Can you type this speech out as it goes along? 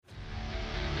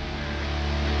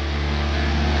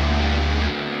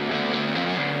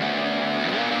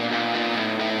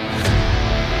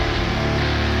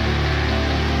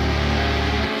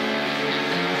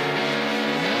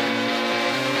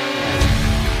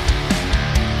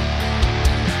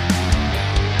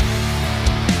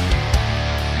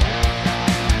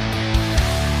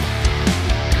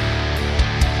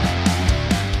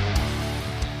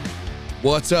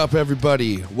What's up,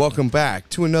 everybody? Welcome back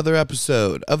to another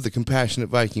episode of the Compassionate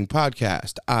Viking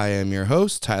Podcast. I am your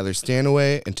host, Tyler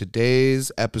Stanaway, and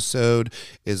today's episode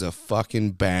is a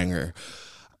fucking banger.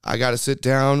 I got to sit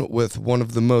down with one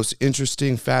of the most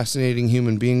interesting, fascinating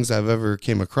human beings I've ever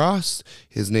came across.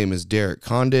 His name is Derek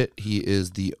Condit. He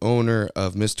is the owner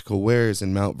of Mystical Wares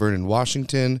in Mount Vernon,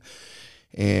 Washington,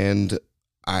 and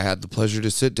I had the pleasure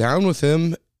to sit down with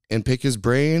him and pick his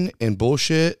brain and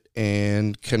bullshit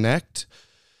and connect.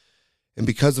 And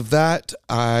because of that,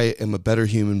 I am a better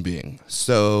human being.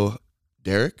 So,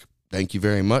 Derek, thank you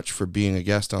very much for being a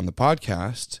guest on the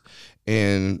podcast.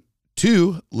 And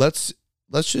two, let's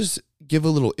just give a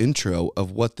little intro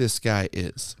of what this guy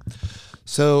is.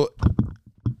 So,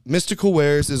 Mystical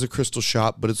Wares is a crystal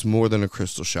shop, but it's more than a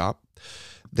crystal shop.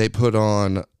 They put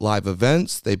on live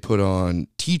events, they put on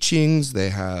teachings, they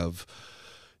have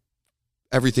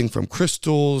everything from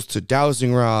crystals to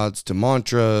dowsing rods to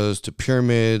mantras to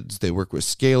pyramids. They work with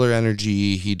scalar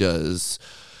energy. He does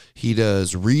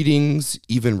readings,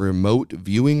 even remote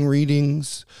viewing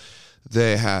readings.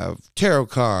 They have tarot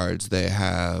cards. They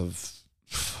have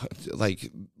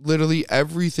like literally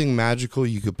everything magical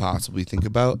you could possibly think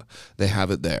about. They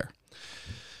have it there.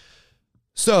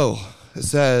 So it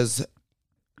says,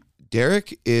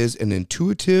 Derek is an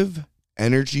intuitive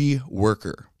energy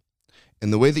worker.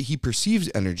 And the way that he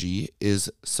perceives energy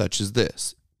is such as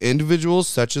this. Individuals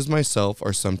such as myself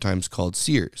are sometimes called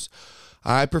seers.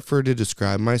 I prefer to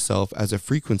describe myself as a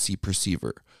frequency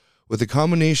perceiver, with a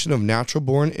combination of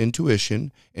natural-born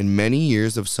intuition and many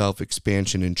years of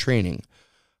self-expansion and training.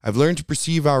 I've learned to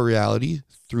perceive our reality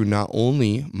through not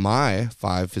only my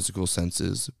 5 physical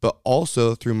senses, but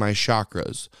also through my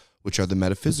chakras, which are the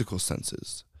metaphysical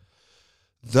senses,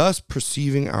 thus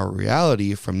perceiving our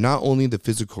reality from not only the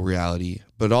physical reality,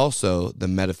 but also the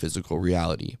metaphysical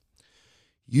reality.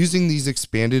 Using these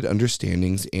expanded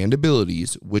understandings and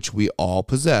abilities, which we all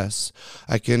possess,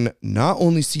 I can not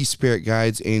only see spirit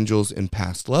guides, angels, and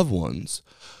past loved ones,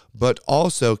 but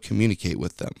also communicate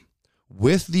with them,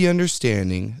 with the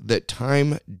understanding that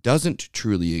time doesn't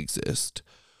truly exist.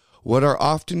 What are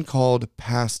often called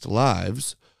past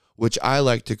lives, which I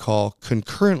like to call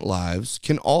concurrent lives,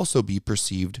 can also be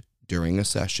perceived during a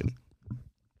session.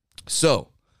 So,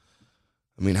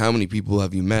 I mean, how many people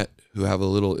have you met who have a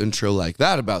little intro like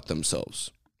that about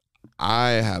themselves? I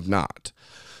have not.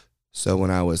 So when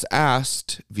I was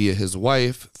asked via his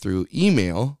wife through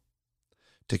email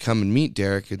to come and meet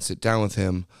Derek and sit down with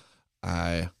him,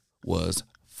 I was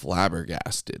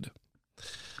flabbergasted.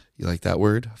 You like that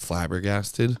word?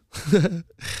 Flabbergasted?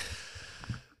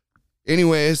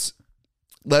 Anyways,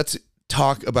 let's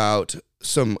talk about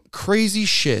some crazy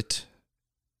shit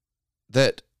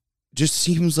that just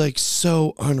seems like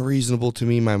so unreasonable to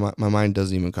me. My mind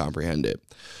doesn't even comprehend it.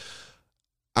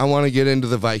 I want to get into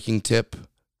the Viking tip,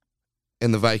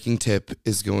 and the Viking tip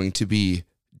is going to be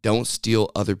don't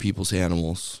steal other people's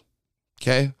animals.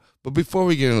 Okay? But before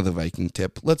we get into the Viking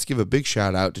tip, let's give a big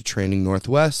shout out to Training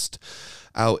Northwest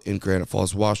out in Granite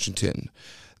Falls, Washington.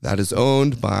 That is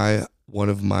owned by one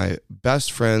of my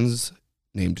best friends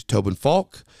named Tobin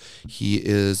Falk. He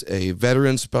is a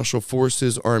veteran Special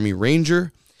Forces Army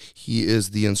Ranger. He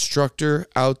is the instructor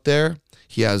out there.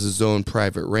 He has his own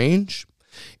private range,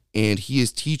 and he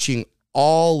is teaching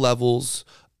all levels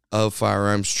of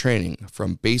firearms training,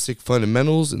 from basic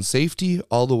fundamentals and safety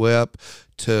all the way up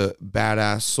to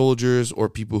badass soldiers or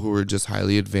people who are just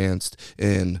highly advanced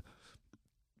in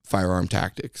firearm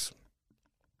tactics.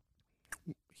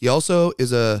 He also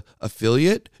is a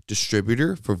affiliate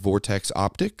distributor for Vortex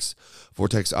Optics.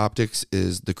 Vortex Optics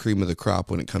is the cream of the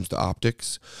crop when it comes to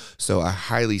optics. So I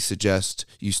highly suggest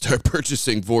you start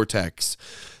purchasing Vortex.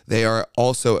 They are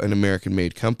also an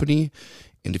American-made company.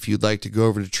 And if you'd like to go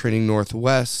over to Training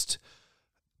Northwest,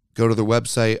 go to their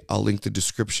website. I'll link the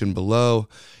description below.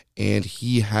 And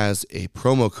he has a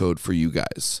promo code for you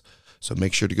guys. So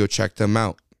make sure to go check them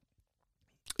out.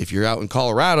 If you're out in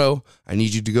Colorado, I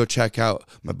need you to go check out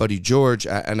my buddy George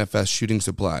at NFS Shooting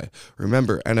Supply.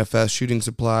 Remember, NFS Shooting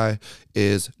Supply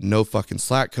is no fucking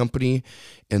slack company,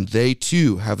 and they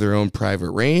too have their own private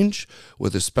range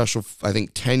with a special, I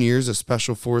think 10 years of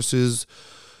Special Forces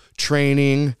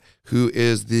training, who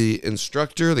is the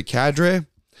instructor, the cadre.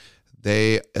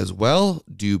 They as well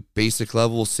do basic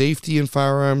level safety and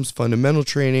firearms, fundamental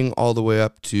training, all the way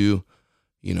up to,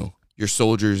 your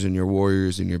soldiers and your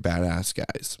warriors and your badass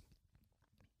guys.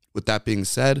 With that being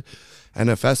said,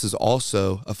 NFS is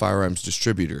also a firearms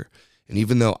distributor. And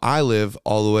even though I live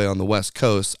all the way on the West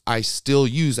Coast, I still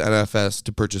use NFS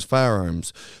to purchase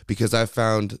firearms because I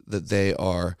found that they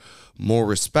are more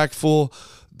respectful.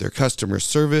 Their customer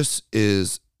service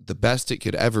is the best it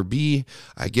could ever be.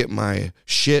 I get my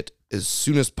shit as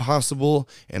soon as possible,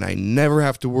 and I never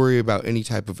have to worry about any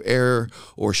type of error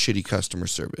or shitty customer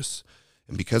service.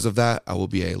 And because of that, I will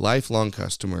be a lifelong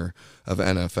customer of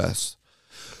NFS.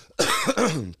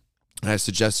 And I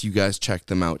suggest you guys check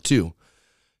them out too.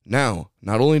 Now,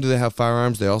 not only do they have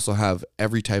firearms, they also have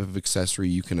every type of accessory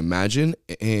you can imagine.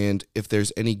 And if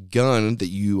there's any gun that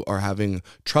you are having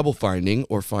trouble finding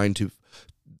or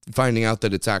finding out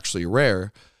that it's actually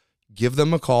rare, give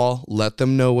them a call, let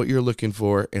them know what you're looking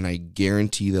for, and I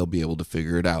guarantee they'll be able to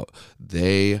figure it out.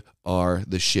 They are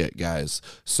the shit, guys.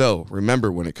 So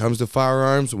remember, when it comes to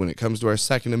firearms, when it comes to our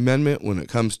Second Amendment, when it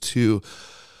comes to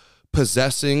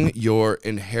possessing your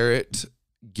inherent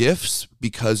gifts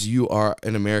because you are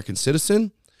an American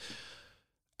citizen,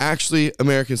 actually,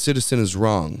 American citizen is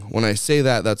wrong. When I say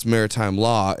that, that's maritime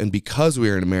law, and because we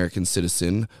are an American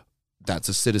citizen, that's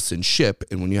a citizenship.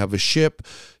 And when you have a ship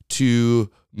to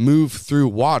move through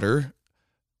water,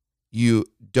 you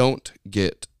don't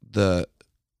get the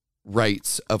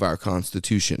rights of our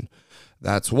Constitution.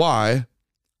 That's why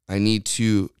I need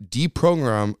to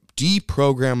deprogram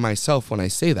myself when I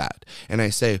say that. And I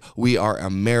say, we are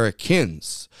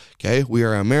Americans. Okay? We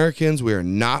are Americans. We are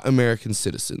not American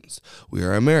citizens. We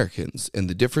are Americans. And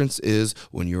the difference is,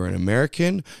 when you're an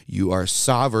American, you are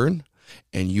sovereign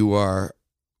and you are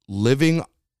living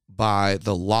by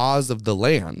the laws of the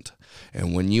land.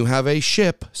 And when you have a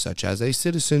ship, such as a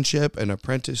citizenship, an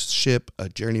apprenticeship, a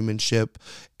journeymanship,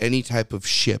 any type of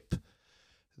ship,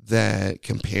 that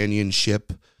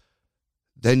companionship,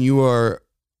 then you are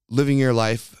living your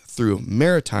life through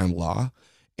maritime law.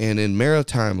 And in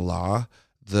maritime law,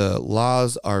 the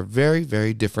laws are very,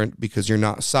 very different because you're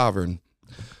not sovereign.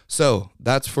 So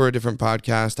that's for a different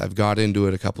podcast. I've got into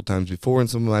it a couple times before in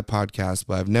some of my podcasts,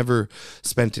 but I've never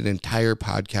spent an entire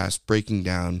podcast breaking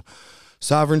down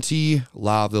sovereignty,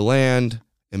 law of the land,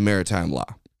 and maritime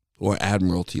law, or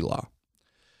admiralty law.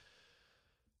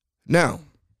 Now,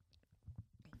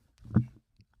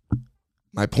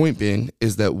 my point being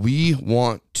is that we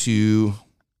want to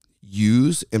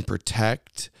use and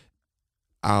protect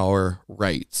our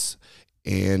rights.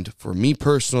 And for me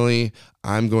personally,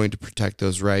 I'm going to protect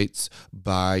those rights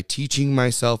by teaching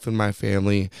myself and my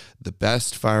family the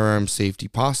best firearm safety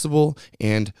possible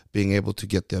and being able to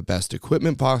get the best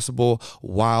equipment possible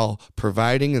while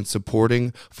providing and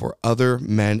supporting for other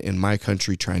men in my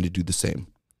country trying to do the same.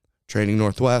 Training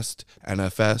Northwest,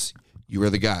 NFS, you are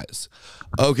the guys.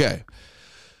 Okay,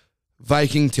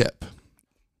 Viking tip.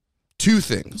 Two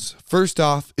things. First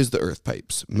off is the earth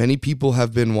pipes. Many people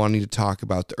have been wanting to talk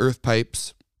about the earth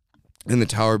pipes and the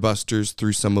tower busters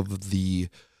through some of the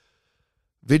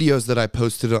videos that I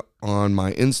posted on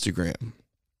my Instagram.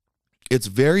 It's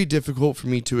very difficult for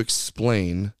me to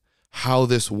explain how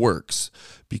this works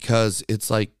because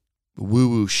it's like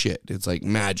woo-woo shit. It's like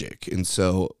magic. And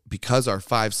so because our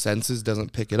five senses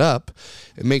doesn't pick it up,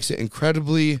 it makes it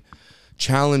incredibly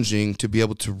challenging to be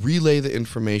able to relay the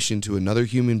information to another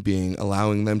human being,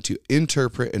 allowing them to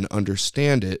interpret and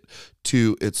understand it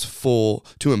to its full,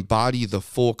 to embody the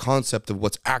full concept of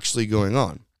what's actually going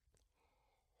on.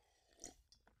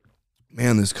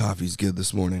 Man, this coffee's good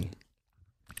this morning.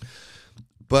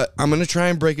 But I'm going to try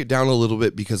and break it down a little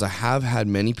bit because I have had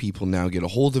many people now get a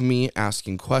hold of me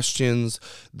asking questions.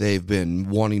 They've been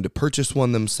wanting to purchase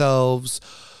one themselves,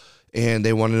 and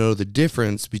they want to know the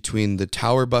difference between the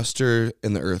tower buster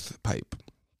and the earth pipe.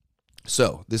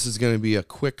 So this is going to be a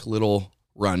quick little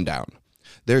rundown.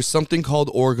 There's something called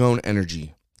orgone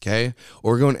energy, okay?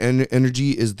 Orgone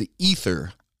energy is the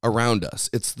ether around us.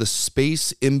 It's the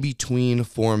space in between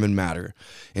form and matter.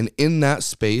 And in that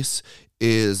space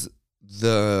is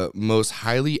the most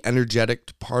highly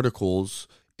energetic particles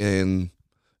in,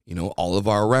 all of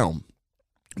our realm.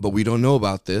 But we don't know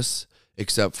about this.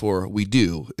 Except for we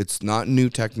do. It's not new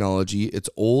technology. It's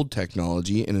old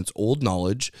technology and it's old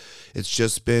knowledge. It's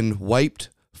just been wiped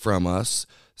from us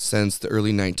since the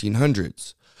early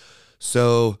 1900s.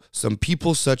 So some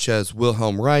people such as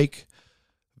Wilhelm Reich,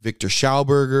 Victor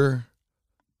Schauberger,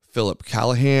 Philip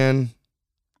Callahan,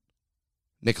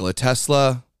 Nikola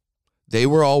Tesla, they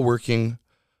were all working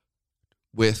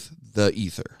with the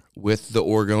ether, with the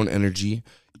orgone energy.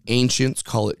 Ancients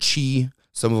call it chi.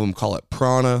 Some of them call it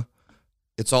prana.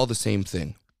 It's all the same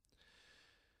thing.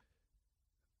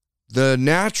 The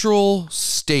natural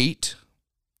state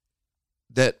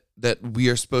that we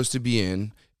are supposed to be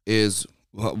in is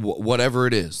whatever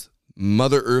it is,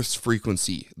 Mother Earth's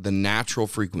frequency, the natural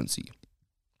frequency,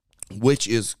 which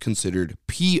is considered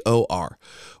POR,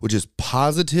 which is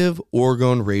positive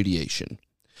orgone radiation.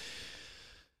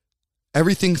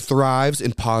 Everything thrives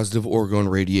in positive orgone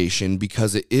radiation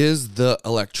because it is the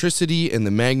electricity and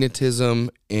the magnetism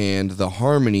and the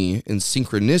harmony and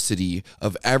synchronicity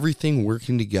of everything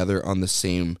working together on the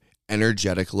same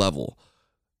energetic level.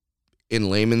 In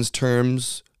layman's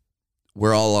terms,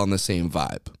 we're all on the same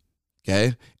vibe,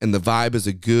 okay? And the vibe is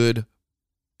a good,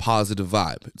 positive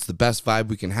vibe. It's the best vibe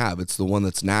we can have. It's the one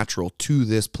that's natural to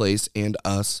this place and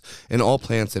us and all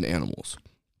plants and animals.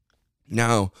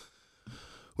 Now,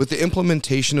 with the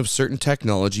implementation of certain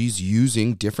technologies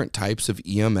using different types of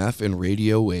EMF and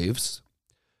radio waves,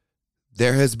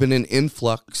 there has been an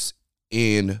influx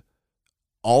in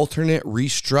alternate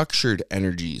restructured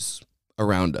energies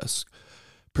around us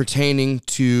pertaining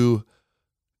to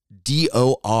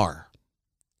DOR.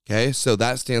 Okay, so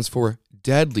that stands for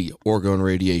deadly orgone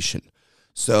radiation.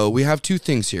 So we have two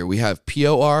things here. We have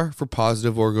POR for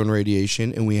positive orgone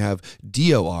radiation, and we have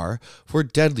DOR for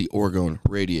deadly orgone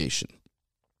radiation.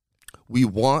 We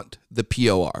want the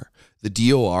POR. The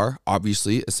DOR,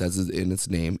 obviously, it says it in its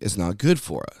name, is not good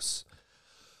for us.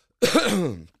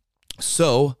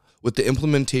 So, with the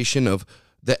implementation of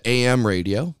the AM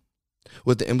radio,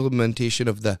 with the implementation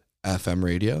of the FM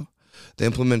radio, the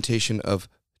implementation of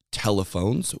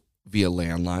telephones via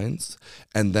landlines,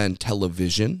 and then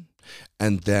television,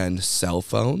 and then cell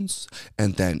phones,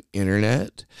 and then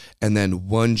internet, and then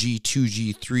 1G,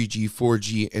 2G, 3G,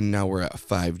 4G, and now we're at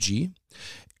 5G.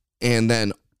 And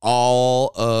then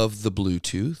all of the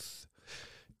Bluetooth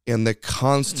and the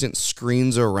constant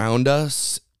screens around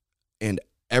us and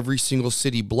every single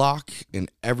city block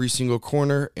and every single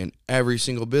corner and every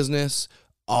single business,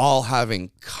 all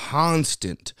having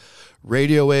constant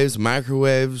radio waves,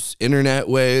 microwaves, internet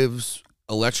waves,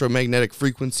 electromagnetic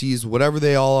frequencies, whatever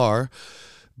they all are,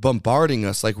 bombarding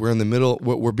us like we're in the middle.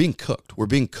 We're being cooked. We're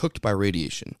being cooked by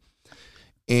radiation.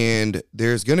 And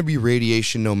there's going to be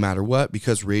radiation no matter what,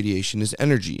 because radiation is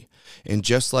energy. And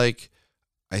just like,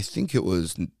 I think it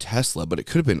was Tesla, but it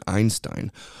could have been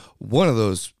Einstein, one of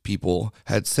those people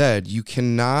had said,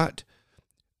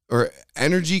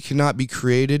 energy cannot be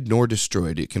created nor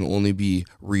destroyed. It can only be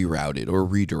rerouted or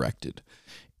redirected.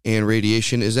 And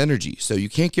radiation is energy, so you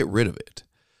can't get rid of it.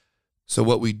 So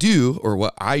what we do, or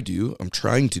what I do, I'm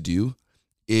trying to do,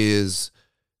 is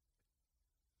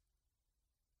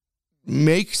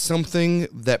make something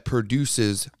that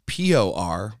produces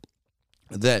POR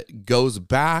that goes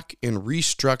back and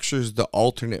restructures the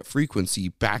alternate frequency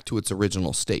back to its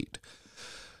original state.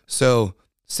 So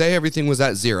say everything was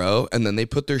at 0 and then they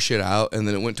put their shit out and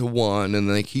then it went to 1 and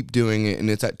then they keep doing it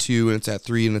and it's at 2 and it's at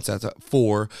 3 and it's at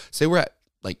 4. Say we're at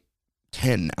like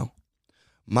 10 now.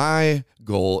 My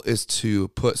goal is to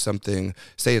put something,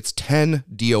 say it's 10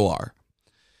 DOR.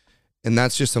 And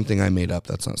that's just something I made up.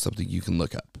 That's not something you can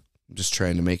look up. I'm just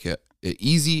trying to make it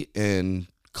easy and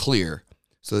clear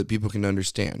so that people can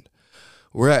understand.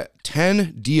 We're at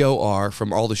 10 DOR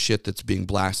from all the shit that's being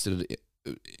blasted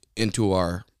into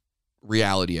our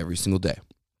reality every single day.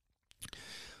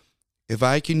 If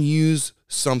I can use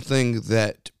something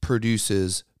that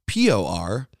produces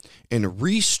POR and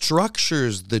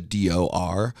restructures the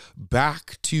DOR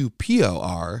back to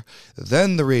POR,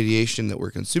 then the radiation that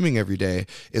we're consuming every day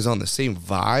is on the same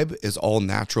vibe as all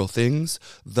natural things,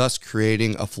 thus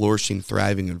creating a flourishing,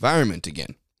 thriving environment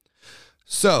again.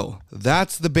 So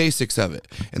that's the basics of it.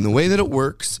 And the way that it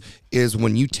works is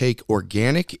when you take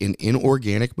organic and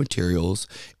inorganic materials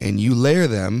and you layer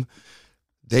them,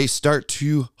 they start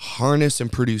to harness and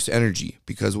produce energy,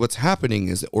 because what's happening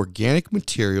is that organic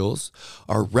materials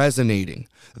are resonating.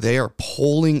 They are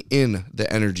pulling in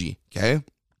the energy, okay?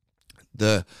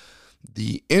 The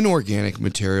inorganic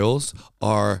materials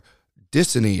are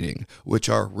dissonating, which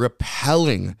are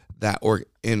repelling that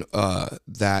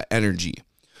that energy.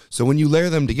 So when you layer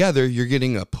them together, you're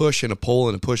getting a push and a pull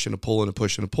and a push and a pull and a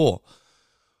push and a pull.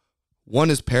 One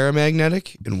is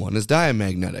paramagnetic and one is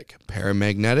diamagnetic.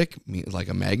 Paramagnetic means like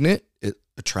a magnet, it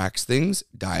attracts things.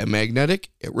 Diamagnetic,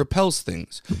 it repels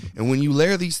things. And when you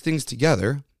layer these things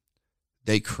together,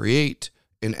 they create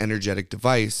an energetic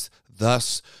device,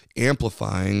 thus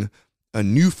amplifying a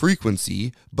new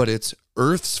frequency, but it's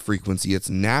Earth's frequency, it's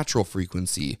natural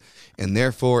frequency, and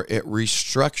therefore it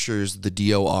restructures the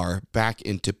DOR back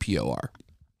into POR.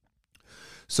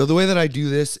 So the way that I do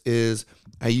this is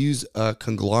I use a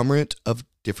conglomerate of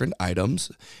different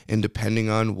items, and depending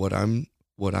on what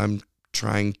I'm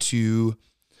trying to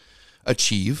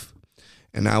achieve,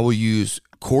 and I will use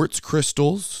quartz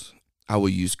crystals, I will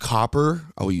use copper,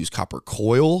 I will use copper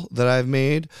coil that I've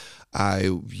made, I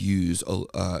use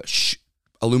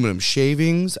aluminum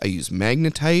shavings, I use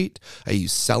magnetite, I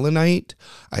use selenite,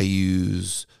 I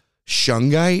use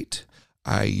shungite,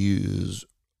 I use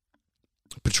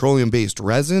petroleum-based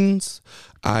resins.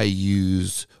 I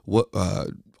use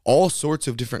all sorts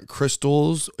of different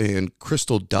crystals and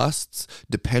crystal dusts,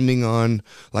 depending on,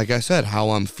 like I said,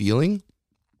 how I'm feeling.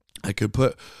 I could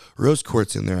put rose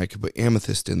quartz in there. I could put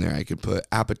amethyst in there. I could put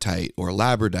apatite or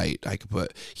labradite. I could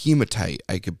put hematite.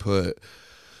 I could put,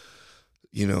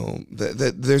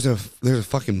 there's a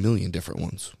fucking million different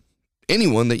ones. Any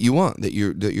one that you want that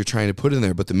you're trying to put in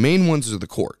there, but the main ones are the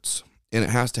quartz, and it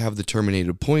has to have the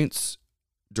terminated points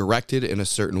directed in a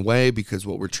certain way, because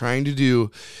what we're trying to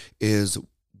do is,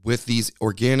 with these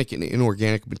organic and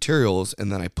inorganic materials,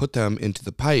 and then I put them into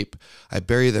the pipe, I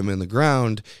bury them in the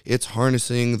ground, it's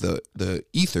harnessing the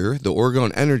ether, the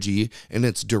orgone energy, and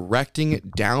it's directing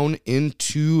it down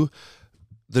into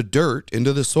the dirt,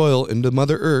 into the soil, into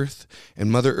Mother Earth,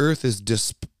 and Mother Earth is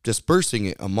dispersing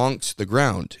it amongst the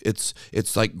ground.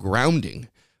 It's like grounding.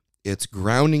 It's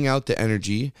grounding out the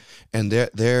energy, and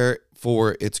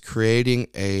therefore it's creating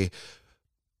a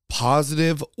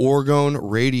positive orgone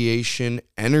radiation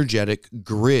energetic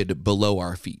grid below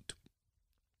our feet.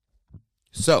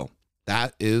 So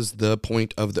that is the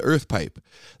point of the earth pipe.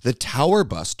 The tower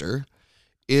buster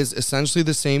is essentially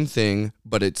the same thing,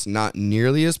 but it's not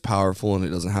nearly as powerful, and it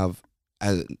doesn't have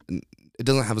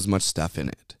as much stuff in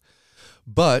it.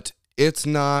 But it's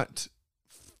not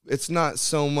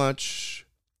so much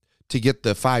to get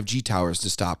the 5G towers to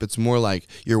stop. It's more like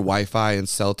your Wi-Fi and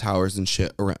cell towers and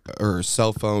shit, or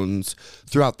cell phones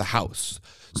throughout the house.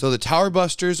 So the tower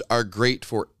busters are great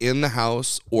for in the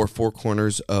house or four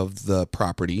corners of the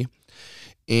property.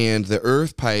 And the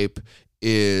earth pipe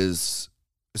is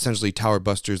essentially tower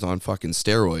busters on fucking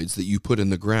steroids that you put in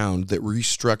the ground that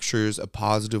restructures a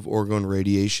positive orgone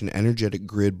radiation energetic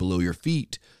grid below your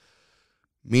feet.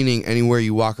 Meaning anywhere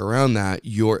you walk around that,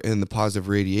 you're in the positive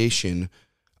radiation,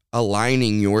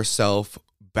 aligning yourself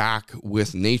back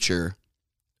with nature,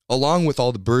 along with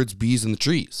all the birds, bees, and the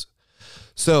trees.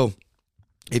 So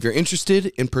if you're interested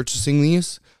in purchasing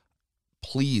these,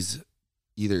 please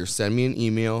either send me an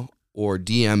email or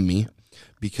DM me,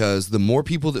 because the more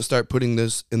people that start putting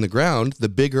this in the ground, the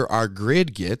bigger our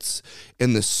grid gets,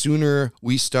 and the sooner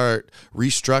we start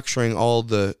restructuring all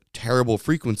the terrible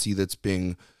frequency that's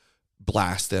being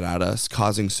blasted at us,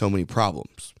 causing so many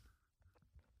problems.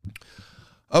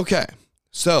 Okay,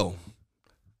 so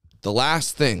the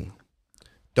last thing,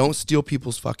 don't steal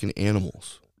people's fucking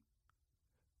animals.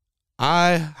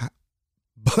 I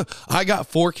got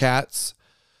 4 cats.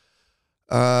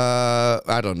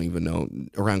 I don't even know,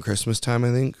 around Christmas time,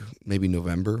 I think, maybe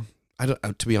November.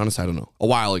 To be honest, I don't know. A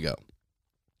while ago.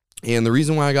 And the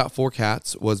reason why I got 4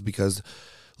 cats was because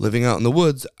living out in the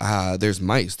woods, there's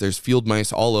mice. There's field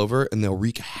mice all over, and they'll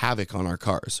wreak havoc on our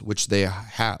cars, which they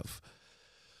have.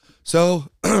 So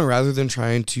rather than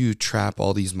trying to trap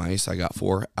all these mice, I got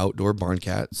 4 outdoor barn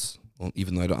cats. Well,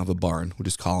 even though I don't have a barn, we'll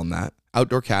just call them that.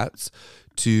 Outdoor cats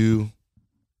to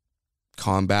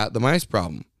combat the mice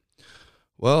problem.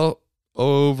 Well,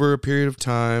 over a period of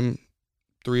time,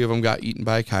 3 of them got eaten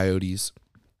by coyotes,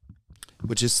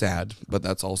 which is sad, but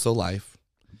that's also life.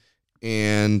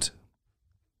 And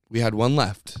we had 1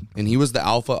 left, and he was the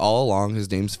alpha all along. His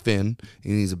name's Finn,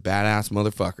 and he's a badass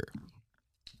motherfucker.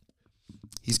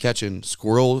 He's catching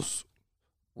squirrels,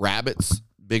 rabbits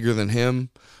bigger than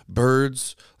him,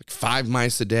 birds, like 5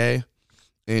 mice a day,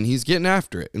 and he's getting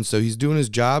after it. And so he's doing his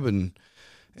job,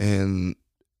 and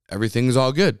everything's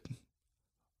all good.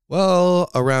 Well,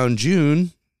 around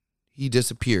June, he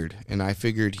disappeared, and I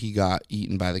figured he got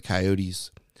eaten by the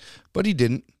coyotes, but he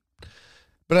didn't.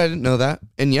 But I didn't know that.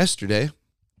 And yesterday,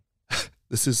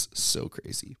 this is so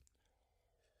crazy.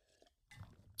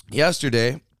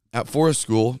 Yesterday at forest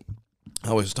school,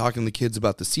 I was talking to the kids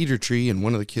about the cedar tree, and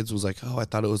one of the kids was like, oh, I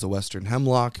thought it was a western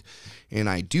hemlock. And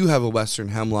I do have a western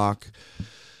hemlock,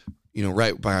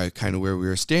 right by kind of where we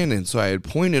were standing. So I had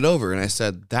pointed over, and I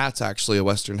said, that's actually a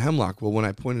western hemlock. Well, when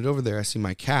I pointed over there, I see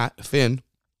my cat, Finn,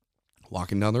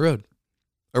 walking down the road,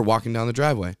 or walking down the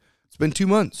driveway. It's been 2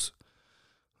 months.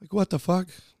 Like, what the fuck?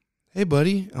 Hey,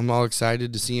 buddy. I'm all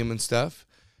excited to see him and stuff.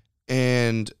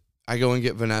 And I go and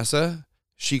get Vanessa.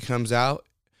 She comes out.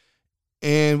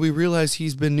 And we realize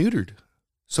he's been neutered.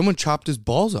 Someone chopped his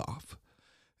balls off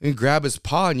and grabbed his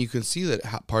paw, and you can see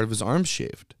that part of his arm's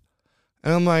shaved.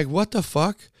 And I'm like, what the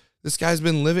fuck? This guy's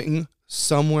been living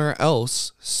somewhere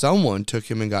else. Someone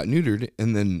took him and got neutered,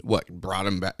 and then brought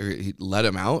him back, or let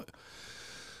him out.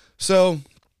 So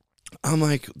I'm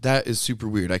like, that is super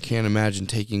weird. I can't imagine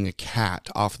taking a cat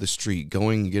off the street,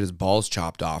 going and get his balls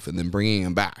chopped off, and then bringing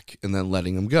him back and then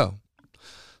letting him go.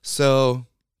 So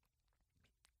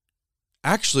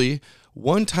actually,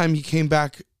 one time he came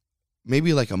back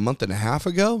maybe like a month and a half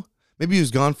ago. Maybe he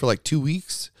was gone for like 2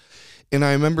 weeks. And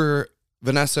I remember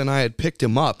Vanessa and I had picked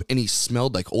him up, and he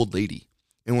smelled like old lady.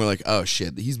 And we're like, oh,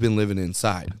 shit, he's been living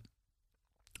inside.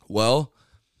 Well,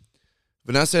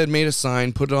 Vanessa had made a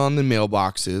sign, put it on the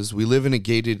mailboxes. We live in a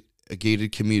gated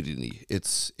community.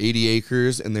 It's 80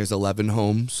 acres, and there's 11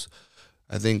 homes.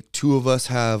 I think 2 of us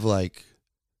have like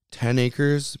 10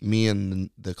 acres, me and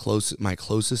my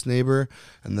closest neighbor,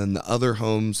 and then the other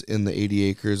homes in the 80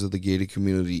 acres of the gated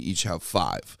community each have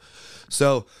 5.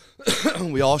 So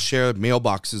we all share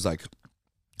mailboxes like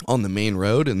on the main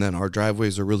road, and then our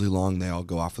driveways are really long. They all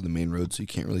go off of the main road, so you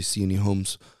can't really see any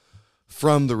homes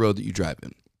from the road that you drive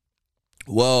in.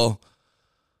 Well,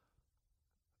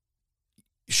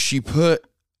 she put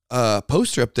a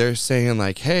poster up there saying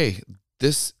like, hey,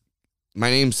 my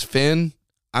name's Finn.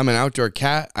 I'm an outdoor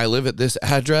cat. I live at this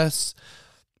address.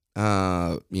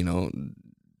 Who's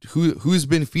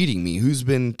been feeding me? Who's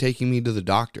been taking me to the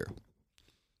doctor?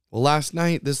 Well, last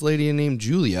night, this lady named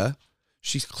Julia,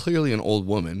 she's clearly an old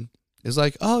woman, is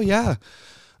like, oh yeah,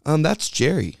 that's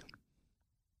Jerry.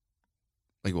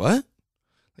 Like, what?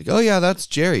 Like, oh yeah, that's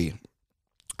Jerry.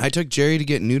 I took Jerry to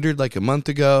get neutered like a month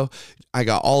ago. I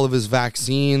got all of his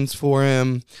vaccines for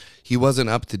him. He wasn't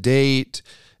up to date.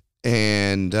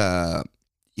 And,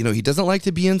 he doesn't like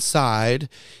to be inside.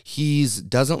 He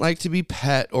doesn't like to be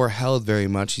pet or held very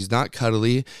much. He's not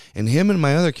cuddly. And him and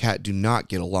my other cat do not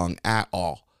get along at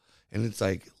all. And it's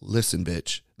like, listen,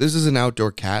 bitch, this is an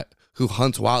outdoor cat who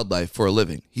hunts wildlife for a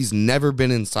living. He's never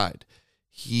been inside.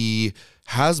 He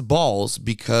has balls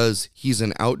because he's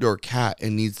an outdoor cat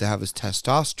and needs to have his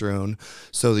testosterone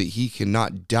so that he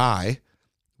cannot die,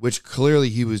 which clearly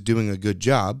he was doing a good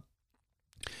job.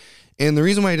 And the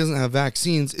reason why he doesn't have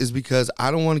vaccines is because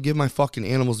I don't want to give my fucking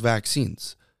animals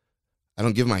vaccines. I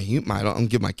don't give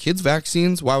my kids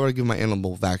vaccines. Why would I give my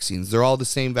animal vaccines? They're all the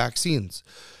same vaccines.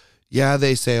 Yeah,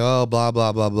 they say, oh, blah,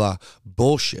 blah, blah, blah.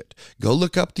 Bullshit. Go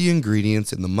look up the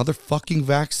ingredients in the motherfucking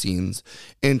vaccines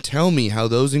and tell me how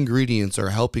those ingredients are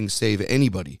helping save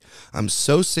anybody. I'm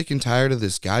so sick and tired of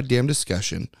this goddamn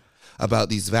discussion about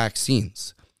these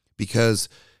vaccines because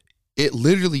it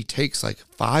literally takes like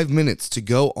 5 minutes to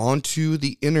go onto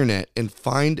the internet and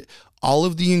find all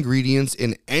of the ingredients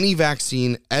in any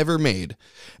vaccine ever made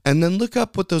and then look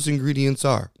up what those ingredients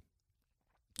are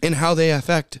and how they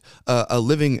affect a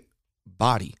living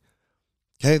body.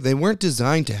 Okay, they weren't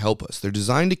designed to help us. They're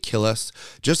designed to kill us,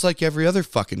 just like every other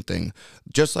fucking thing.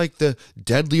 Just like the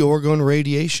deadly orgone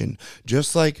radiation,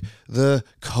 just like the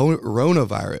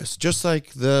coronavirus, just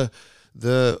like the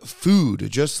food,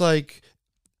 just like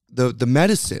the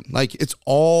medicine. Like, it's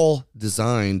all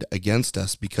designed against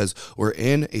us because we're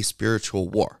in a spiritual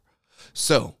war.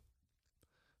 So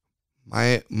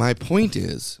my point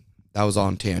is, that was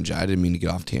on tangent. I didn't mean to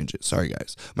get off tangent. Sorry,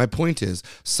 guys. My point is,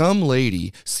 some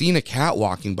lady seen a cat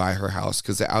walking by her house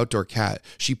because the outdoor cat.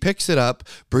 She picks it up,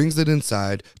 brings it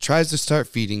inside, tries to start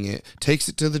feeding it, takes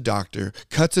it to the doctor,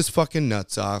 cuts his fucking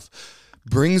nuts off,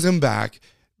 brings him back,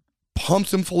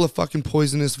 pumps him full of fucking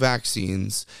poisonous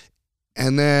vaccines,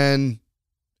 and then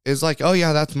is like, oh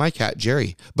yeah, that's my cat,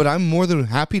 Jerry. But I'm more than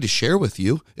happy to share with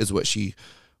you, is what she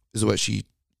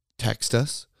texted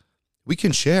us. We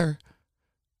can share.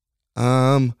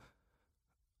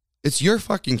 It's your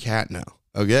fucking cat now,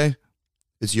 okay?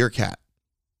 It's your cat.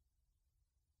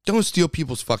 Don't steal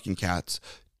people's fucking cats.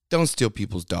 Don't steal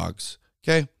people's dogs,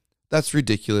 okay? That's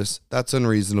ridiculous. That's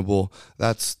unreasonable.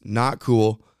 That's not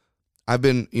cool.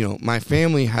 My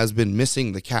family has been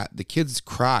missing the cat. The kids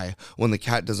cry when the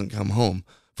cat doesn't come home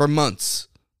for months.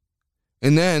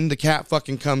 And then the cat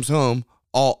fucking comes home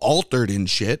all altered and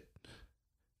shit.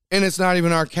 And it's not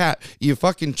even our cat. You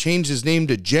fucking changed his name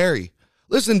to Jerry.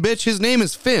 Listen, bitch, his name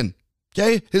is Finn.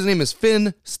 Okay? His name is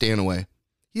Finn Stanaway.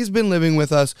 He's been living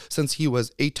with us since he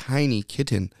was a tiny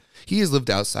kitten. He has lived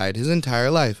outside his entire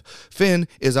life. Finn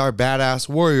is our badass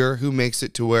warrior who makes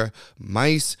it to where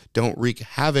mice don't wreak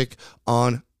havoc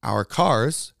on our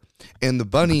cars and the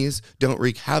bunnies don't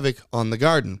wreak havoc on the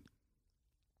garden.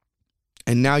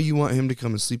 And now you want him to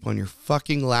come and sleep on your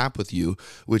fucking lap with you,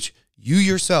 which you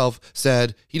yourself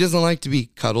said he doesn't like to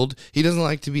be cuddled. He doesn't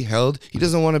like to be held. He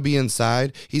doesn't want to be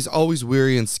inside. He's always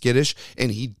weary and skittish, and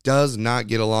he does not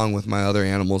get along with my other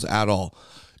animals at all.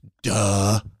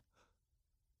 Duh.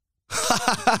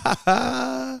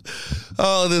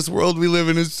 Oh, this world we live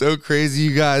in is so crazy,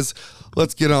 you guys.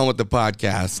 Let's get on with the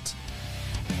podcast.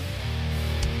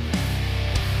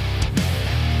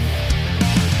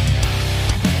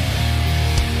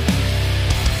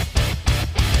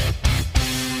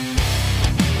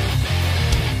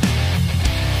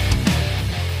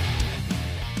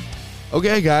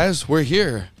 Okay, guys, we're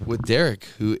here with Derek,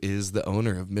 who is the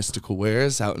owner of Mystical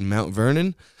Wares out in Mount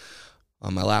Vernon.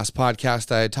 On my last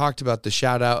podcast, I had talked about the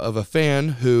shout out of a fan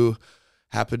who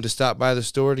happened to stop by the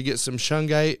store to get some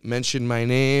shungite, mentioned my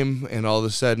name, and all of a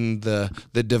sudden the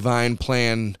divine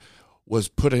plan was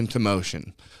put into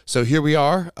motion. So here we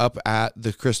are up at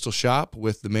the Crystal Shop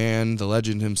with the man, the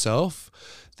legend himself.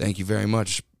 Thank you very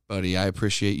much, buddy. I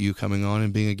appreciate you coming on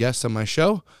and being a guest on my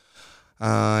show.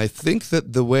 I think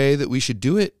that the way that we should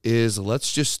do it is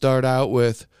let's just start out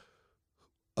with,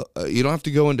 you don't have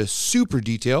to go into super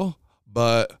detail,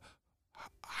 but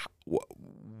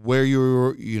where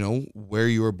you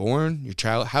were born, your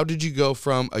child, how did you go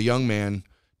from a young man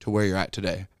to where you're at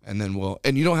today? And then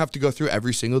and you don't have to go through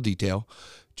every single detail.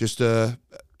 Just,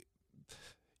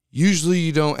 usually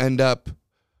you don't end up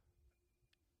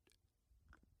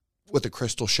with a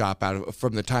crystal shop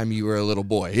from the time you were a little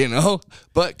boy,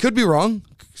 but could be wrong.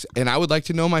 And I would like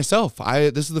to know myself.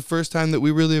 This is the first time that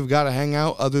we really have got to hang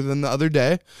out other than the other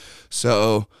day.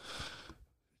 So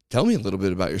tell me a little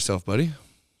bit about yourself, buddy.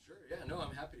 Sure. Yeah, no,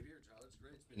 I'm happy to be here, Tyler. It's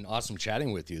great. It's been awesome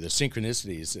chatting with you. The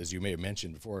synchronicities, as you may have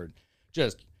mentioned before,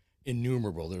 just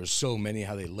innumerable. There's so many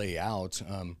how they lay out.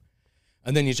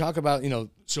 And then you talk about,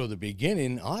 so the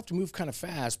beginning, I'll have to move kind of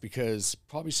fast because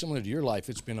probably similar to your life,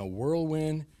 it's been a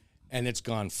whirlwind and it's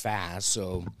gone fast.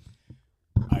 So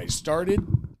I started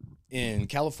in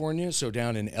California, so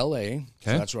down in LA. Okay.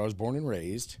 So that's where I was born and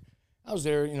raised. I was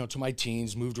there, to my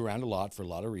teens, moved around a lot for a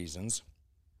lot of reasons.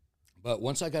 But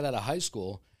once I got out of high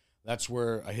school, that's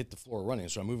where I hit the floor running.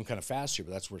 So I'm moving kind of fast here,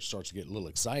 but that's where it starts to get a little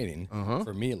exciting,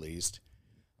 for me at least.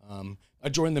 I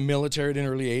joined the military at an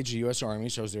early age, the U.S. Army.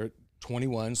 So I was there at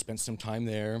 21, spent some time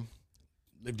there,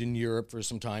 lived in Europe for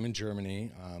some time in Germany.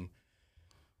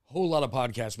 A whole lot of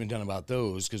podcasts have been done about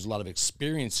those because a lot of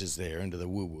experiences there into the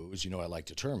woo-woo, as I like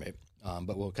to term it.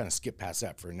 But we'll kind of skip past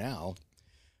that for now.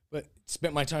 But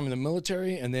spent my time in the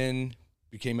military and then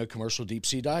became a commercial deep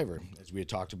sea diver, as we had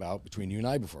talked about between you and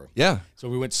I before. Yeah. So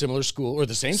we went similar school, or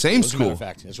the same school. As a matter of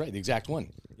fact. That's right, the exact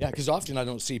one. Yeah, because often I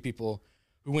don't see people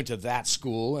who went to that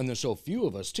school, and there's so few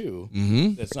of us too,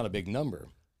 that's not a big number.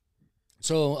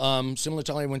 So similar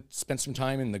to I spent some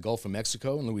time in the Gulf of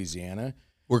Mexico and Louisiana.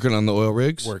 Working on the oil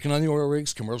rigs? Working on the oil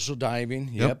rigs, commercial diving,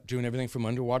 yep, doing everything from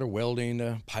underwater welding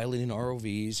to piloting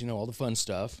ROVs, all the fun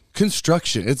stuff.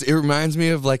 Construction. It reminds me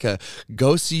of like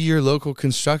go see your local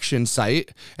construction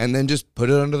site and then just put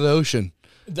it under the ocean.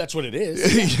 That's what it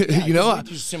is. Yeah, we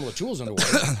use similar tools underwater.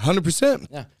 100%.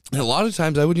 Yeah. And a lot of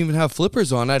times I wouldn't even have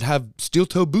flippers on. I'd have steel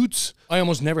toe boots. I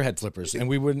almost never had flippers, and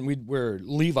we'd wear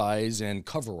Levi's and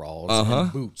coveralls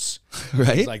and boots, right?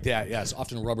 Things like that. Yeah, it's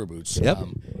often rubber boots. Yep.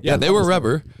 Yeah, they were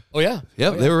rubber. Oh yeah.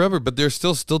 Yep, they were rubber, but they're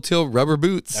still steel rubber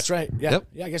boots. That's right. Yeah. Yep.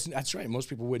 Yeah, I guess that's right. Most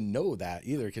people wouldn't know that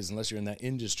either, because unless you're in that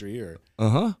industry or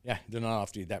yeah, they're not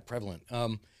often that prevalent.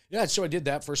 Yeah, so I did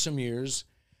that for some years.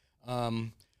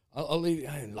 I'll leave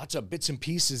lots of bits and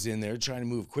pieces in there trying to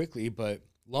move quickly, but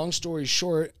long story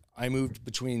short, I moved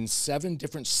between 7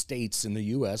 different states in the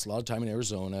U.S., a lot of time in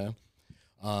Arizona,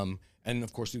 and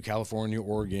of course through California,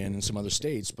 Oregon, and some other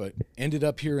states, but ended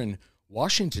up here in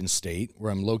Washington State,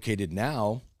 where I'm located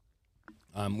now,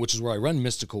 which is where I run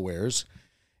Mystical Wares.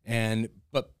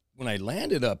 But when I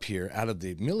landed up here out of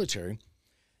the military,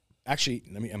 actually,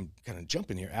 I'm kind of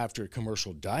jumping here, after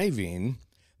commercial diving,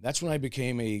 that's when I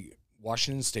became a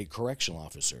Washington State Correctional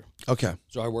Officer. Okay.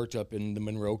 So I worked up in the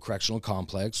Monroe Correctional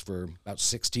Complex for about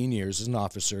 16 years as an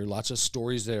officer. Lots of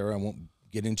stories there I won't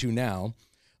get into now.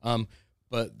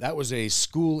 But that was a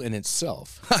school in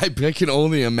itself. I can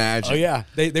only imagine. Oh, yeah.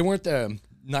 They weren't the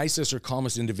nicest or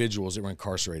calmest individuals that were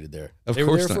incarcerated there. They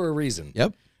were there for a reason.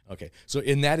 Yep. Okay. So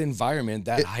in that environment,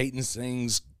 that heightens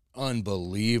things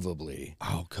unbelievably.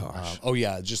 Oh gosh. Oh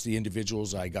yeah, just the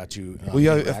individuals I got to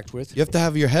interact with. You have to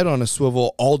have your head on a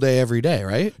swivel all day, every day,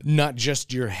 right? Not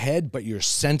just your head, but your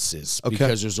senses,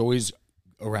 because there's always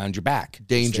around your back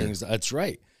danger. That's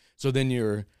right. So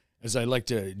then as I like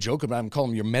to joke about, I'm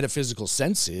calling them your metaphysical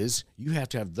senses. You have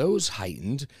to have those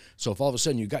heightened. So if all of a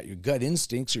sudden you got your gut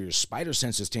instincts or your spider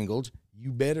senses tingled,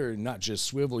 you better not just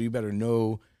swivel. You better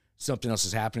know something else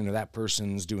is happening, or that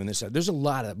person's doing this. There's a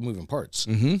lot of moving parts.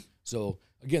 So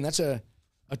again, that's a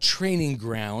training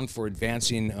ground for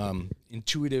advancing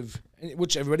intuitive,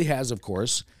 which everybody has, of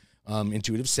course,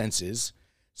 intuitive senses.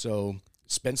 So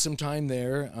spent some time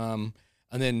there. And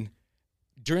then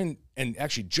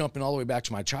actually jumping all the way back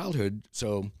to my childhood.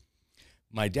 So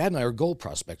my dad and I are gold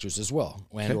prospectors as well,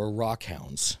 or rock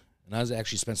hounds. And I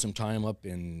actually spent some time up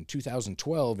in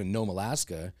 2012 in Nome,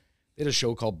 Alaska. They had a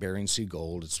show called Bering Sea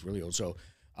Gold. It's really old. So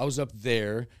I was up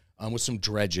there with some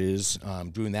dredges,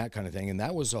 doing that kind of thing. And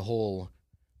that was a whole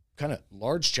kind of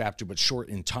large chapter, but short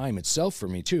in time itself for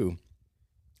me too.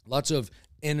 Lots of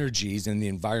energies and the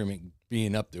environment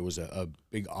being up there was a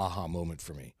big aha moment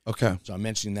for me. Okay. So I'm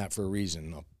mentioning that for a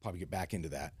reason. I'll probably get back into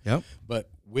that. Yep. But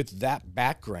with that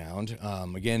background,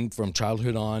 again, from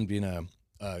childhood on, being a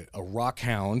rock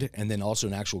hound and then also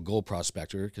an actual gold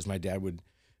prospector, because my dad would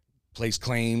place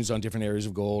claims on different areas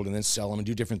of gold and then sell them and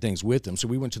do different things with them. So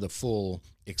we went to the full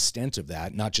extent of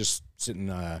that, not just sitting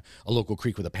a local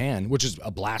creek with a pan, which is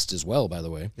a blast as well, by the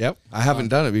way. Yep. I haven't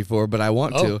done it before, but I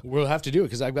want to. We'll have to do it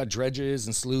because I've got dredges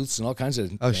and sleuths and all kinds of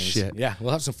things. Shit. Yeah,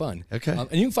 we'll have some fun. Okay.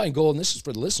 And you can find gold, and this is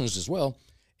for the listeners as well,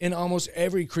 in almost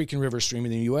every creek and river stream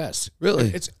in the U.S. Really?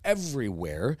 It's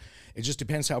everywhere. It just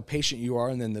depends how patient you are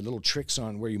and then the little tricks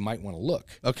on where you might want to look.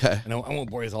 Okay. And I won't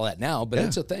bore you with all that now, but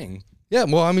it's a thing. Yeah,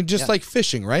 well, I mean, just like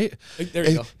fishing, right? There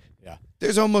you go. Yeah.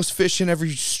 There's almost fish in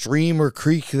every stream or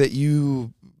creek that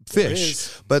you fish,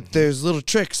 but there's little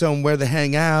tricks on where they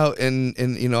hang out and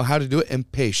you know how to do it,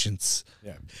 and patience.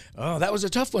 Yeah. Oh, that was a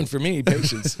tough one for me,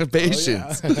 patience.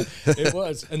 Patience. Oh, yeah. It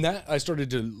was. And that I started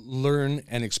to learn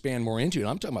and expand more into. And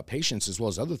I'm talking about patience as well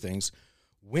as other things.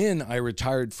 When I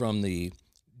retired from the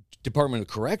Department of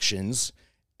Corrections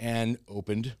and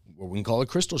opened what we can call a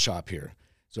crystal shop here.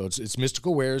 So it's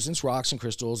mystical wares, and it's rocks and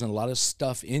crystals and a lot of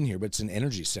stuff in here, but it's an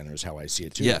energy center is how I see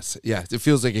it too. Yes, yeah. It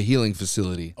feels like a healing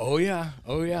facility. Oh yeah.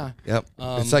 Oh yeah. Yep.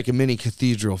 It's like a mini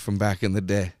cathedral from back in the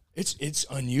day. It's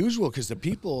unusual because the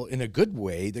people in a good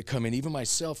way that come in, even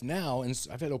myself now, and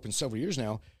I've had open several years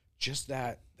now, just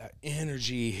that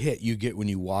energy hit you get when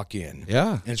you walk in.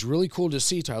 Yeah. And it's really cool to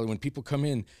see, Tyler, when people come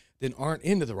in that aren't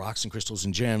into the rocks and crystals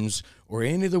and gems or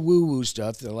any of the woo-woo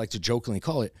stuff that I like to jokingly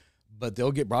call it, but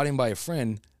they'll get brought in by a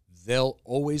friend. They'll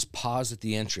always pause at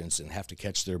the entrance and have to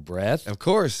catch their breath. Of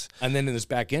course. And then in this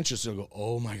back entrance, they'll go,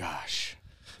 oh my gosh.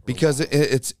 Because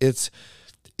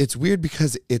it's weird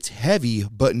because it's heavy,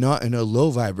 but not in a low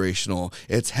vibrational.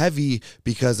 It's heavy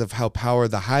because of how power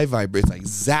the high vibrates, like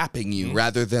zapping you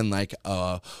rather than like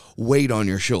a weight on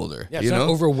your shoulder. Yeah, it's not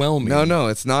overwhelming. No,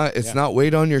 it's not. It's not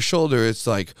weight on your shoulder. It's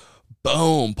like,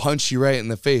 boom, punch you right in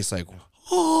the face. Like,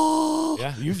 oh.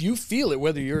 Yeah, you feel it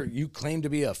whether you claim to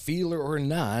be a feeler or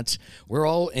not. We're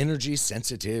all energy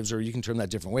sensitives, or you can term that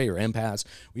different way, or empaths.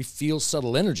 We feel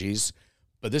subtle energies,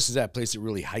 but this is that place that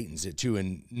really heightens it too,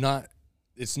 and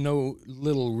it's no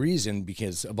little reason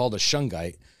because of all the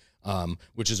shungite,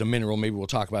 which is a mineral. Maybe we'll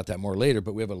talk about that more later,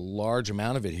 but we have a large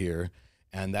amount of it here,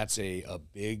 and that's a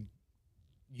big,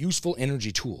 useful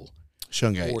energy tool.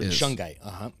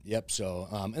 Shungite. Yep. So,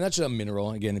 and that's a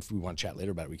mineral. Again, if we want to chat later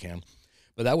about it, we can.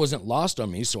 But that wasn't lost on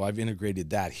me, so I've integrated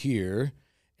that here.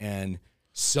 And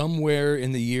somewhere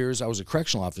in the years I was a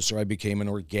correctional officer, I became an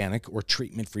organic or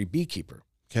treatment-free beekeeper.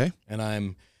 Okay. And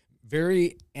I'm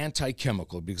very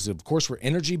anti-chemical because, of course, we're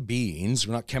energy beings.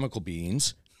 We're not chemical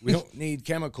beings. We don't need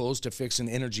chemicals to fix an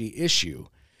energy issue.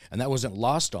 And that wasn't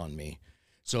lost on me.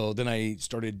 So then I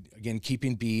started, again,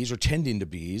 keeping bees or tending to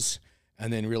bees,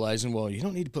 and then realizing, well, you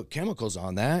don't need to put chemicals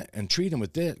on that and treat them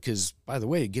with it because, by the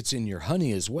way, it gets in your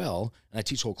honey as well. And I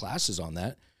teach whole classes on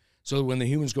that. So when the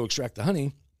humans go extract the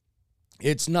honey,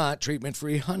 it's not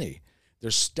treatment-free honey.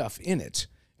 There's stuff in it.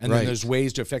 And then there's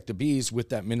ways to affect the bees with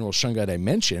that mineral shungite I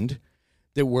mentioned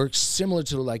that works similar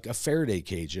to like a Faraday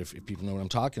cage, if people know what I'm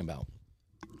talking about.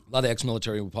 A lot of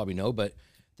ex-military will probably know, but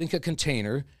think a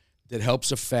container that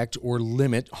helps affect or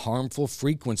limit harmful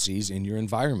frequencies in your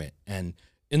environment. And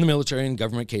in the military and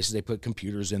government cases, they put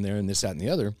computers in there and this, that, and the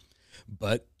other.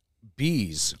 But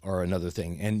bees are another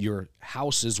thing, and your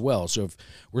house as well. So if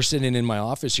we're sitting in my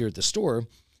office here at the store,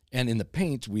 and in the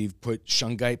paint, we've put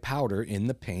shungite powder in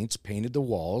the paint, painted the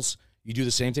walls. You do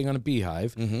the same thing on a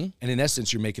beehive. Mm-hmm. And in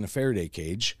essence, you're making a Faraday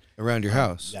cage. Around your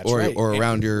house. That's right. Or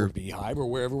around your... Or beehive or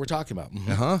wherever we're talking about.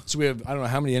 Mm-hmm. Uh-huh. So we have, I don't know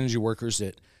how many energy workers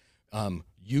that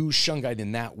use shungite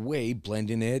in that way,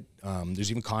 blending it.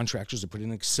 There's even contractors that put in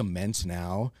like cement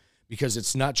now because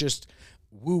it's not just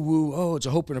woo-woo, oh, it's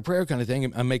a hope and a prayer kind of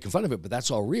thing. I'm making fun of it, but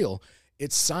that's all real.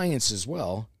 It's science as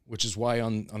well, which is why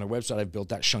on our website I've built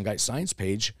that shungite science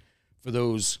page for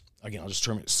those, again, I'll just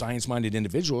term it science-minded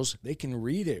individuals. They can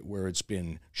read it where it's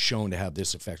been shown to have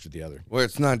this effect or the other. Where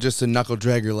it's not just a knuckle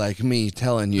dragger like me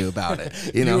telling you about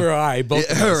it. You know? You or I, both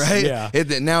of us. Right? Yeah.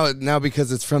 Now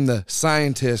because it's from the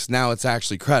scientists, now it's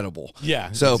actually credible.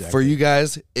 Yeah. So exactly. for you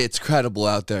guys, it's credible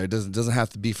out there. It doesn't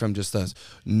have to be from just us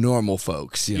normal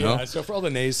folks, you know? Yeah, so for all the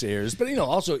naysayers, but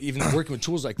also even working with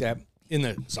tools like that, in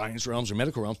the science realms or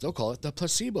medical realms, they'll call it the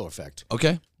placebo effect.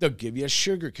 Okay. They'll give you a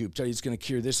sugar cube, tell you it's going to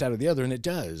cure this, out, or the other, and it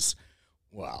does.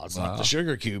 Well, it's not the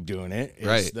sugar cube doing it.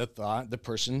 It's the thought, the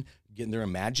person getting their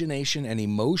imagination and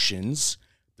emotions,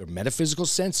 their metaphysical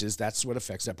senses, that's what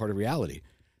affects that part of reality.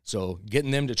 So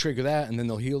getting them to trigger that, and then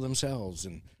they'll heal themselves.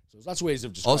 And So there's lots of ways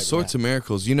of describing all sorts of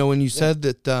miracles. You know, when you said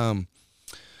that,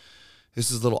 this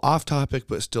is a little off topic,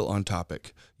 but still on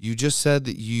topic. You just said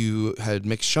that you had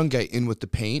mixed shungite in with the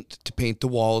paint to paint the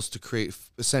walls to create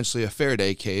essentially a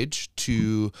Faraday cage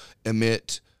to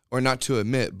emit, or not to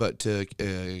emit, but to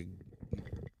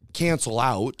cancel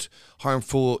out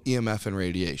harmful EMF and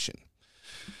radiation.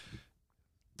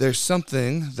 There's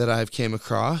something that I've came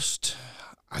across.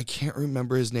 I can't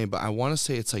remember his name, but I want to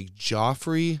say it's like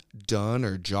Joffrey Dunn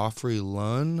or Joffrey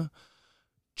Lunn.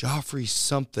 Joffrey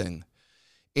something.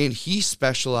 And he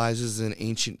specializes in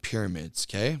ancient pyramids,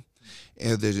 okay?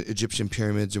 And the Egyptian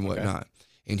pyramids and whatnot.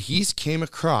 And he's came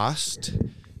across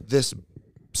this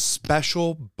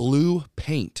special blue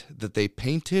paint that they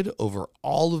painted over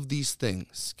all of these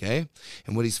things, okay?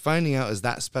 And what he's finding out is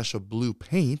that special blue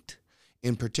paint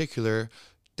in particular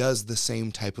does the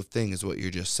same type of thing as what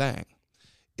you're just saying.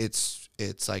 It's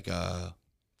like an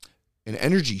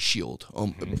energy shield,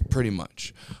 pretty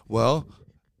much. Well,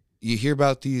 you hear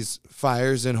about these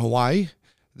fires in Hawaii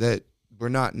that were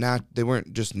they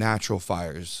weren't just natural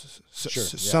fires.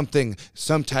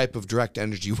 Some type of direct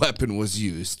energy weapon was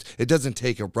used. It doesn't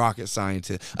take a rocket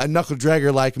scientist. A knuckle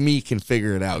dragger like me can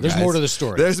figure it out. There's guys. more to the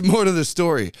story. There's more to the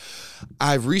story.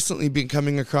 I've recently been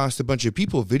coming across a bunch of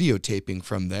people videotaping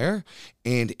from there,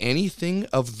 and anything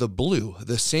of the blue,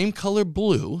 the same color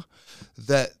blue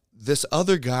that this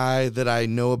other guy that I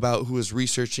know about who was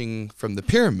researching from the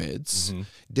pyramids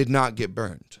did not get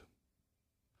burned.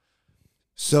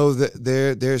 So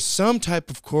there's some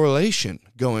type of correlation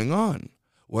going on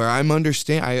where I'm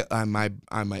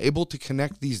able to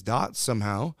connect these dots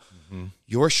somehow.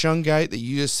 Your shungite that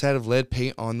you just said of lead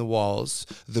paint on the walls,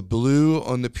 the blue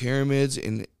on the pyramids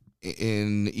in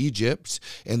Egypt,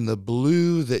 and the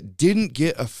blue that didn't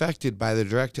get affected by the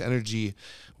direct energy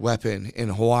weapon in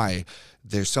Hawaii.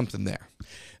 There's something there.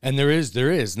 And there is.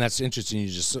 And that's interesting you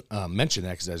just mentioned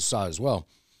that because I saw as well.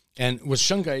 And with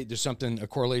shungite, there's a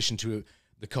correlation to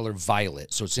the color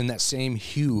violet. So it's in that same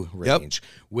hue range,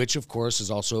 which of course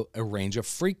is also a range of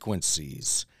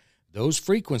frequencies. Those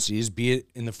frequencies, be it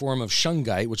in the form of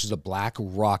shungite, which is a black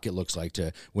rock, it looks like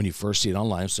when you first see it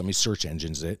online, somebody search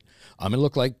engines it. It'll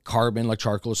look like like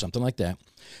charcoal or something like that.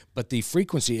 But the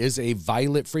frequency is a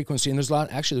violet frequency. And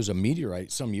there's a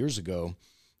meteorite some years ago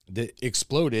that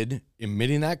exploded,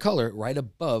 emitting that color right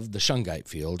above the shungite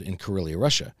field in Karelia,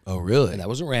 Russia. Oh, really? And that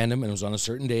wasn't random, and it was on a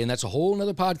certain day, and that's a whole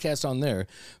other podcast on there,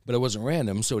 but it wasn't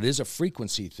random, so it is a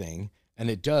frequency thing, and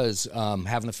it does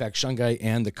have an effect, shungite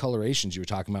and the colorations you were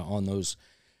talking about on those,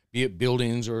 be it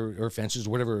buildings or fences,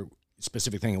 whatever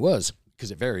specific thing it was,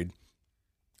 because it varied,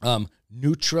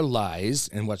 neutralize,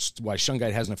 and why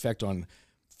shungite has an effect on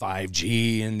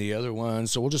 5G and the other ones,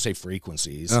 so we'll just say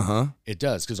frequencies. It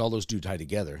does, because all those do tie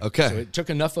together. Okay. So it took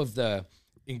enough of the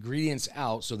ingredients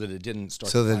out so that it didn't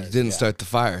start start the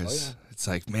fires. Oh, yeah. It's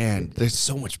like, man, there's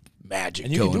so much magic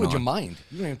going on. And you can do it with your mind.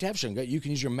 You don't even have to have shungite. You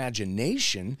can use your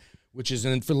imagination, which is,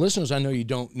 and for listeners, I know you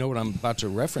don't know what I'm about to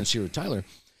reference here with Tyler,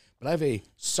 but I have a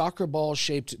soccer ball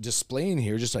shaped display in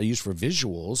here, just I use for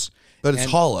visuals. But it's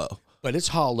hollow. But it's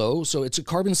hollow, so it's a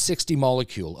carbon-60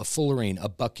 molecule, a fullerene, a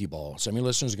buckyball. So many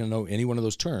listeners are going to know any one of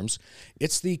those terms.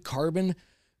 It's the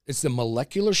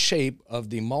molecular shape of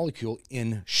the molecule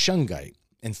in shungite.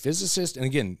 And physicists, and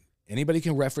again, anybody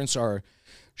can reference our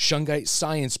shungite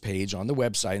science page on the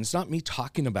website. And it's not me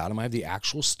talking about them. I have the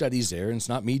actual studies there, and it's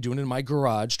not me doing it in my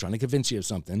garage trying to convince you of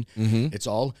something. It's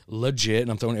all legit, and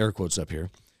I'm throwing air quotes up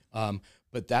here.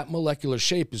 But that molecular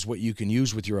shape is what you can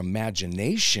use with your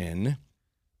imagination,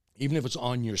 even if it's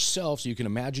on yourself, so you can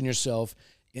imagine yourself.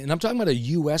 And I'm talking about a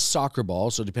U.S. soccer ball,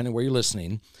 so depending where you're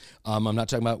listening, I'm not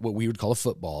talking about what we would call a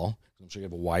football. I'm sure you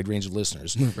have a wide range of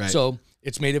listeners. Right. So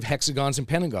it's made of hexagons and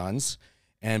pentagons.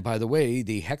 And by the way,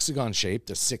 the hexagon shape,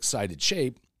 the six-sided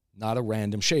shape, not a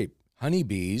random shape.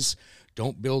 Honeybees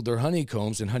don't build their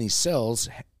honeycombs and honey cells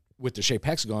with the shape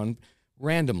hexagon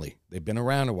randomly. They've been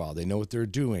around a while. They know what they're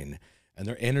doing. And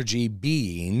they're energy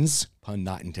beings, pun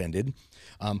not intended.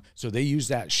 So they use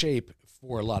that shape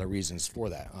for a lot of reasons for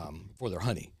that, for their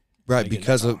honey. Right,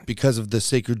 because of the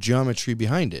sacred geometry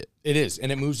behind it. It is,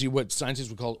 and it moves you what scientists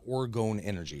would call orgone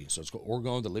energy. So it's called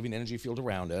orgone, the living energy field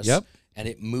around us. Yep. And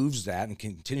it moves that and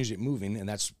continues it moving, and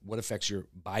that's what affects your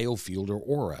biofield or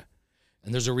aura.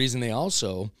 And there's a reason they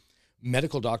also,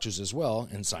 medical doctors as well,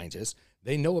 and scientists,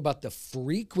 they know about the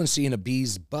frequency in a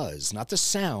bee's buzz, not the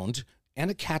sound,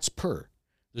 and a cat's purr.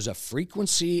 There's a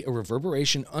frequency, a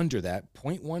reverberation under that,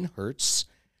 0.1 hertz,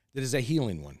 that is a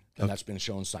healing one. And that's been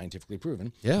shown, scientifically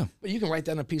proven. Yeah. But you can write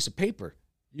that on a piece of paper.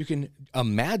 You can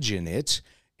imagine it,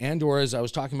 and or as I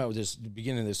was talking about with this, the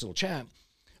beginning of this little chat,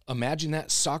 imagine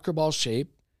that soccer ball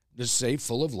shape, just say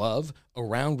full of love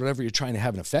around whatever you're trying to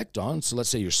have an effect on. So let's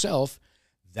say yourself,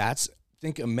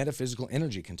 think a metaphysical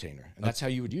energy container, and that's how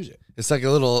you would use it. It's like a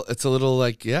little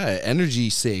like, energy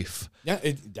safe. Yeah,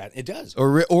 it does.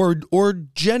 Or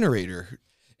generator.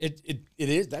 It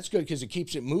is. That's good because it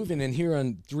keeps it moving. And here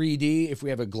on 3D, if we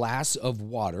have a glass of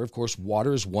water, of course,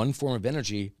 water is one form of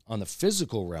energy on the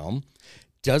physical realm.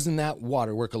 Doesn't that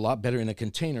water work a lot better in a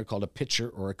container called a pitcher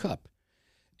or a cup?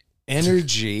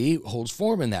 Energy holds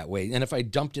form in that way. And if I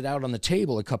dumped it out on the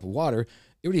table, a cup of water,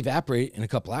 it would evaporate in a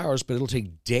couple hours, but it'll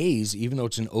take days, even though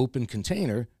it's an open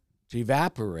container, to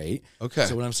evaporate. Okay.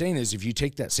 So what I'm saying is if you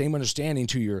take that same understanding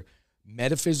to your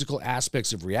metaphysical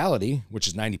aspects of reality, which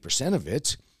is 90% of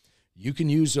it, you can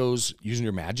use those using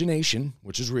your imagination,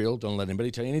 which is real. Don't let anybody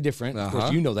tell you any different. Of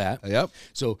course, you know that. Yep.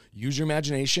 So use your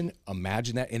imagination.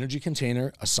 Imagine that energy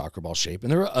container, a soccer ball shape.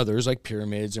 And there are others like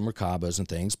pyramids and Merkabas and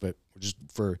things, but just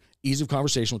for ease of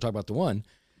conversation, we'll talk about the one.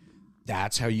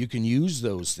 That's how you can use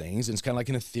those things. And it's kind of like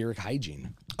an etheric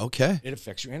hygiene. Okay. It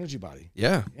affects your energy body.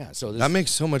 Yeah. Yeah. So that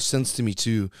makes so much sense to me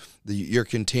too. Your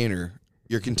container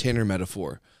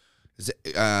metaphor is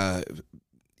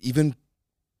even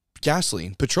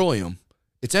gasoline, petroleum.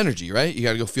 It's energy, right? You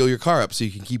got to go fuel your car up so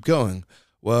you can keep going.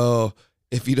 Well,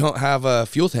 if you don't have a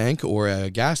fuel tank or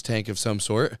a gas tank of some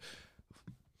sort,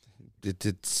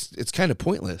 it's kind of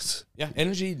pointless. Yeah,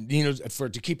 energy,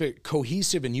 to keep it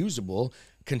cohesive and usable,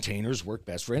 containers work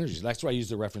best for energy. That's why I use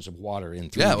the reference of water in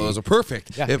 3D. Yeah, well, it was a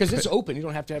perfect. Yeah, because it's open. You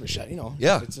don't have to have it shut.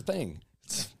 Yeah. It's a thing.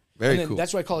 Very cool.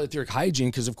 That's why I call it etheric hygiene,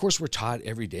 because, of course, we're taught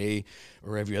every day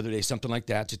or every other day, something like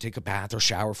that, to take a bath or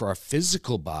shower for our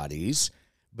physical bodies.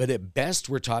 But at best,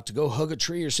 we're taught to go hug a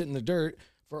tree or sit in the dirt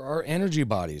for our energy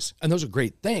bodies. And those are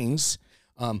great things.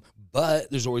 But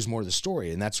there's always more to the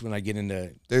story. And that's when I get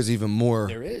into... There's even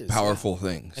more powerful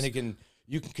things. And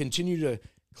you can continue to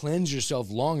cleanse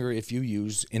yourself longer if you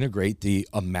integrate the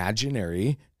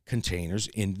imaginary containers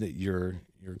in your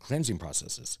cleansing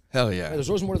processes. Hell yeah. There's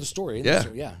always more to the story.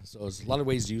 Yeah. So there's a lot of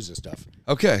ways to use this stuff.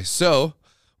 Okay, so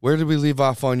where did we leave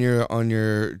off on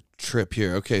your trip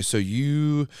here? Okay, so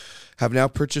you have now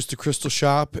purchased a crystal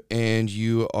shop and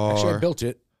you are... Actually, I built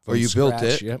it. Or you built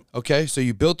it. Yep. Okay, so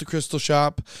you built the crystal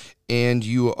shop and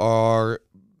you are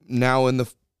now in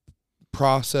the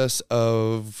process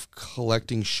of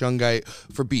collecting shungite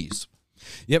for bees.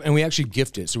 Yep, and we actually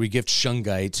gift it. So we gift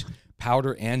shungite,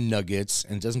 powder and nuggets,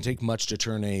 and it doesn't take much to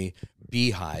turn a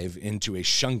beehive into a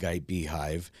shungite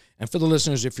beehive. And for the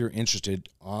listeners, if you're interested,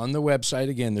 on the website,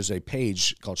 again, there's a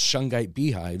page called Shungite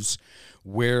Beehives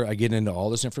where I get into all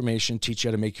this information, teach you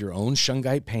how to make your own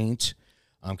shungite paint,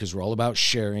 because we're all about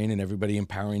sharing and everybody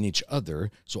empowering each other.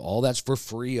 So all that's for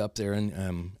free up there,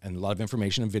 and a lot of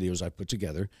information and videos I put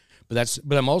together. But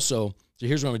I'm also, so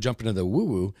here's where I'm going to jump into the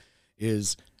woo-woo,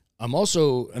 is I'm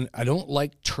also, and I don't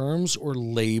like terms or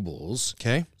labels.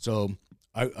 Okay. So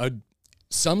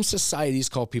some societies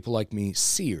call people like me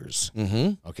seers.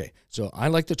 Mm-hmm. Okay. So I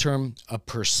like the term a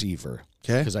perceiver.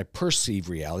 Okay. Because I perceive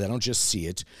reality. I don't just see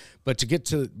it. But to get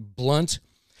to blunt,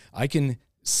 I can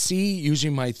see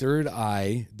using my third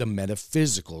eye the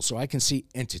metaphysical. So I can see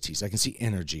entities. I can see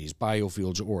energies,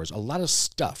 biofields, auras, a lot of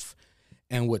stuff.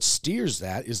 And what steers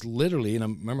that is literally,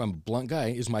 and remember I'm a blunt guy,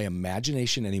 is my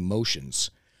imagination and emotions.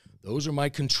 Those are my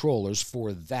controllers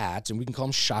for that, and we can call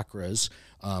them chakras.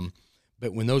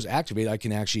 But when those activate, I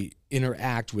can actually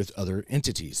interact with other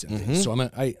entities. And things. So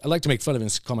I like to make fun of it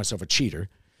and call myself a cheater.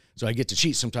 So I get to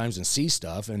cheat sometimes and see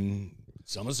stuff, and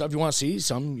some of the stuff you want to see,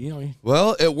 some,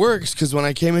 Well, it works, because when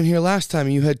I came in here last time,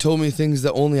 you had told me things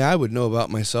that only I would know about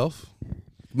myself.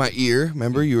 My ear,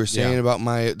 remember you were saying about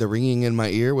the ringing in my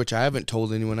ear, which I haven't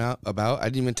told anyone about. I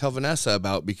didn't even tell Vanessa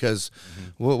about, because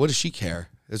what does she care?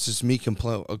 It's just me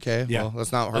complain. Okay, well,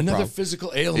 that's not her problem.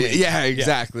 Physical ailment. Yeah,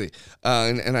 exactly.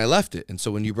 And I left it. And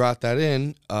so when you brought that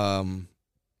in,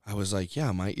 I was like,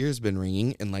 yeah, my ear's been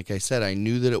ringing. And like I said, I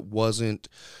knew that it wasn't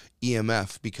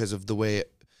EMF because of the way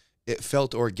it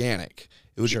felt organic.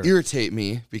 It would irritate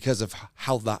me because of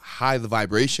how high the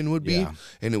vibration would be,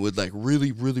 and it would like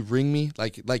really, really ring me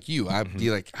like you. I'd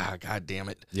be like, God damn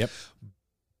it. Yep.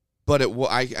 But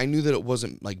I knew that it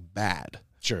wasn't like bad.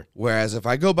 Sure. Whereas if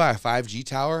I go by a 5G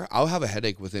tower, I'll have a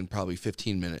headache within probably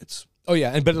 15 minutes. Oh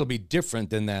yeah, but it'll be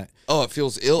different than that. Oh, it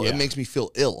feels ill. Yeah. It makes me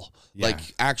feel ill. Yeah.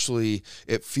 Like actually,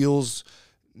 it feels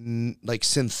like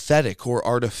synthetic or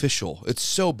artificial. It's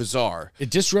so bizarre. It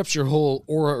disrupts your whole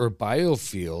aura or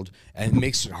biofield and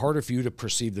makes it harder for you to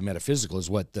perceive the metaphysical, is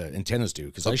what the antennas do.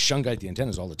 Because I shungite the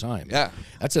antennas all the time. Yeah.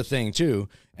 That's a thing too.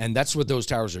 And that's what those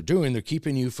towers are doing. They're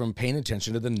keeping you from paying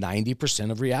attention to the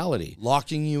 90% of reality.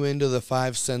 Locking you into the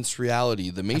 5 sense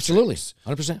reality, the matrix. Absolutely.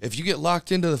 100%. If you get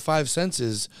locked into the 5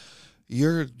 senses,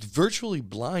 you're virtually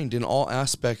blind in all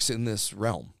aspects in this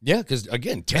realm. Yeah, because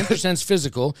again, 10% is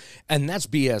physical, and that's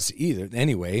BS either.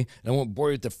 Anyway, I won't bore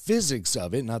you with the physics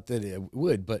of it, not that it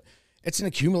would, but it's an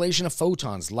accumulation of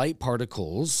photons, light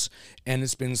particles, and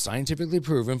it's been scientifically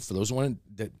proven, for those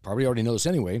that probably already know this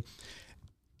anyway,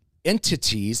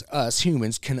 entities, us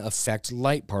humans, can affect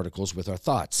light particles with our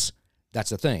thoughts.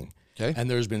 That's a thing. Okay. And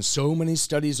there's been so many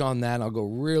studies on that. I'll go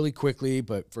really quickly,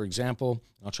 but for example,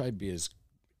 I'll try to be as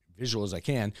visual as I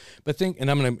can, but think, and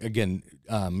I'm going to, again,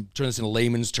 turn this into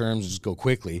layman's terms, just go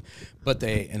quickly,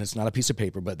 and it's not a piece of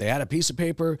paper, but they had a piece of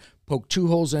paper, poked 2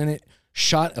 holes in it,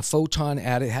 shot a photon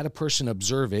at it, had a person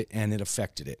observe it, and it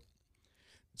affected it.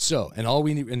 So, and all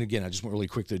we need, and again, I just went really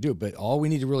quick to do it, but all we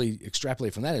need to really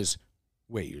extrapolate from that is,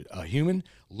 wait, a human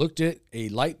looked at a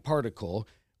light particle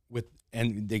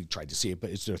and they tried to see it, but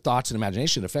it's their thoughts and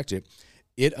imagination that affect it.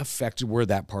 It affected where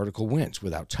that particle went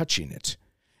without touching it.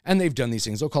 And they've done these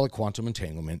things. They'll call it quantum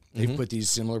entanglement. They've put these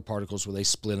similar particles where they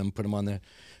split them, put them on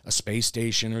a space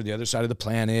station or the other side of the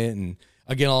planet. And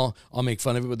again, I'll make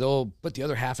fun of it, but they'll put the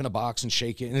other half in a box and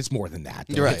shake it. And it's more than that.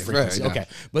 Right. Yeah. Okay.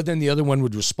 But then the other one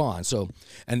would respond. So,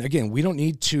 and again, we don't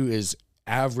need to, as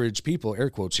average people, air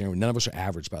quotes here, none of us are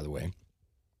average, by the way,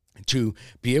 to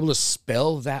be able to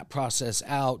spell that process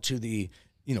out to the,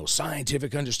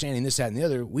 scientific understanding, this, that, and the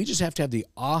other. We just have to have the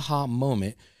aha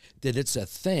moment that it's a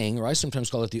thing, or I sometimes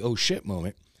call it the oh shit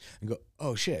moment, and go,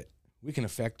 oh shit, we can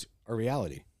affect our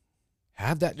reality.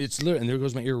 Have that, it's literally, and there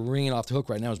goes my ear ringing off the hook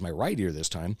right now, is my right ear this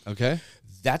time. Okay.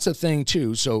 That's a thing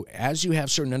too. So as you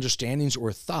have certain understandings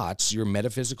or thoughts, your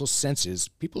metaphysical senses,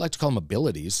 people like to call them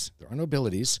abilities. There are no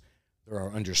abilities. There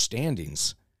are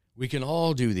understandings. We can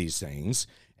all do these things.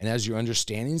 And as your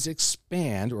understandings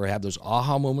expand or have those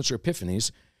aha moments or epiphanies,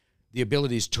 the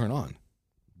abilities turn on.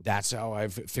 That's how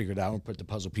I've figured out and put the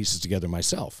puzzle pieces together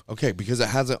myself. Okay, because it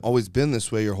hasn't always been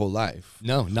this way your whole life.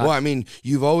 No, not. Well, I mean,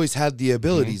 you've always had the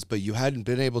abilities, but you hadn't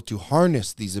been able to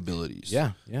harness these abilities.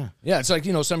 Yeah. It's like,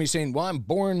 somebody saying, well, I'm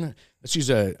born, let's use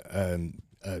a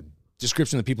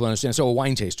description that people understand. So a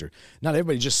wine taster. Not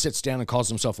everybody just sits down and calls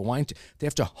themselves a wine. They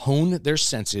have to hone their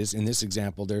senses, in this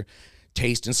example, their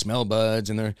taste and smell buds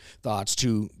and their thoughts,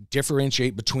 to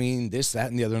differentiate between this, that,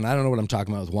 and the other. And I don't know what I'm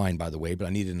talking about with wine, by the way, but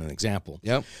I needed an example.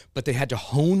 Yep. But they had to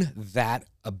hone that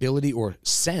ability or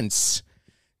sense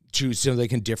so they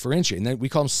can differentiate. And then we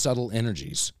call them subtle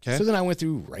energies. Okay. So then I went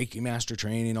through Reiki master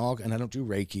training, and I don't do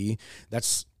Reiki.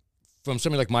 That's, from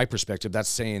somebody like my perspective, that's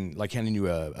saying, like handing you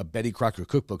a Betty Crocker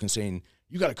cookbook and saying,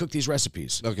 you got to cook these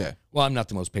recipes. Okay. Well, I'm not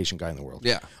the most patient guy in the world.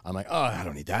 Yeah. I'm like, I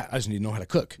don't need that. I just need to know how to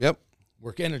cook. Yep.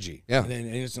 Work energy. Yeah. And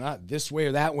it's not this way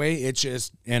or that way. It's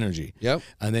just energy. Yep.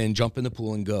 And then jump in the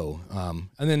pool and go.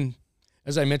 And then,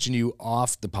 as I mentioned to you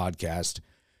off the podcast,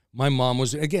 my mom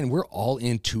was, again, we're all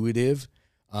intuitive.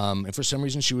 And for some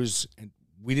reason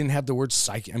we didn't have the word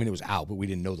psychic. I mean, it was out, but we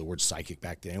didn't know the word psychic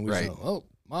back then. We just know,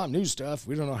 Mom knew stuff.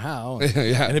 We don't know how.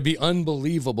 Yeah. And it'd be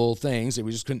unbelievable things that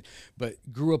we just couldn't, but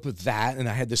grew up with that. And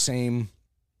I had the same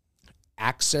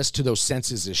access to those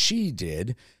senses as she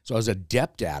did. So I was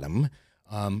adept at them.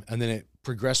 And then it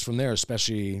progressed from there,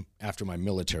 especially after my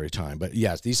military time. But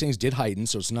yes, these things did heighten.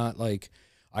 So it's not like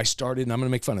I started, and I'm going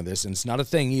to make fun of this, and it's not a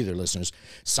thing either, listeners.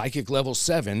 Psychic level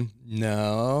 7.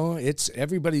 No, it's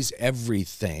everybody's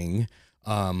everything.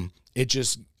 It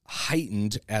just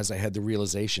heightened as I had the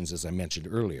realizations, as I mentioned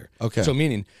earlier. Okay. So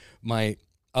meaning my,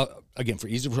 again, for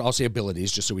ease of, I'll say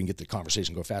abilities, just so we can get the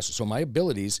conversation go faster. So my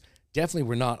abilities definitely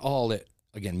were not all at,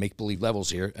 again, make-believe levels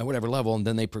here, at whatever level, and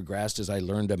then they progressed as I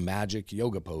learned a magic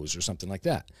yoga pose or something like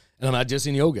that. And I'm not just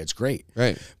in yoga, it's great.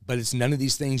 Right. But it's none of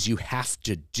these things you have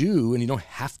to do, and you don't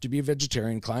have to be a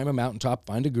vegetarian, climb a mountaintop,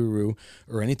 find a guru,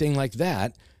 or anything like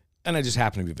that. And I just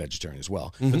happen to be a vegetarian as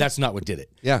well. But that's not what did it.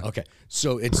 Yeah. Okay.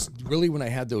 So it's really when I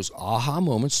had those aha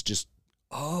moments, just,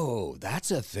 oh,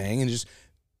 that's a thing, and just,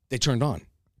 they turned on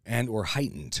and or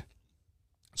heightened.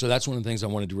 So that's one of the things I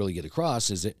wanted to really get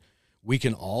across, is that we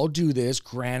can all do this.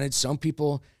 Granted, some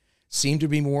people seem to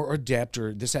be more adept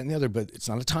or this, that, and the other, but it's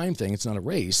not a time thing. It's not a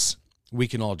race. We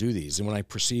can all do these. And when I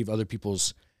perceive other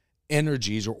people's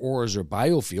energies or auras or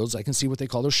biofields, I can see what they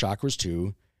call their chakras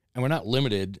too. And we're not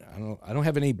limited. I don't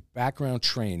have any background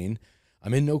training.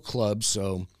 I'm in no clubs.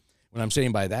 So what I'm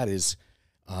saying by that is,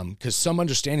 because some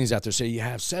understandings out there say you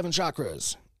have 7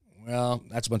 chakras. Well,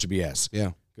 that's a bunch of BS.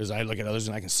 Yeah. Because I look at others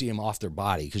and I can see them off their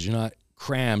body, because you're not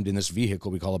crammed in this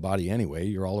vehicle we call a body anyway.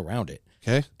 You're all around it.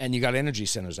 Okay. And you got energy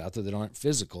centers out there that aren't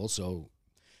physical. So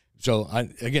I,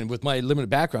 again, with my limited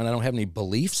background, I don't have any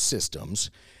belief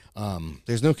systems.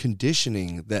 There's no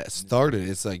conditioning that started.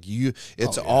 It's like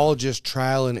it's all just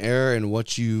trial and error and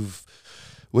which is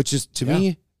to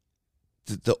me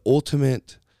the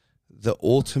ultimate, the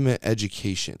ultimate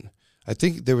education. I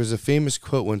think there was a famous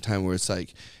quote one time where it's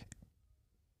like,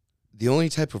 the only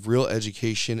type of real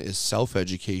education is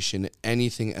self-education.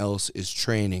 Anything else is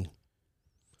training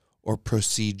or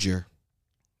procedure.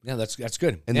 Yeah, that's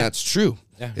good. And that's true.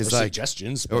 Yeah, it's or like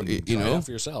suggestions, or, you know,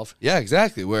 for yourself. Yeah,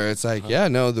 exactly. Where it's like,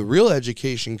 the real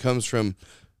education comes from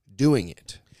doing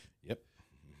it. Yep.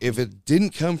 If it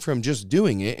didn't come from just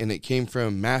doing it and it came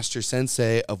from master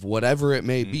sensei of whatever it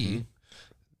may be,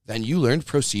 then you learned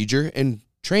procedure and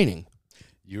training.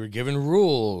 You were given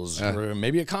rules or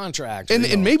maybe a contract.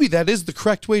 And maybe that is the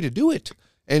correct way to do it.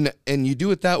 And you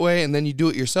do it that way, and then you do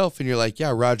it yourself, and you're like,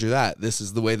 yeah, roger that. This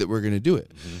is the way that we're going to do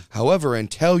it. However,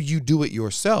 until you do it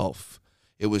yourself,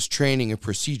 it was training a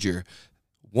procedure.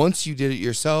 Once you did it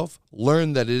yourself,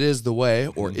 learn that it is the way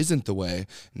or isn't the way.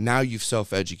 Now you've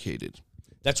self-educated.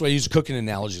 That's why I use cooking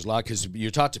analogies a lot, because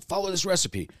you're taught to follow this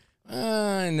recipe.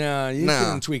 No, you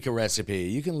can tweak a recipe.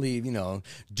 You can leave,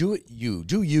 do it you.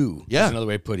 Do you. Yeah. That's another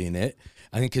way of putting it.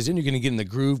 I think because then you're going to get in the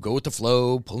groove, go with the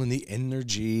flow, pull in the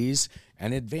energies,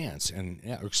 and advance. And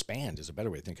or expand is a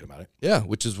better way of thinking about it. Yeah,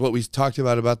 which is what we talked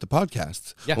about the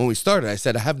podcasts. Yeah. When we started, I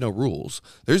said, I have no rules.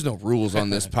 There's no rules on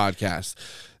this podcast.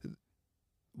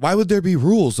 Why would there be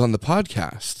rules on the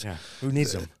podcast? Yeah. Who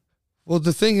needs them? Well,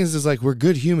 the thing is like we're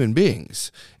good human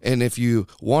beings. And if you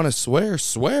want to swear,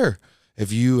 swear.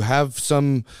 If you have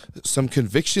some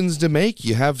convictions to make,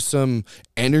 you have some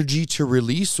energy to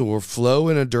release or flow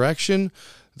in a direction,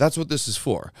 that's what this is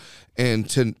for. And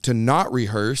to not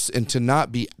rehearse and to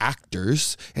not be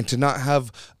actors and to not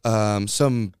have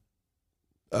some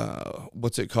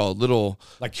what's it called? Little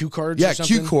like cue cards? Yeah, or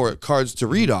something? cue cards to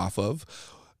read off of.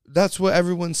 That's what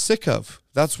everyone's sick of.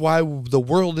 That's why the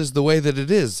world is the way that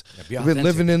it is. Yeah, We've been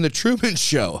living in the Truman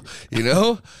Show,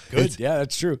 Good. Yeah,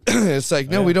 that's true. It's like,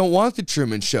 no, we don't want the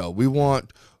Truman Show. We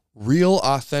want real,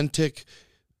 authentic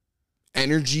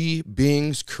energy,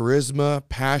 beings, charisma,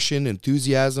 passion,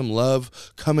 enthusiasm,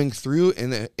 love coming through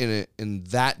in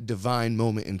that divine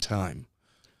moment in time.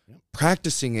 Yep.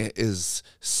 Practicing it is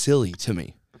silly to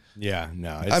me. Yeah,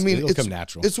 no, it'll come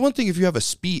natural. It's one thing if you have a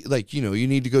speech, like, you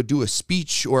need to go do a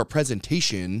speech or a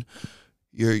presentation,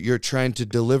 you're trying to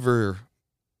deliver.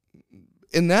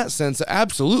 In that sense,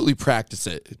 absolutely practice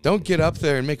it. Don't get up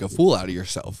there and make a fool out of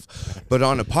yourself. But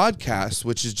on a podcast,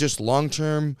 which is just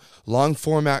long-term,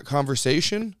 long-format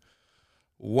conversation,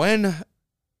 when,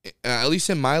 at least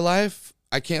in my life,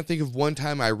 I can't think of one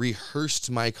time I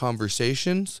rehearsed my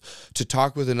conversations to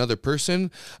talk with another person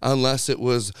unless it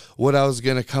was what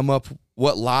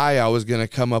lie I was going to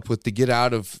come up with to get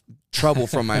out of trouble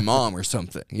from my mom or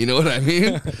something. You know what I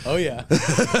mean? Oh, yeah.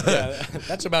 Yeah,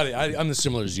 that's about it. I'm the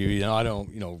similar as you. I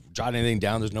don't, jot anything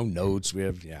down. There's no notes.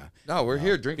 We're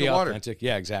here drinking water. Authentic.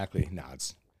 Yeah, exactly. No,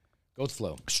 it's go with the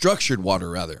flow. Structured water,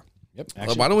 rather. Yep.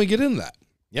 Why don't we get into that?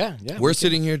 Yeah. We're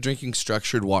sitting here drinking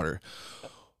structured water.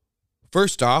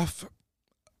 First off,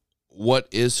 what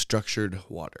is structured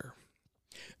water?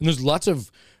 And there's lots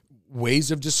of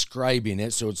ways of describing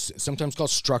it. So it's sometimes called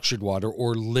structured water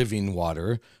or living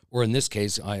water. Or in this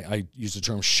case, I use the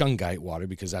term shungite water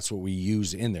because that's what we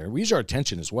use in there. We use our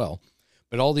attention as well.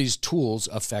 But all these tools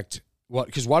affect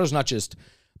because water is not just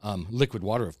liquid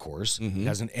water, of course. It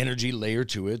has an energy layer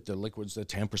to it. The liquid's the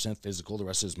 10% physical. The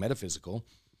rest is metaphysical.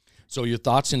 So your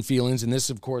thoughts and feelings, and this,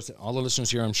 of course, all the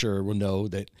listeners here, I'm sure, will know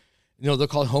that they'll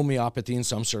call it homeopathy in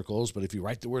some circles, but if you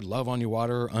write the word love on your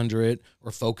water or under it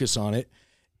or focus on it,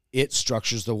 it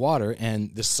structures the water.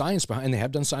 And the science behind, they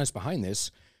have done science behind this.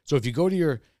 So if you go to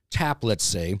your tap, let's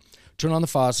say, turn on the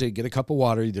faucet, get a cup of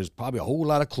water, there's probably a whole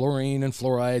lot of chlorine and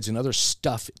fluorides and other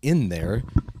stuff in there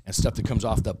and stuff that comes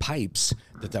off the pipes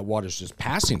that water's just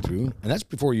passing through. And that's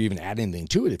before you even add anything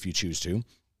to it if you choose to.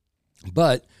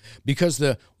 But because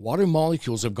the water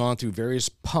molecules have gone through various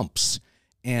pumps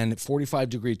and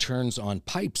 45-degree turns on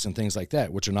pipes and things like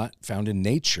that, which are not found in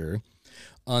nature,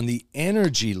 on the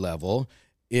energy level,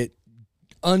 it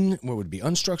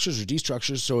unstructures or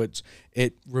destructures, so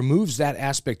it removes that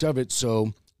aspect of it.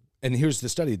 So, and here's the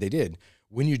study they did.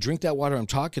 When you drink that water I'm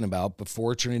talking about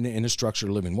before turning it into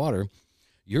structured living water,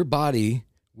 your body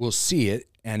will see it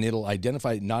and it'll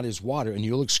identify it not as water, and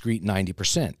you'll excrete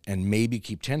 90% and maybe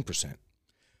keep 10%.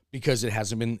 Because it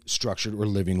hasn't been structured or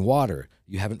living water.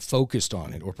 You haven't focused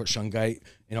on it or put shungite,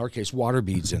 in our case, water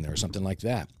beads in there or something like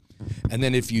that. And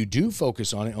then if you do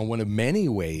focus on it on one of many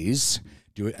ways,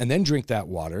 do it, and then drink that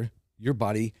water, your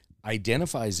body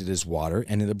identifies it as water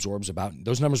and it absorbs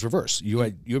those numbers reverse.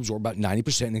 You absorb about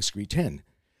 90% and excrete 10.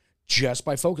 Just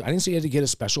by focus. I didn't say you had to get a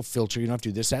special filter. You don't have to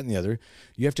do this, that, and the other.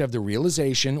 You have to have the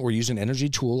realization or use an energy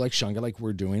tool like shungite like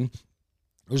we're doing,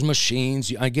 There's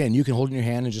machines. Again, you can hold it in your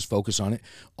hand and just focus on it.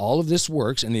 All of this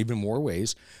works in even more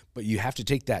ways, but you have to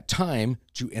take that time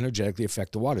to energetically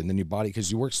affect the water. And then your body,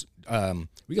 because you works,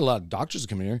 we get a lot of doctors that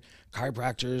come in here,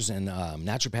 chiropractors and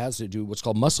naturopaths that do what's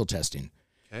called muscle testing.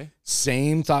 Okay.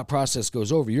 Same thought process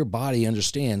goes over. Your body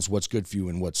understands what's good for you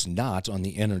and what's not on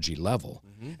the energy level.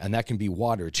 Mm-hmm. And that can be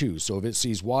water too. So if it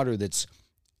sees water that's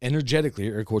energetically,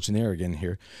 air quotes in there again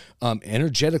here,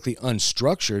 energetically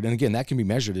unstructured, and again, that can be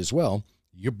measured as well,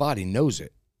 your body knows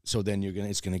it. So then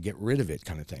it's going to get rid of it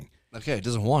kind of thing. Okay, it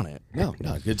doesn't want it. No,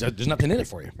 there's nothing in it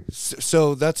for you.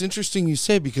 So that's interesting you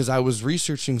say, because I was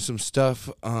researching some stuff.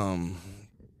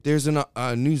 There's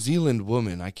a New Zealand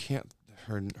woman. I can't,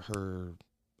 her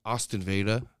Austin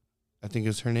Veda, I think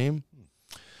is her name.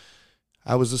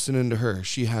 I was listening to her.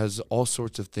 She has all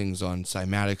sorts of things on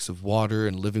cymatics of water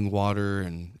and living water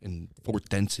and fourth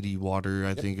density water,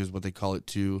 I think is what they call it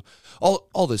too.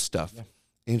 All this stuff. Yeah.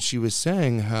 And she was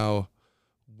saying how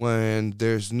when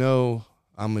there's no,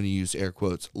 I'm going to use air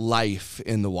quotes, life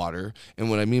in the water. And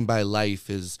what I mean by life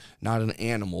is not an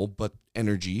animal, but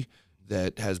energy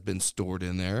that has been stored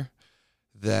in there,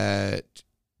 that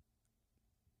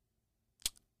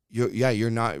you're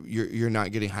not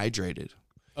getting hydrated.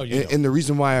 Oh, and the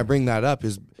reason why I bring that up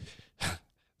is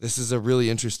this is a really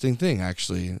interesting thing,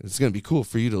 actually. It's going to be cool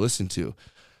for you to listen to.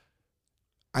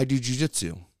 I do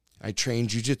jiu-jitsu. I train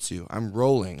jiu-jitsu. I'm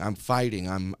rolling. I'm fighting.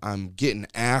 I'm getting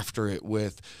after it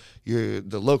with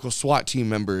the local SWAT team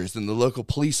members and the local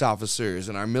police officers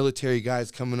and our military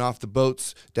guys coming off the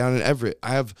boats down in Everett. I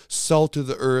have salt of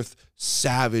the earth,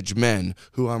 savage men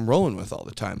who I'm rolling with all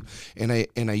the time. And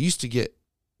I used to get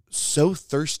so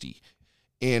thirsty.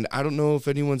 And I don't know if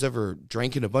anyone's ever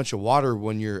drank in a bunch of water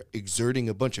when you're exerting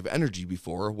a bunch of energy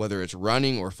before, whether it's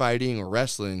running or fighting or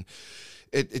wrestling.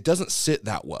 It doesn't sit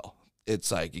that well.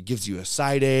 It's like it gives you a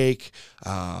side ache.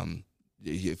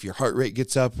 If your heart rate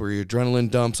gets up or your adrenaline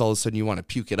dumps, all of a sudden you want to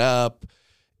puke it up.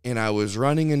 And I was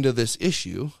running into this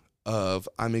issue of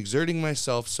I'm exerting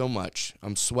myself so much.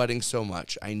 I'm sweating so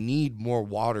much. I need more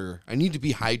water. I need to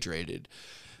be hydrated.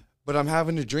 But I'm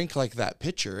having to drink like that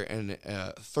pitcher in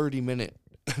a 30-minute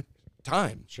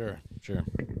time. Sure.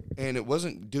 And it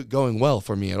wasn't going well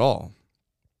for me at all.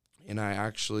 And I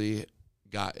actually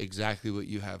got exactly what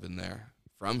you have in there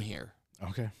from here.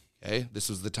 Okay. This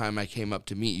was the time I came up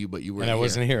to meet you, but you weren't here. And I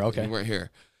wasn't here. Okay. You weren't here.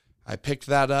 I picked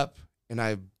that up and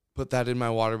I put that in my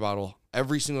water bottle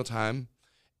every single time.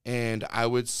 And I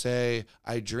would say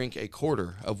I drink a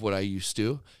quarter of what I used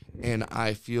to. And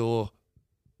I feel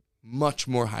much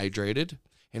more hydrated.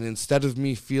 And instead of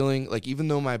me feeling like, even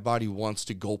though my body wants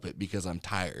to gulp it because I'm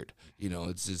tired,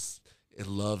 it's just, it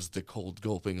loves the cold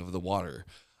gulping of the water,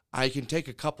 I can take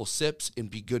a couple sips and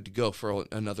be good to go for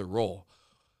another roll.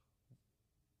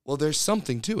 Well, there's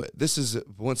something to it. This is,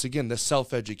 once again, the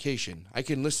self-education. I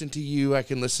can listen to you. I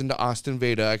can listen to Austin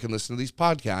Veda. I can listen to these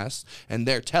podcasts, and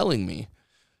they're telling me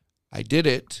I did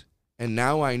it, and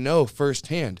now I know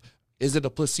firsthand. Is it a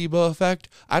placebo effect?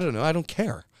 I don't know. I don't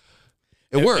care.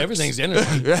 It works. Everything's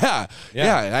energy. Yeah.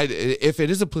 If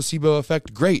it is a placebo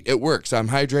effect, great. It works. I'm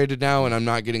hydrated now, and I'm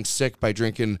not getting sick by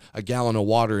drinking a gallon of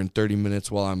water in 30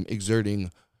 minutes while I'm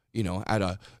exerting, at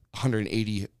a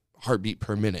 180 heartbeat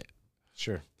per minute.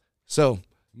 Sure. So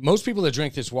most people that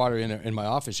drink this water in my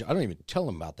office, I don't even tell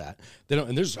them about that. They don't.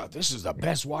 And this is the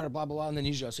best water, blah blah blah. And then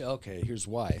usually I say, okay, here's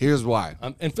why. Here's why.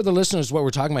 And for the listeners, what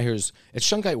we're talking about here is it's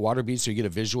shungite water beads, so you get a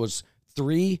visual. It's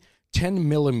 3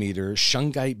 10-millimeter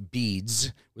shungite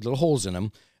beads with little holes in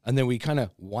them, and then we kind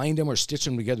of wind them or stitch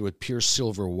them together with pure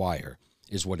silver wire.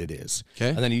 Is what it is. Okay.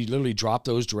 And then you literally drop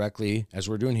those directly, as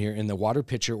we're doing here, in the water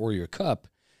pitcher or your cup.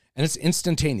 And it's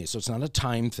instantaneous, so it's not a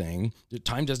time thing. The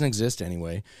time doesn't exist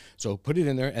anyway. So put it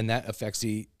in there, and that affects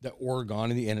the orgone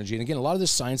and the energy. And again, a lot of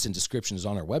this science and description is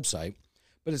on our website,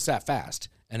 but it's that fast.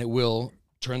 And it will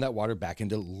turn that water back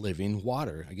into living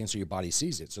water, again, so your body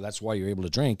sees it. So that's why you're able to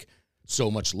drink so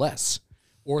much less.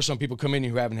 Or some people come in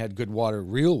who haven't had good water,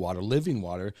 real water, living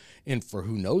water, and for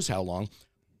who knows how long,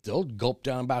 they'll gulp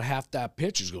down about half that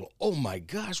pitcher and go, oh my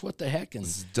gosh, what the heck? And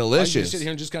it's delicious. I sit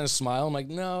here and just kind of smile. I'm like,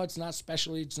 no, it's not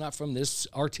specially, it's not from this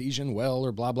artesian well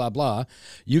or blah, blah, blah.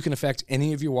 You can affect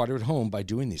any of your water at home by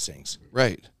doing these things.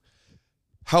 Right.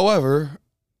 However,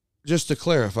 just to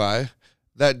clarify,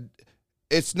 that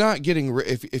it's not getting,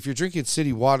 if you're drinking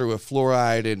city water with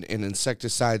fluoride and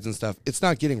insecticides and stuff, it's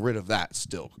not getting rid of that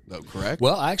still, though, correct?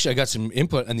 Well, actually, I got some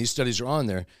input, and these studies are on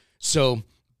there. So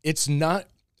it's not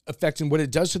affecting what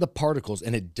it does to the particles,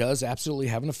 and it does absolutely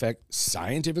have an effect,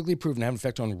 scientifically proven to have an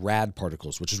effect on rad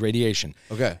particles, which is radiation.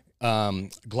 Okay.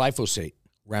 Glyphosate,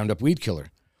 Roundup weed killer.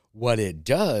 what it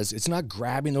does, it's not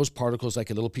grabbing those particles like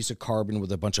a little piece of carbon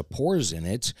with a bunch of pores in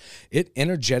it. It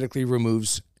energetically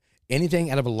removes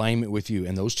anything out of alignment with you.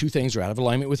 And those two things are out of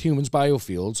alignment with humans'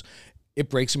 biofields. It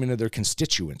breaks them into their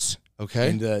constituents. Okay.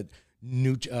 And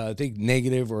I think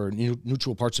negative or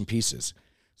neutral parts and pieces.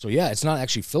 So yeah, it's not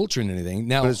actually filtering anything.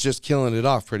 Now, but it's just killing it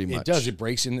off pretty much. It does. It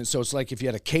breaks in. So it's like if you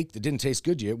had a cake that didn't taste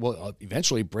good to you, well,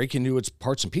 eventually break into its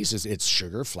parts and pieces. It's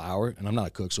sugar, flour, and I'm not a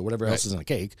cook, so whatever else is in a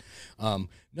cake.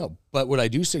 No, but what I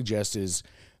do suggest is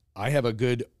I have a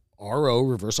good RO,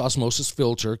 reverse osmosis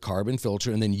filter, carbon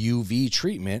filter, and then UV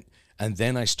treatment. And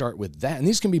then I start with that. And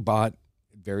these can be bought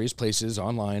various places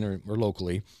online or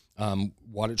locally,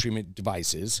 water treatment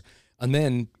devices. And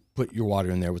then put your water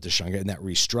in there with the shunga, and that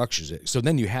restructures it. So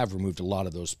then you have removed a lot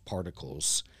of those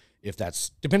particles. If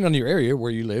that's, depending on your area where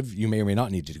you live, you may or may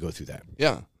not need to go through that.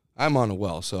 Yeah. I'm on a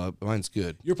well, so mine's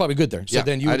good. You're probably good there. So yeah,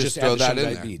 then you would just add the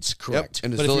shungite beads. Correct. Yep,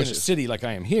 and but it's if delicious. you're in a city like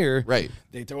I am here, right,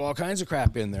 they throw all kinds of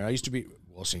crap in there. I used to be,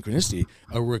 synchronicity,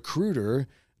 a recruiter,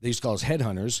 they used to call us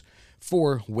headhunters,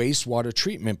 for wastewater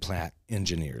treatment plant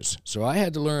engineers. So I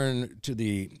had to learn to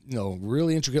the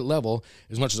really intricate level,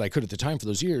 as much as I could at the time for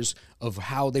those years, of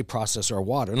how they process our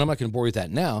water. And I'm not going to bore you with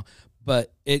that now,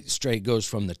 but it straight goes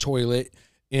from the toilet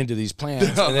into these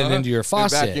plants and then into your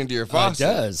faucet. Back into your faucet.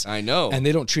 It does. I know. And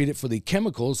they don't treat it for the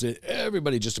chemicals that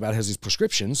everybody just about has these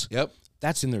prescriptions. Yep.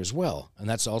 That's in there as well. And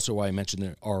that's also why I mentioned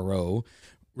the RO,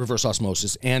 reverse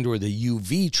osmosis, and or the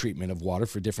UV treatment of water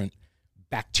for different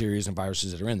bacteria and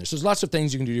viruses that are in there. So there's lots of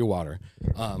things you can do to your water.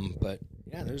 But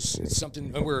yeah, it's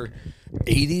something. We're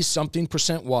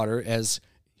 80-something% water as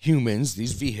humans,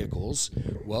 these vehicles.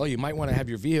 Well, you might want to have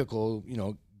your vehicle,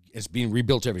 it's being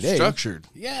rebuilt every day. Structured.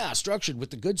 Yeah, structured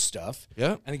with the good stuff.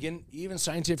 Yeah. And again, even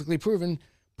scientifically proven,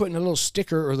 putting a little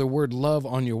sticker or the word love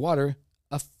on your water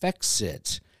affects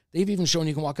it. They've even shown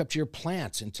you can walk up to your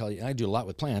plants and tell you, and I do a lot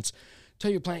with plants,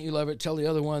 tell your plant you love it, tell the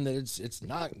other one that it's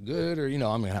not good, or, I'm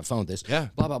going to have fun with this, yeah,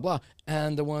 blah, blah, blah.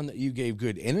 And the one that you gave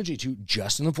good energy to,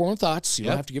 just in the form of thoughts, you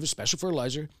don't have to give a special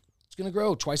fertilizer, it's going to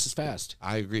grow twice as fast.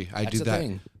 I agree. I That's do that.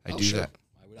 Thing. I do that.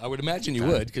 I would imagine you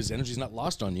would, because energy's not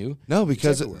lost on you. No,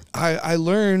 because I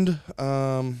learned,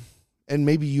 and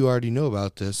maybe you already know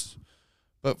about this,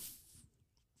 but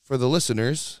for the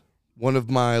listeners, one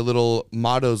of my little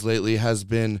mottos lately has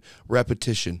been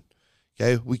repetition.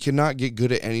 Okay, we cannot get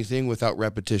good at anything without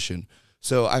repetition.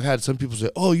 So I've had some people say,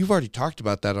 "Oh, you've already talked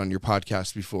about that on your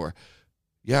podcast before."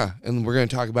 Yeah, and we're going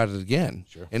to talk about it again,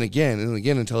 and again and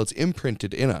again until it's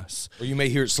imprinted in us. Or you may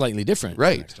hear it slightly different,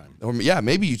 right? Next time. Or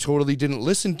maybe you totally didn't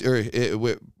listen to, or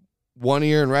with one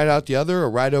ear and right out the other, or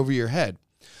right over your head.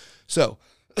 So,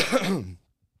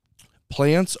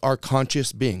 plants are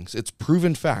conscious beings. It's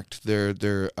proven fact.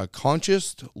 They're a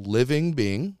conscious living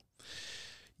being.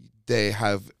 They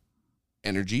have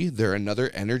energy. They're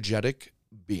another energetic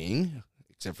being,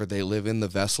 except for they live in the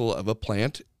vessel of a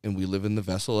plant and we live in the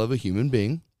vessel of a human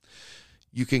being.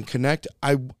 You can connect,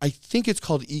 I think it's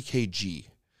called EKG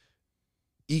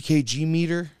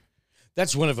meter.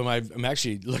 That's one of them. I'm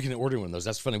actually looking at ordering one of those.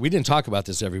 That's funny. We didn't talk about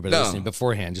this, everybody listening,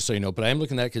 beforehand, just so you know. But I am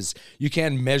looking at that because you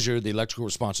can measure the electrical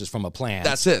responses from a plant.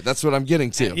 That's it. That's what I'm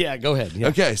getting to. Yeah, go ahead. Yeah.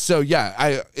 Okay, so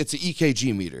it's an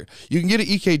EKG meter. You can get an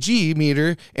EKG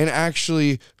meter and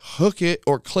actually hook it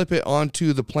or clip it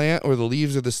onto the plant or the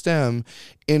leaves or the stem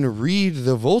and read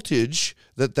the voltage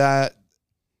that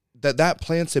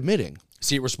plant's emitting.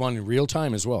 See it responding real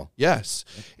time as well. Yes,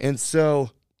 and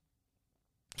so.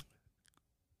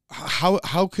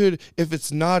 How could, if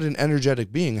it's not an energetic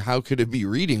being, how could it be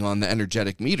reading on the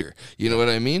energetic meter? You know what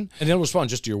I mean? And it'll respond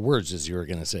just to your words, as you were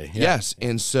going to say. Yeah. Yes,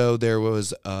 and so there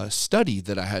was a study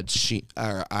that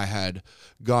I had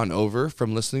gone over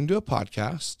from listening to a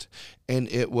podcast,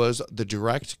 and it was the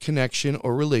direct connection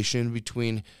or relation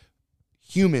between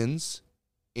humans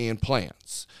and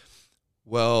plants.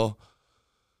 Well,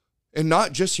 and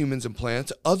not just humans and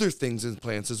plants, other things in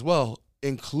plants as well,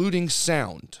 including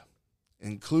sound,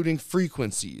 including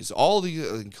frequencies,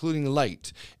 including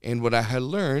light. And what I had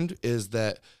learned is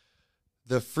that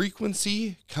the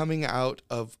frequency coming out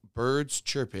of birds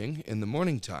chirping in the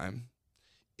morning time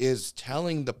is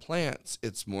telling the plants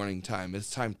it's morning time. It's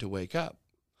time to wake up.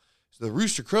 So the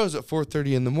rooster crows at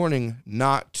 4:30 in the morning,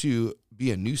 not to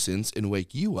be a nuisance and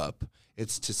wake you up.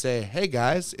 It's to say, hey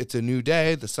guys, it's a new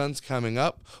day. The sun's coming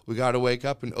up. We got to wake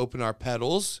up and open our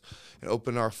petals and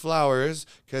open our flowers,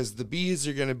 because the bees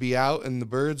are going to be out and the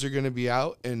birds are going to be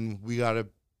out, and we got to,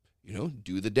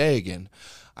 do the day again.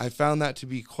 I found that to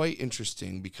be quite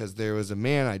interesting, because there was a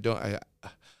man,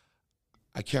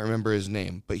 I can't remember his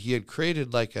name, but he had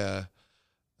created like a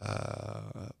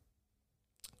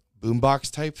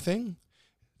boombox type thing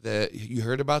that you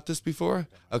heard about this before?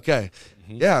 Okay.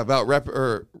 Yeah,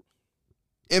 about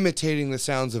imitating the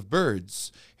sounds of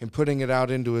birds and putting it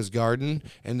out into his garden,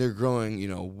 and they're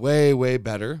growing, way, way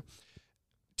better,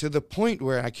 to the point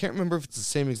where I can't remember if it's the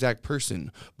same exact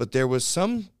person, but there was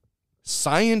some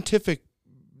scientific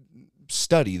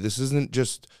study. This isn't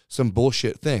just some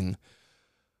bullshit thing.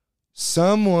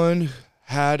 Someone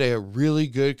had a really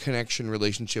good connection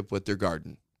relationship with their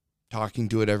garden, talking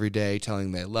to it every day,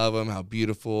 telling they love them, how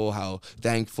beautiful, how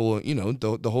thankful,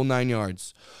 the whole 9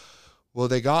 yards. Well,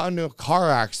 they got into a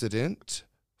car accident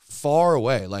far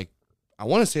away, I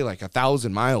want to say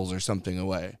 1,000 miles or something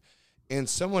away. And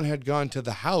someone had gone to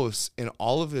the house and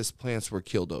all of his plants were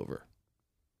killed over.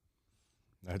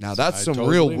 That's some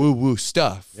real woo-woo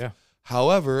stuff. Yeah.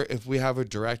 However, if we have a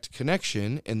direct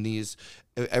connection and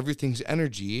everything's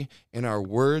energy, and our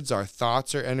words, our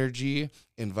thoughts are energy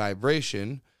and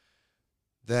vibration,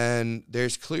 then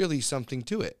there's clearly something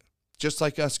to it. Just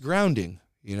like us grounding,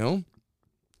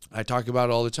 I talk about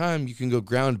it all the time. You can go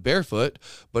ground barefoot,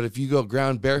 but if you go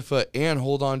ground barefoot and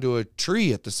hold on to a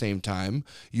tree at the same time,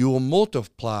 you will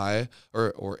multiply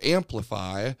or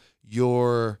amplify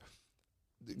your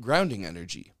grounding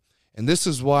energy. And this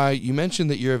is why you mentioned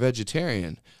that you're a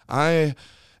vegetarian. I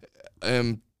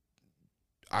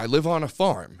live on a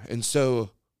farm. And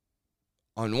so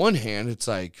on one hand, it's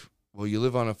you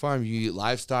live on a farm, you eat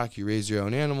livestock, you raise your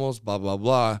own animals, blah, blah,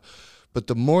 blah. But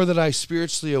the more that I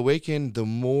spiritually awaken, the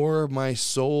more my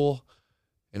soul,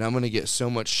 and I'm going to get so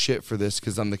much shit for this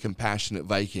because I'm the compassionate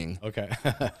Viking. Okay.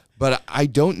 But I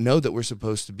don't know that we're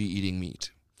supposed to be eating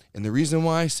meat. And the reason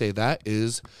why I say that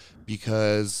is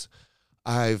because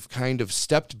I've kind of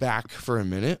stepped back for a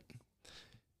minute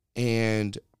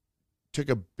and took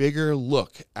a bigger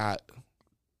look at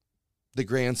the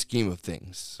grand scheme of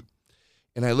things.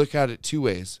 And I look at it two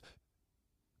ways.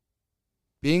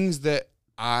 Beings that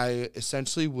I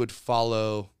essentially would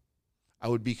follow, I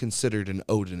would be considered an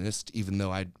Odinist, even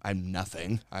though I'm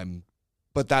nothing.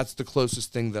 But that's the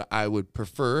closest thing that I would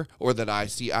prefer, or that I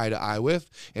see eye to eye with.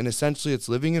 And essentially it's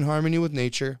living in harmony with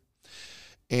nature.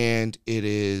 And it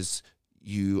is,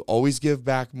 you always give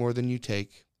back more than you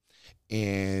take.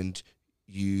 And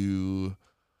you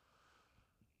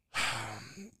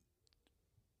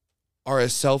are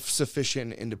as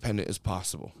self-sufficient and independent as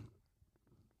possible.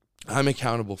 I'm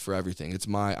accountable for everything.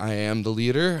 I am the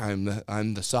leader.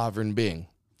 I'm the sovereign being.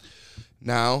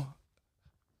 Now,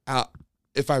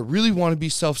 if I really want to be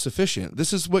self-sufficient,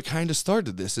 this is what kind of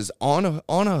started this, is on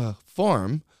a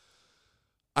farm,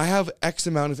 I have X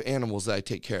amount of animals that I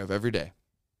take care of every day.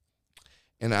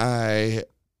 And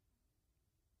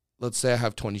let's say I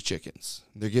have 20 chickens.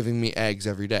 They're giving me eggs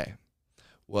every day.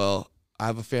 Well, I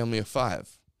have a family of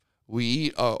 5. We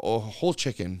eat a whole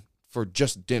chicken for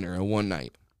just dinner in one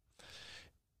night.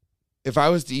 If I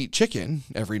was to eat chicken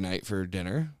every night for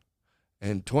dinner,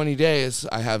 in 20 days,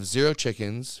 I have 0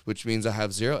 chickens, which means I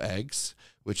have 0 eggs,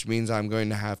 which means I'm going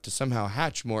to have to somehow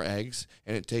hatch more eggs,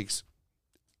 and it takes,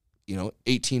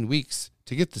 18 weeks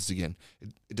to get this again.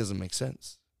 It doesn't make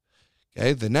sense.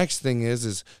 Okay, the next thing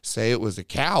is say it was a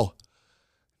cow.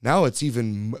 Now it's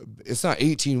not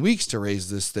 18 weeks to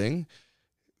raise this thing.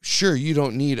 Sure, you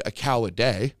don't need a cow a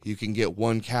day. You can get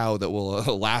one cow that will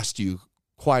last you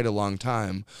quite a long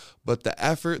time, but the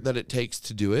effort that it takes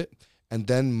to do it, and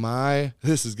then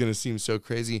this is going to seem so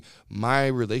crazy, my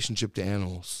relationship to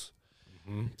animals.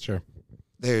 Mm-hmm. Sure.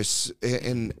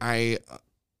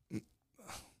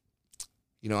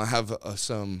 I have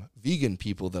some vegan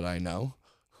people that I know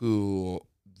who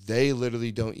they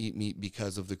literally don't eat meat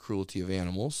because of the cruelty of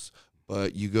animals.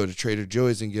 But you go to Trader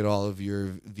Joe's and get all of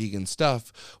your vegan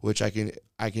stuff, which I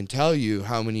can tell you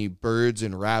how many birds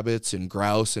and rabbits and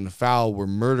grouse and fowl were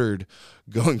murdered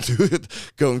going through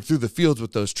the fields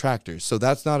with those tractors. So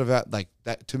that's not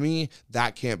that to me.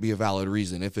 That can't be a valid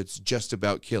reason if it's just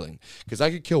about killing. Because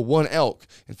I could kill one elk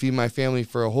and feed my family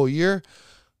for a whole year,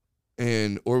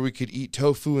 or we could eat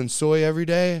tofu and soy every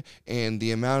day, and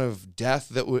the amount of death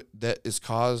that is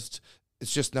caused,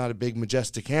 it's just not a big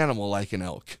majestic animal like an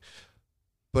elk.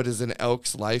 But is an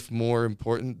elk's life more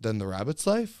important than the rabbit's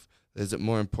life? Is it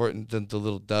more important than the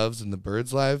little doves and the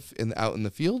birds' life out in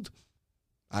the field?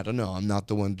 I don't know. I'm not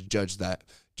the one to judge that.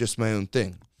 Just my own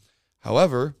thing.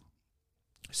 However,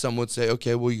 some would say,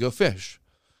 okay, well, you go fish.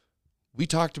 We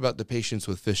talked about the patience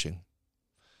with fishing.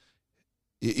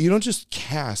 You don't just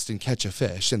cast and catch a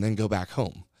fish and then go back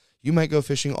home. You might go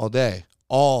fishing all day,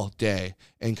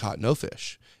 and caught no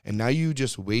fish. And now you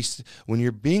just waste. When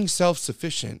you're being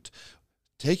self-sufficient,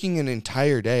 taking an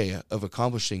entire day of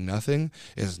accomplishing nothing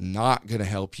is not going to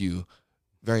help you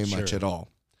very much at all.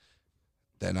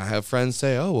 Then I have friends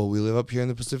say, oh, well, we live up here in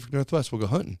the Pacific Northwest. We'll go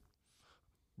hunting.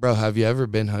 Bro, have you ever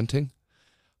been hunting?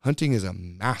 Hunting is a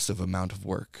massive amount of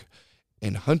work,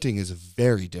 and hunting is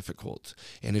very difficult.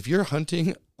 And if you're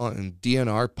hunting on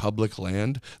DNR public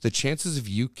land, the chances of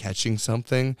you catching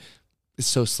something is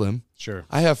so slim. Sure.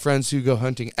 I have friends who go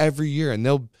hunting every year,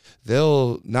 and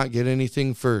they'll not get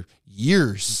anything for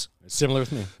years. Similar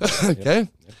with me. Okay? Yep.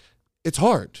 It's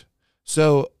hard.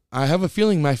 So I have a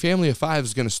feeling my family of 5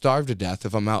 is going to starve to death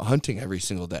if I'm out hunting every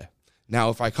single day. Now,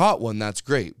 if I caught one, that's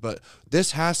great, but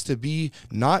this has to be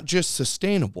not just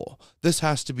sustainable. This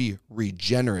has to be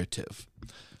regenerative,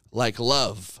 like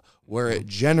love, where it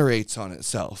generates on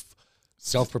itself.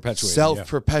 Self-perpetuating.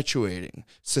 Self-perpetuating.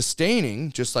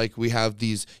 Sustaining, just like we have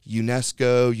these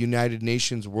UNESCO, United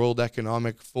Nations, World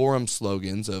Economic Forum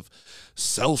slogans of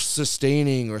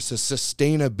self-sustaining or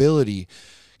sustainability.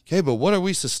 Okay, but what are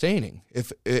we sustaining?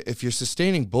 If you're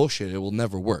sustaining bullshit, it will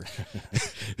never work.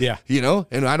 Yeah. You know?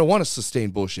 And I don't want to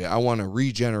sustain bullshit. I want a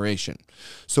regeneration.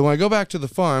 So when I go back to the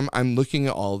farm, I'm looking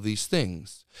at all these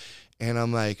things. And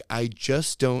I'm like, I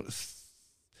don't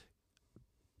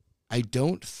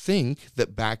think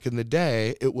that back in the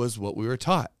day it was what we were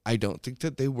taught. I don't think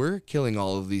that they were killing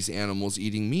all of these animals,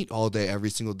 eating meat all day, every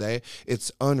single day.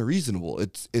 It's unreasonable.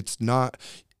 It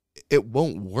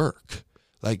won't work.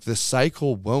 Like the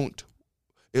cycle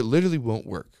it literally won't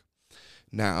work.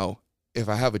 Now, if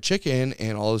I have a chicken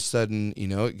and all of a sudden,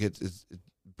 it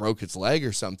broke its leg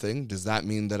or something, does that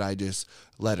mean that I just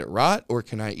let it rot, or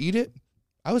can I eat it?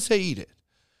 I would say eat it.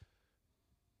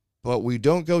 But we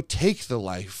don't go take the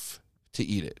life to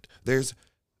eat it. There's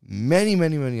many,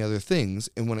 many, many other things.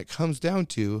 And when it comes down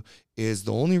to is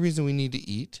the only reason we need to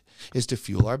eat is to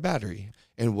fuel our battery.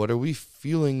 And what are we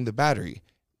fueling the battery?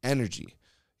 Energy.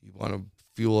 You want to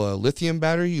fuel a lithium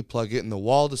battery, you plug it in the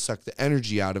wall to suck the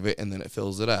energy out of it, and then it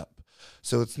fills it up.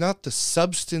 So it's not the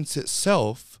substance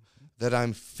itself that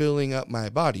I'm filling up my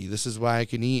body. This is why I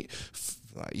can eat,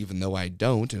 even though I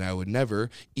don't, and I would never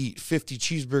eat 50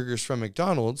 cheeseburgers from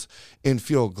McDonald's and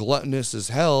feel gluttonous as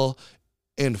hell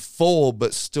and full,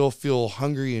 but still feel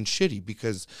hungry and shitty,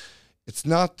 because it's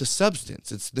not the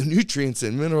substance. It's the nutrients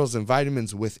and minerals and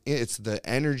vitamins within. It's the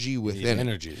energy within. The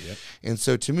energy, yep. And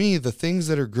so to me, the things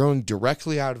that are growing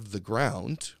directly out of the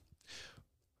ground,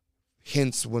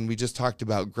 hence when we just talked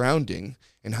about grounding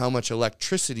and how much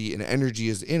electricity and energy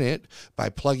is in it by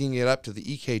plugging it up to the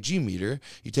EKG meter,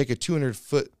 you take a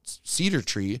 200-foot cedar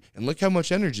tree and look how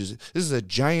much energy is. This is a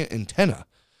giant antenna.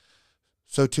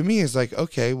 So to me, it's like,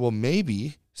 okay, well,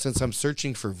 maybe since I'm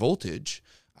searching for voltage,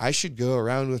 I should go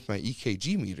around with my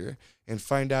EKG meter and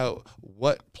find out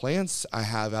what plants I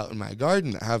have out in my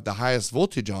garden that have the highest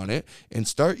voltage on it and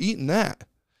start eating that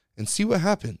and see what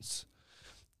happens.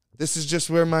 This is just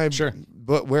where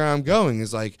where I'm going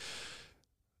is like,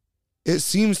 it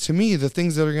seems to me the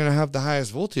things that are going to have the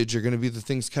highest voltage are going to be the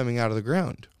things coming out of the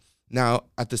ground. Now,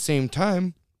 at the same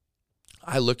time,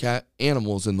 I look at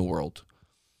animals in the world.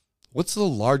 What's the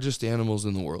largest animals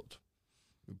in the world?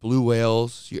 Blue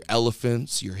whales, your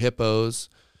elephants, your hippos.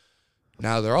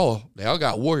 Now they all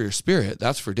got warrior spirit.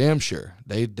 That's for damn sure.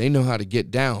 They know how to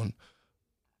get down.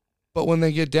 But when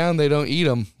they get down, they don't eat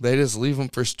them. They just leave them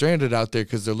for stranded out there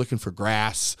because they're looking for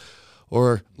grass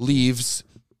or leaves.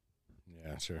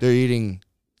 Yeah, sure. They're eating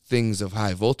things of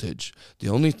high voltage. The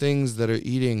only things that are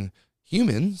eating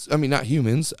not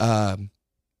humans,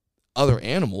 other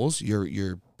animals,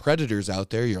 your predators out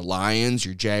there, your lions,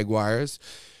 your jaguars.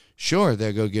 Sure,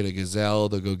 they'll go get a gazelle,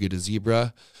 they'll go get a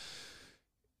zebra.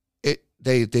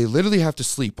 They literally have to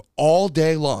sleep all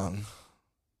day long,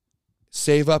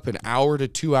 save up an hour to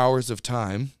 2 hours of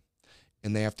time,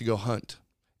 and they have to go hunt.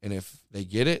 And if they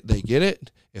get it, they get it.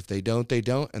 If they don't, they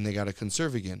don't, and they got to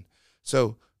conserve again.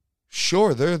 So,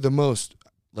 sure, they're the most,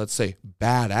 let's say,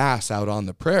 badass out on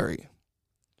the prairie.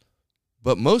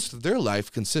 But most of their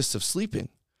life consists of sleeping.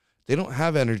 They don't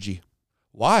have energy.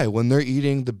 Why? When they're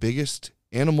eating the biggest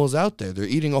animals out there, they're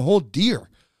eating a whole deer,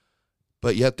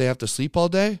 but yet they have to sleep all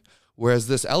day. Whereas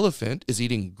this elephant is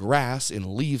eating grass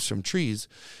and leaves from trees.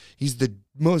 He's the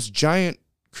most giant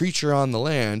creature on the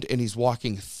land, and he's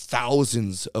walking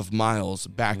thousands of miles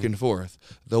back and forth.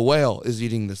 The whale is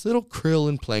eating this little krill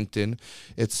and plankton.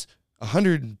 It's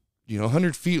 100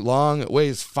 feet long. It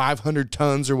weighs 500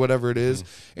 tons or whatever it is,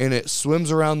 and it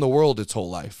swims around the world its whole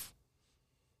life.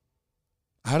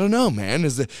 I don't know, man.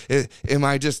 Am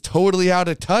I just totally out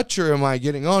of touch, or am I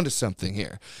getting onto something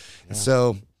here? Yeah.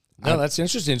 So, no, that's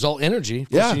interesting. It's all energy.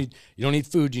 Yeah. You don't need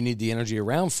food. You need the energy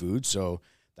around food. So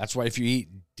that's why if you eat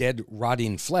dead,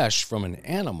 rotting flesh from an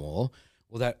animal,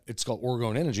 Well, that it's called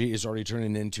orgone energy is already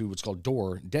turning into what's called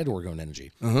dead orgone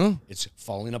energy. It's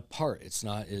falling apart. It's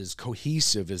not as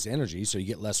cohesive as energy, so you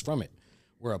get less from it.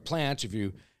 Where a plant,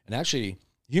 and actually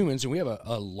humans, and we have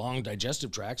a long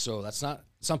digestive tract, so that's not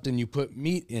something you put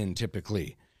meat in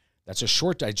typically. That's a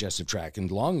short digestive tract.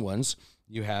 And long ones,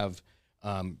 you have,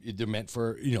 they're meant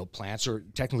for, plants or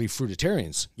technically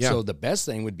fruitarians. Yeah. So the best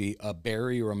thing would be a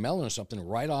berry or a melon or something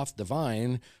right off the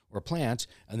vine or plant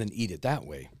and then eat it that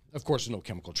way. Of course, no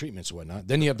chemical treatments or whatnot.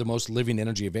 Then you have the most living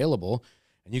energy available,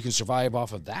 and you can survive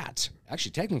off of that.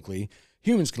 Actually, technically,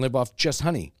 humans can live off just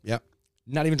honey. Yeah.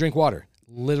 Not even drink water.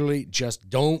 Literally just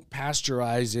don't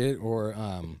pasteurize it or,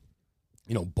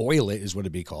 boil it is what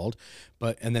it'd be called.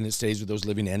 And then it stays with those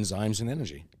living enzymes and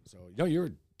energy. So,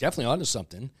 you're definitely onto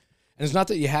something. And it's not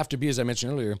that you have to be, as I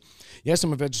mentioned earlier. Yes,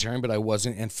 I'm a vegetarian, but I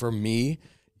wasn't. And for me,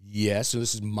 yes, so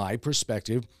this is my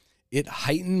perspective. It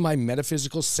heightened my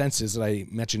metaphysical senses that I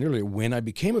mentioned earlier when I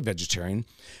became a vegetarian.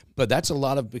 But that's a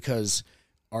lot of because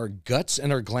our guts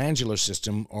and our glandular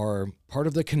system are part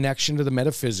of the connection to the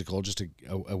metaphysical, just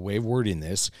a way of wording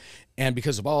this. And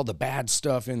because of all the bad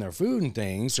stuff in their food and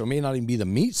things, so it may not even be the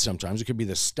meat sometimes. It could be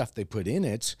the stuff they put in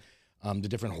it, the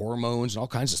different hormones and all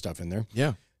kinds of stuff in there.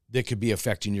 Yeah. That could be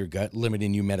affecting your gut,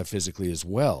 limiting you metaphysically as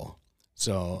well.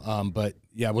 So, but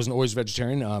yeah, I wasn't always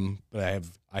vegetarian, but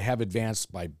I have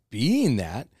advanced by being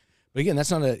that. But again,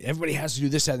 that's not everybody has to do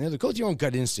this, that, and the other. Go with your own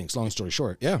gut instincts, long story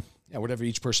short. Yeah. Yeah, whatever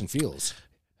each person feels.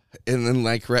 And then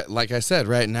like I said,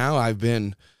 right now I've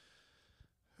been,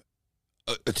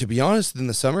 to be honest, in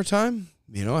the summertime,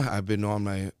 I've been on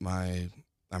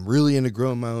I'm really into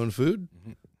growing my own food.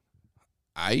 Mm-hmm.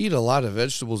 I eat a lot of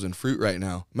vegetables and fruit right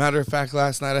now. Matter of fact,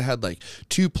 last night I had like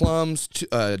 2 plums,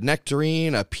 a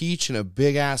nectarine, a peach, and a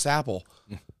big ass apple.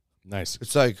 Nice.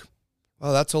 It's like,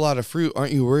 well, that's a lot of fruit.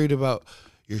 Aren't you worried about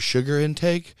your sugar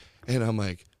intake? And I'm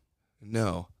like,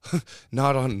 no,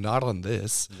 not on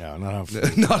this. No, not on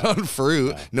fruit. Not on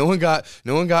fruit. No one got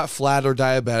fat or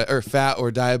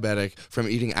diabetic from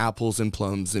eating apples and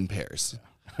plums and pears.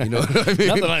 You know what I mean?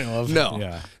 Not that I know of. No.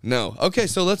 Yeah. No. Okay,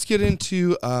 so let's get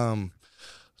into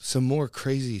some more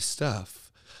crazy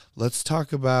stuff. Let's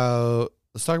talk about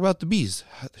the bees.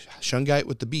 Shungite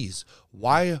with the bees.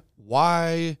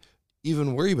 Why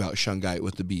even worry about shungite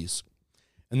with the bees?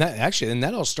 And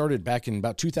that all started back in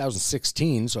about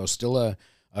 2016. So I was still a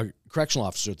correctional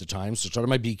officer at the time. So I started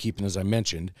my beekeeping, as I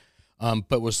mentioned.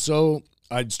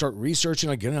 I'd start researching,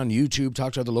 I'd get on YouTube,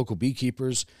 talk to other local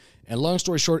beekeepers. And long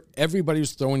story short, everybody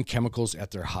was throwing chemicals at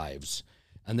their hives.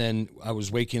 And then I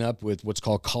was waking up with what's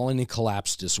called colony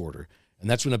collapse disorder. And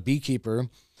that's when a beekeeper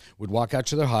would walk out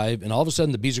to their hive and all of a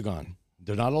sudden the bees are gone.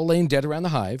 They're not all laying dead around the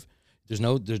hive.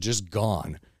 They're just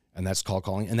gone. And that's called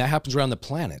colony. And that happens around the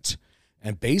planet.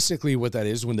 And basically what that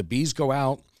is, when the bees go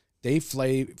out, they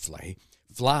fly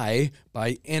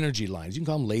by energy lines. You can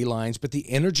call them ley lines, but the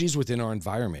energies within our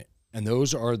environment. And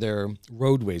those are their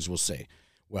roadways, we'll say.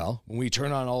 Well, when we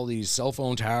turn on all these cell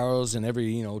phone towers and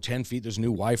every 10 feet there's a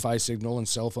new Wi-Fi signal and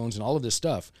cell phones and all of this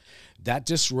stuff, that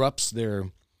disrupts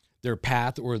their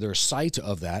path or their sight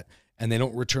of that, and they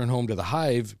don't return home to the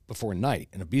hive before night.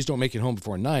 And if bees don't make it home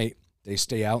before night, they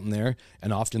stay out in there,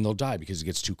 and often they'll die because it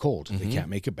gets too cold. Mm-hmm. They can't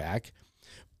make it back.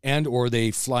 And or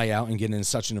they fly out and get in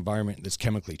such an environment that's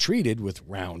chemically treated with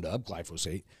Roundup,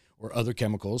 glyphosate, or other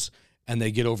chemicals, and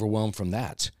they get overwhelmed from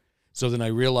that. So then I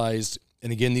realized,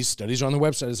 and again, these studies are on the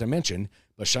website, as I mentioned,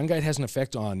 but shungite has an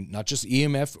effect on not just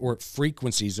EMF or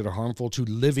frequencies that are harmful to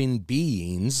living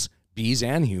beings, bees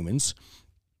and humans,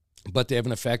 but they have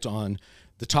an effect on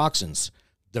the toxins,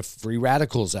 the free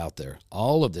radicals out there,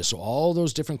 all of this. So all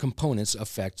those different components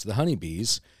affect the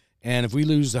honeybees. And if we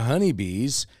lose the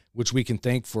honeybees, which we can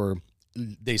thank for,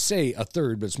 they say a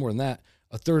third, but it's more than that,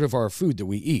 a third of our food that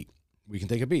we eat. We can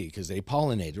thank a bee because they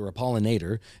pollinate or a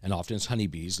pollinator, and often it's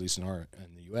honeybees, at least in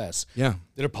the U.S., that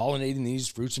are pollinating these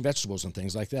fruits and vegetables and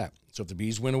things like that. So if the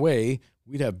bees went away,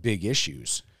 we'd have big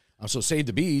issues. So save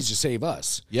the bees to save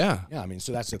us. Yeah. Yeah, I mean,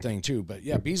 so that's the thing too. But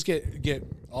yeah, bees get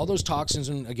all those toxins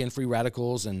and, again, free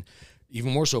radicals and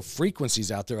even more so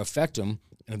frequencies out there affect them.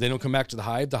 And if they don't come back to the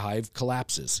hive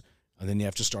collapses. And then you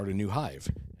have to start a new hive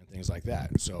and things like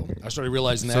that. So I started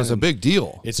realizing that. So it's a big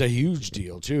deal. It's a huge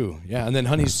deal too. Yeah. And then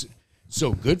honey's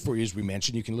so good for you, as we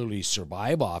mentioned. You can literally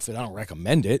survive off it. I don't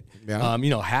recommend it. Yeah.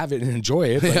 Have it and enjoy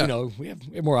it. But, we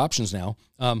have more options now.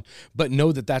 But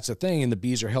know that that's a thing. And the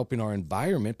bees are helping our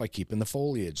environment by keeping the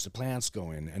foliage, the plants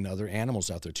going, and other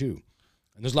animals out there too.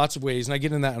 And there's lots of ways. And I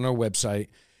get in that on our website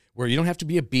where you don't have to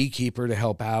be a beekeeper to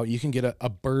help out. You can get a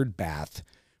bird bath.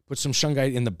 Put some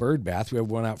shungite in the bird bath. We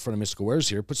have one out front of Mystical Wares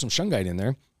here. Put some shungite in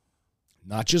there.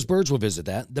 Not just birds will visit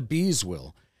that. The bees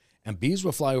will. and bees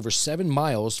will fly over 7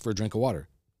 miles for a drink of water.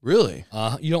 Really?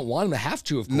 You don't want them to have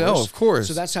to, of course. No, of course.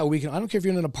 So that's how we can. I don't care if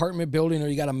you're in an apartment building or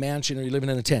you got a mansion or you're living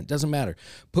in a tent. Doesn't matter.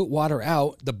 Put water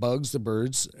out. The bugs, the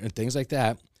birds, and things like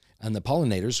that, and the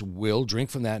pollinators will drink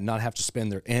from that and not have to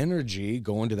spend their energy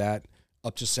going to that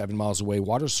up to 7 miles away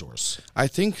water source. I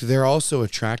think they're also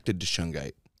attracted to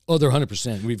shungite. Oh, they're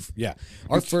 100%.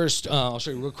 Our first, I'll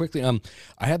show you real quickly.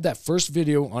 I had that first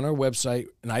video on our website,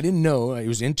 and I didn't know. It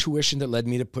was intuition that led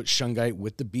me to put shungite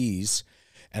with the bees.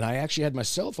 And I actually had my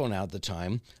cell phone out at the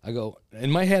time. I go,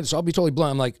 in my head, so I'll be totally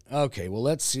blunt. I'm like, okay, well,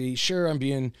 let's see. Sure,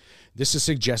 this is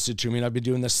suggested to me, and I've been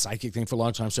doing this psychic thing for a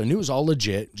long time. So I knew it was all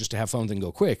legit, just to have fun and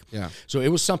go quick. Yeah. So it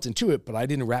was something to it, but I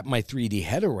didn't wrap my 3D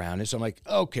head around it. So I'm like,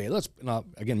 okay,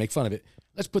 again, make fun of it.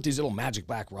 Let's put these little magic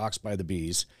black rocks by the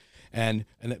bees.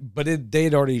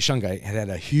 Shungite had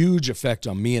a huge effect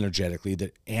on me energetically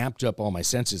that amped up all my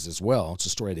senses as well. It's a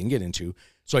story I didn't get into.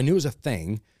 So I knew it was a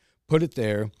thing, put it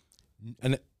there.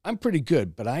 And I'm pretty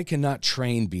good, but I cannot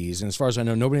train bees. And as far as I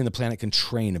know, nobody on the planet can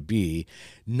train a bee.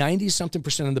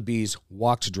 90-something% of the bees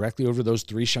walked directly over those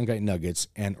 3 shungite nuggets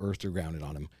and earthed or grounded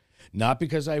on them. Not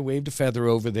because I waved a feather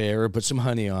over there or put some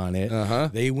honey on it. Uh-huh.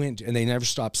 They went, and they never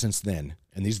stopped since then.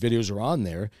 And these videos are on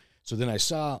there. So then I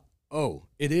saw,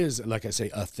 it is, like I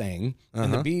say, a thing. Uh-huh.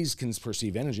 And the bees can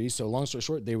perceive energy. So long story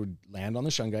short, they would land on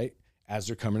the shungite as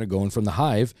they're coming and going from the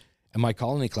hive. And my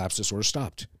colony collapse disorder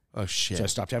stopped. Oh, shit. So I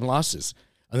stopped having losses.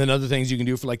 And then other things you can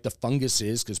do for like the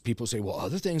funguses, because people say, well,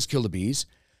 other things kill the bees.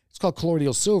 It's called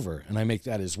colloidal silver, and I make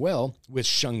that as well with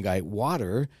shungite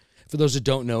water. For those that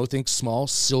don't know, think small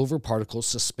silver particles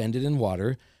suspended in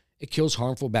water. It kills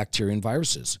harmful bacteria and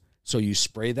viruses. So you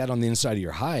spray that on the inside of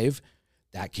your hive.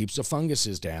 That keeps the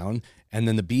funguses down. And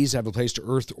then the bees have a place to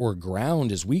earth or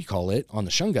ground, as we call it, on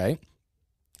the shungite.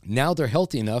 Now they're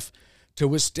healthy enough to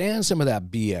withstand some of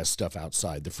that BS stuff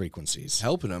outside the frequencies.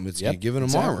 Helping them. It's giving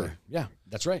them armor. Yeah,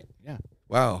 that's right. Yeah.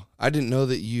 Wow. I didn't know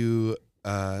that you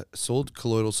sold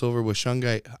colloidal silver with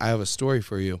shungite. I have a story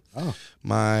for you. Oh.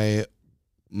 My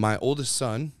oldest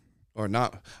son, or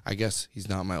not, I guess he's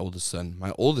not my oldest son.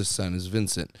 My oldest son is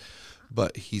Vincent,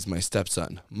 but he's my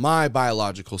stepson. My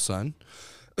biological son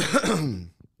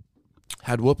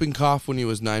had whooping cough when he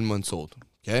was 9 months old.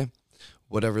 Okay?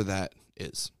 Whatever that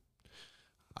is.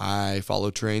 I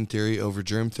follow terrain theory over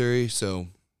germ theory, so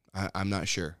I'm not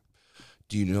sure.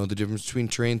 Do you know the difference between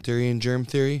terrain theory and germ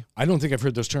theory? I don't think I've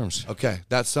heard those terms. Okay,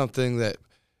 that's something that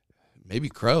maybe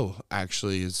Crow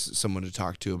actually is someone to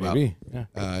talk to about. Maybe, yeah.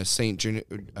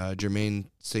 Germain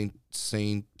Saint.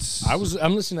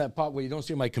 I'm listening to that part where you don't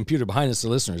see my computer behind us, the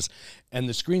listeners, and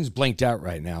the screen's blanked out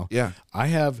right now. Yeah. I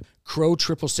have Crow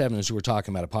 777, who we're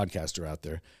talking about, a podcaster out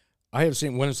there. I have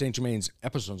seen one of St. Germain's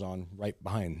episodes on right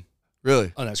behind.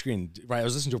 Really? On that screen. Right, I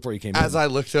was listening to it before you came in. As I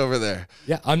looked over there.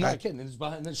 Yeah, I'm not kidding. It's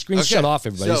behind the screen's shut off,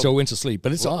 everybody, so went to sleep,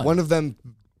 but it's on. One of them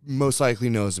most likely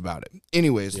knows about it.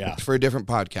 Anyways, for a different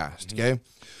podcast, okay?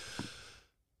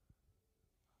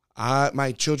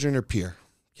 My children are pure,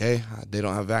 okay? They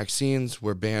don't have vaccines.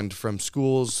 We're banned from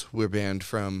schools. We're banned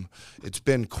from... It's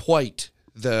been quite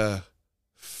the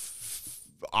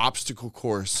obstacle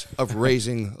course of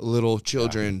raising little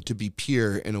children to be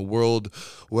pure in a world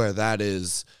where that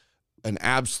is an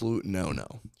absolute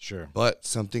no-no. Sure. But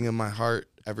something in my heart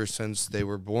ever since they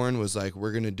were born was like,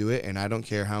 we're going to do it, and I don't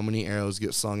care how many arrows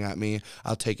get slung at me.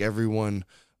 I'll take everyone.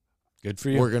 Good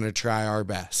for you. We're going to try our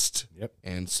best. Yep.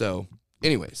 And so,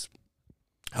 anyways.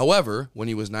 However, when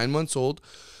he was 9 months old,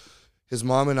 his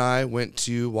mom and I went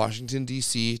to Washington,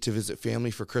 D.C. to visit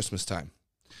family for Christmas time.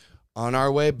 On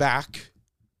our way back,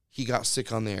 he got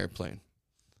sick on the airplane.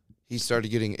 He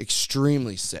started getting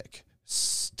extremely sick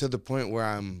to the point where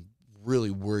I'm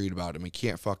really worried about him. He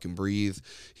can't fucking breathe.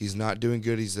 He's not doing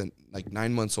good. He's like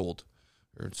 9 months old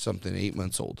or something, 8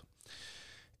 months old.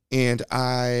 And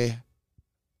I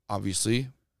obviously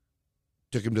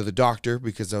took him to the doctor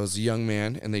because I was a young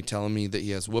man, and they telling me that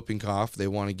he has whooping cough. They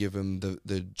want to give him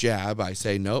the jab. I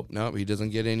say, nope, he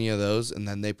doesn't get any of those. And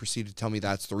then they proceed to tell me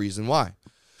that's the reason why.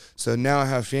 So now I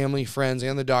have family, friends,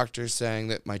 and the doctor saying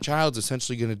that my child's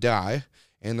essentially going to die.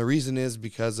 And the reason is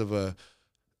because of a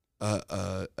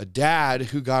dad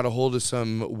who got a hold of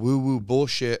some woo-woo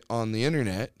bullshit on the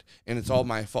internet, and it's all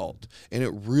my fault. And it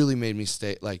really made me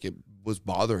it was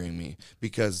bothering me,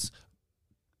 because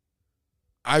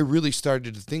I really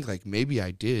started to think like maybe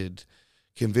I did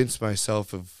convince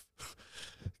myself of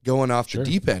going off the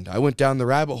deep end. I went down the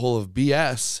rabbit hole of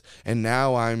BS, and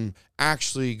now I'm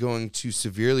actually going to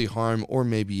severely harm or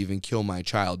maybe even kill my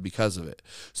child because of it.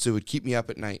 So it would keep me up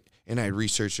at night, and I'd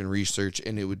research,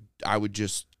 and I would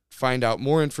just find out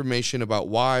more information about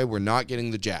why we're not getting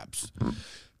the jabs.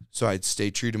 So I'd stay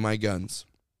true to my guns.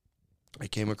 I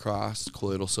came across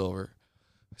colloidal silver.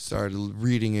 I started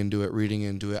reading into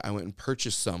it. I went and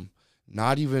purchased some.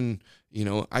 Not even,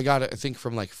 I got it, I think,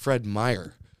 from like Fred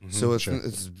Meyer. So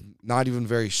it's not even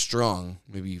very strong,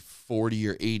 maybe 40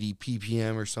 or 80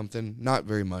 ppm or something, not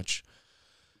very much.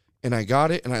 And I got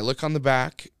it, and I look on the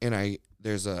back, and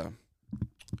there's a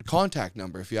contact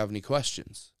number if you have any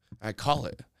questions. I call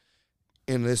it.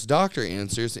 And this doctor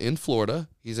answers in Florida.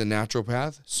 He's a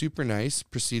naturopath, super nice,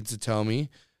 proceeds to tell me,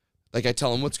 like I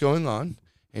tell him what's going on,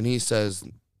 and he says,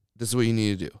 this is what you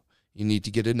need to do. You need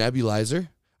to get a nebulizer.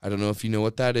 I don't know if you know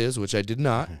what that is, which I did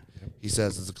not. He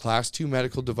says it's a class 2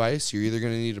 medical device. You're either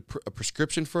going to need a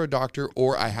prescription for a doctor,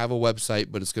 or I have a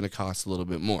website, but it's going to cost a little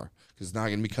bit more because it's not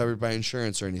going to be covered by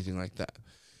insurance or anything like that.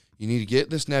 You need to get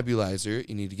this nebulizer.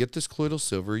 You need to get this colloidal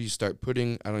silver. You start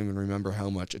putting, I don't even remember how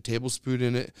much, a tablespoon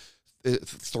in it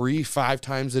 3-5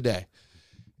 times a day,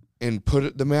 and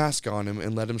put the mask on him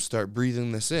and let him start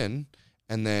breathing this in,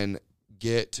 and then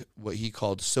get what he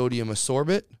called sodium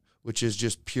ascorbate, which is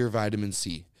just pure vitamin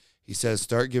C. He says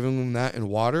start giving him that in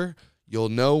water. You'll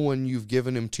know when you've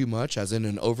given him too much, as in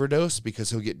an overdose,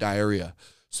 because he'll get diarrhea.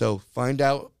 So find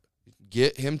out,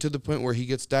 get him to the point where he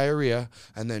gets diarrhea,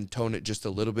 and then tone it just a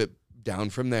little bit down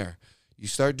from there. You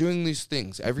start doing these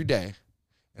things every day,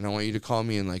 and I want you to call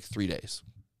me in like 3 days.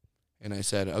 And I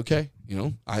said, okay,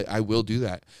 I will do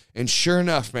that. And sure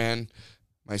enough, man,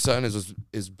 my son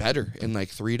is better in like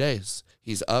 3 days.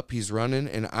 He's up, he's running.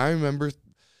 And I remember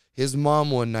his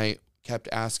mom one night kept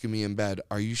asking me in bed,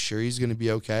 are you sure he's going to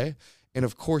be okay? And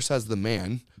of course, as the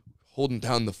man holding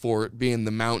down the fort, being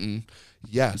the mountain,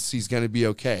 yes, he's going to be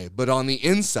okay. But on the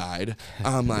inside,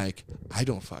 I'm like, I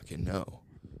don't fucking know.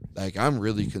 Like, I'm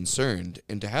really concerned.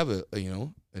 And to have a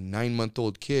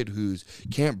 9-month-old kid who's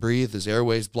can't breathe, his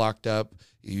airway's blocked up,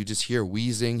 you just hear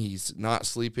wheezing, he's not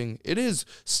sleeping. It is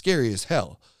scary as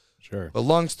hell. Sure. But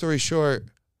long story short,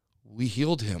 we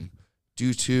healed him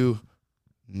due to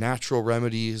natural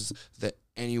remedies that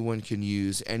anyone can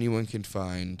use, anyone can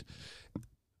find.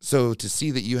 So to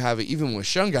see that you have it, even with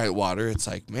shungite water, it's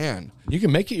like, man. You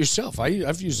can make it yourself.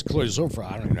 I've used colloidal silver for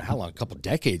I don't even know how long, a couple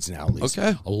decades now at least.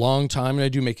 Okay. A long time, and I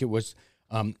do make it with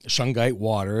shungite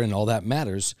water, and all that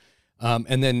matters.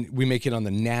 And then we make it on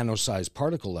the nano-sized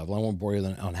particle level. I won't bore you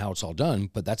on how it's all done,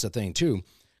 but that's a thing too.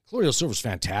 Colloidal silver is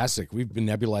fantastic. We've been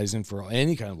nebulizing for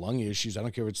any kind of lung issues. I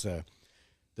don't care if it's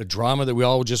the drama that we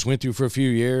all just went through for a few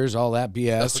years, all that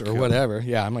BS or whatever.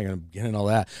 Yeah, I'm not going to get into all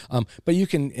that. But you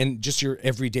can, and just your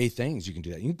everyday things, you can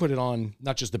do that. You can put it on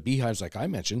not just the beehives like I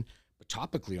mentioned, but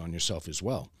topically on yourself as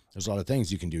well. There's a lot of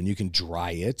things you can do, and you can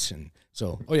dry it. And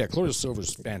so, colloidal silver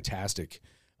is fantastic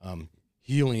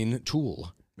healing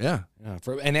tool. Yeah.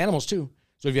 And animals too.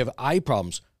 So if you have eye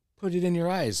problems, put it in your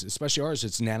eyes, especially ours.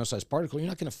 It's a nano-sized particle. You're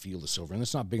not going to feel the silver, and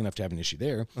it's not big enough to have an issue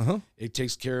there. It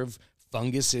takes care of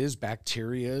funguses,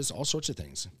 bacterias, all sorts of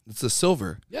things. It's the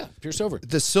silver. Yeah, pure silver.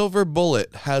 The silver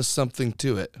bullet has something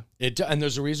to it. And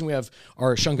there's a reason we have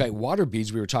our shungite water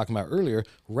beads we were talking about earlier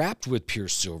wrapped with pure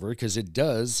silver, because it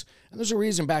does. And there's a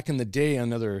reason back in the day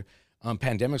on other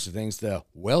pandemics and things, the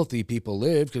wealthy people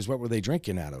lived, because what were they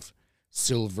drinking out of?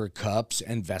 Silver cups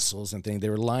and vessels and things. They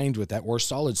were lined with that, or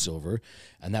solid silver,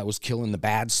 and that was killing the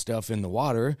bad stuff in the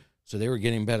water, so they were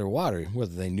getting better water,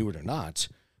 whether they knew it or not.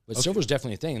 But silver is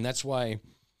definitely a thing, and that's why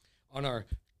on our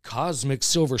cosmic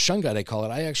silver shungite, I call it,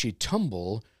 I actually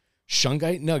tumble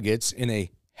shungite nuggets in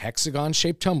a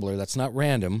hexagon-shaped tumbler, that's not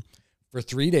random, for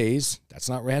 3 days, that's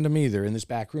not random either, in this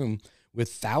back room,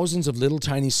 with thousands of little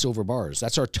tiny silver bars.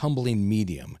 That's our tumbling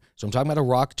medium. So I'm talking about a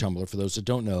rock tumbler, for those that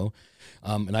don't know.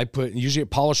 And usually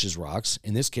it polishes rocks.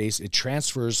 In this case, it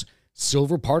transfers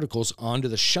silver particles onto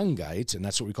the shungite, and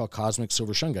that's what we call cosmic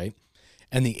silver shungite.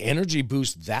 And the energy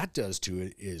boost that does to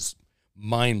it is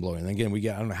mind-blowing. And again, we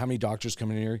get, I don't know how many doctors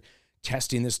come in here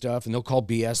testing this stuff, and they'll call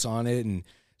BS on it, and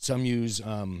some use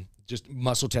just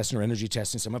muscle testing or energy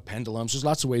testing, some have pendulums. There's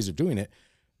lots of ways of doing it.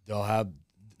 They'll have,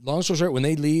 long story short, when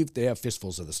they leave, they have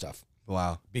fistfuls of the stuff.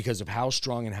 Wow. Because of how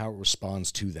strong and how it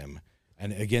responds to them.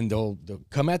 And again, they'll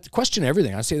come at, question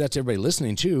everything. I say that to everybody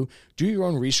listening too. Do your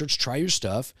own research, try your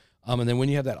stuff, and then when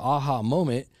you have that aha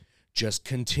moment, just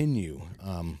continue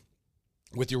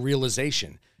with your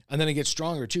realization. And then it gets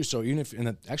stronger too. So even if,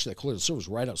 and actually that colloidal silver is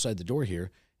right outside the door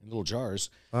here in little jars.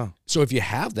 Wow. So if you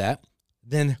have that,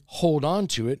 then hold on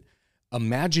to it.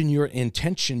 Imagine your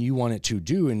intention you want it to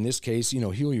do. In this case,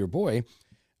 heal your boy.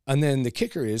 And then the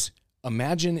kicker is,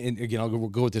 imagine, and again, we'll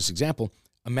go with this example.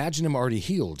 Imagine him already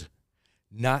healed,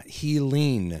 not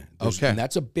healing. And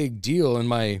that's a big deal. In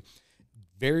my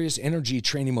various energy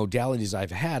training modalities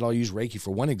I've had, I'll use Reiki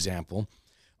for one example.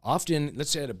 Often,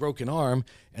 let's say I had a broken arm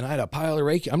and I had a pile of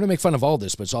Reiki. I'm going to make fun of all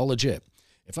this, but it's all legit.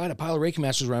 if I had a pile of Reiki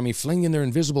masters around me flinging their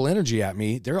invisible energy at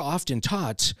me, they're often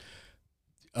taught,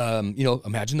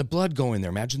 imagine the blood going there,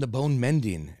 imagine the bone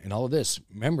mending and all of this.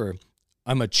 Remember,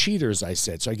 I'm a cheater, as I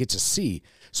said, so I get to see.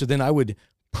 So then I would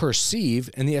perceive,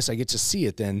 and yes, I get to see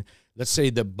it then. Let's say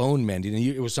the bone mending, and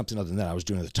it was something other than that I was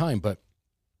doing at the time, but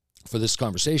for this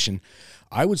conversation,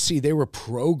 I would see they were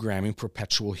programming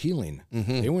perpetual healing.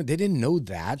 Mm-hmm. They didn't know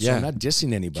that, so I'm not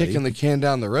dissing anybody. Kicking the can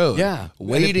down the road. Yeah.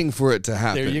 Waiting for it to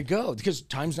happen. There you go, because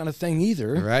time's not a thing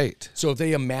either. Right. So if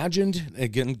they imagined,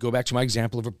 again, go back to my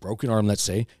example of a broken arm, let's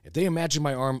say, if they imagine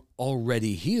my arm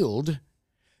already healed,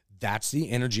 that's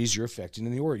the energies you're affecting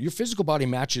in the aura. Your physical body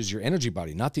matches your energy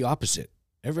body, not the opposite.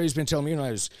 Everybody's been telling me, I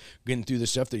was getting through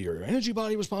this stuff, that your energy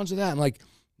body responds to that. I'm like,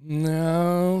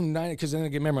 no, because then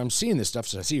again, remember, I'm seeing this stuff,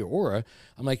 so I see your aura.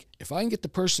 I'm like, if I can get the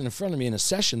person in front of me in a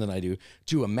session that I do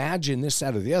to imagine this,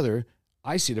 that, or the other,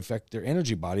 I see it affect their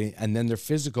energy body, and then their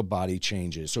physical body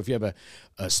changes. So if you have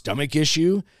a stomach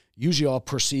issue, usually I'll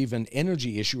perceive an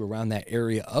energy issue around that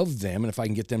area of them, and if I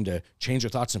can get them to change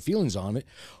their thoughts and feelings on it,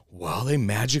 well, they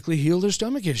magically heal their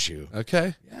stomach issue.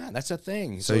 Okay. Yeah, that's a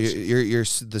thing. So you're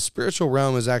the spiritual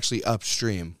realm is actually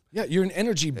upstream. Yeah, you're an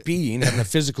energy being having a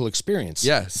physical experience.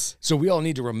 Yes. So we all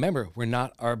need to remember we're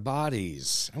not our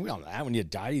bodies. And we all know that. When you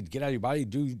die, you get out of your body,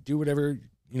 do whatever,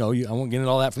 I won't get into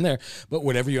all that from there, but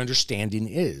whatever your understanding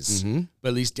is. Mm-hmm. But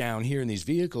at least down here in these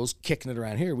vehicles, kicking it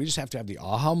around here, we just have to have the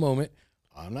aha moment.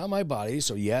 I'm not my body.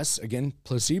 So yes, again,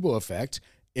 placebo effect.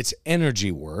 It's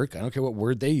energy work. I don't care what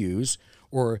word they use,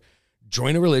 or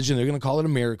join a religion. They're going to call it a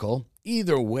miracle.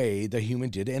 Either way, the human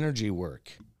did energy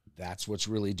work. That's what's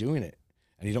really doing it.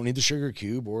 And you don't need the sugar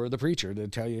cube or the preacher to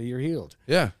tell you you're healed.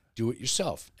 Yeah. Do it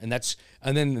yourself. And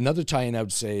then another tie-in I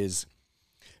would say is,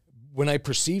 when I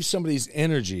perceive somebody's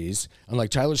energies, I'm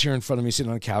like, Tyler's here in front of me sitting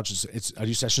on a couch. I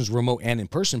do sessions remote and in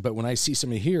person, but when I see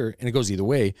somebody here, and it goes either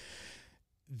way,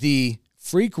 the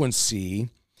frequency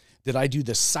that I do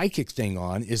the psychic thing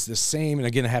on is the same, and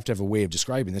again, I have to have a way of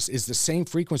describing this, is the same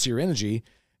frequency or energy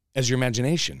as your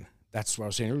imagination. That's what I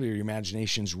was saying earlier. Your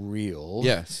imagination's real.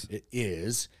 Yes. It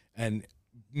is. And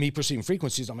me perceiving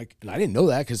frequencies, I'm like, and I didn't know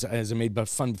that because as I made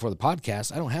fun before the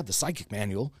podcast, I don't have the psychic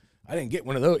manual. I didn't get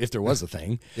one of those if there was a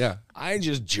thing. Yeah. I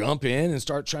just jump in and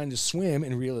start trying to swim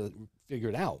and really figure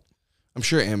it out. I'm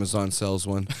sure Amazon sells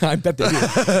one. I bet they do.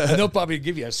 And they'll probably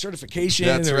give you a certification.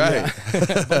 That's right.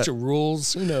 A bunch of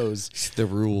rules. Who knows? The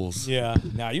rules. Yeah.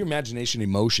 Now, your imagination,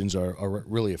 emotions are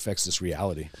really affects this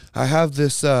reality. I have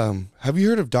this. Have you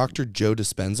heard of Dr. Joe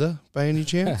Dispenza by any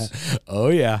chance? Oh,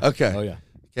 yeah. Okay. Oh, yeah.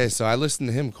 Okay, so I listen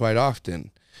to him quite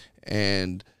often.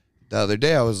 And the other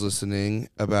day I was listening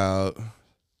about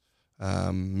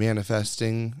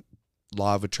manifesting,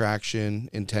 law of attraction,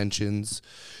 intentions,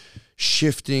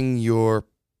 shifting your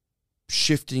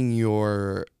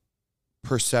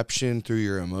perception through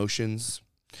your emotions.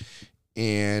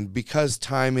 And because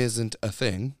time isn't a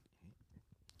thing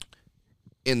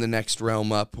in the next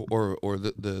realm up, or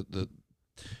the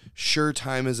sure,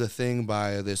 time is a thing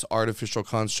by this artificial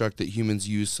construct that humans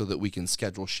use so that we can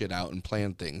schedule shit out and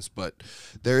plan things. But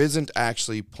there isn't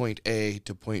actually point A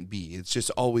to point B. It's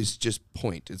just always just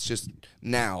point. It's just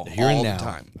now, here all and now. the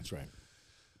time. That's right.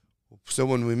 So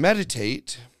when we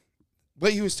meditate,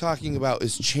 what he was talking about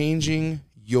is changing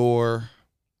your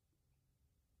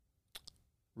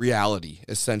reality,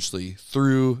 essentially,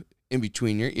 through in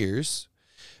between your ears.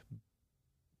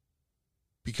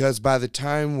 Because by the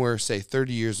time we're, say,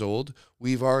 30 years old,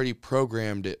 we've already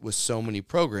programmed it with so many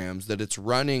programs that it's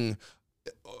running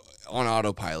on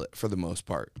autopilot for the most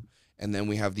part. And then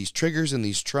we have these triggers and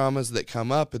these traumas that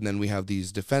come up, and then we have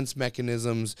these defense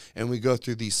mechanisms, and we go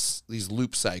through these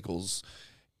loop cycles.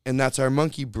 And that's our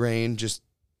monkey brain just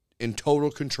in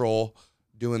total control,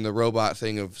 doing the robot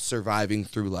thing of surviving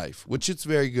through life, which it's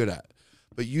very good at.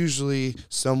 But usually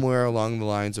somewhere along the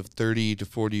lines of 30 to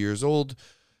 40 years old,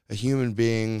 a human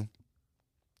being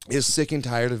is sick and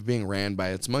tired of being ran by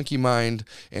its monkey mind,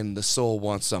 and the soul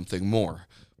wants something more.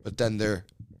 But then they're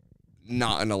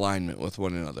not in alignment with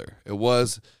one another. It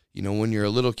was, when you're a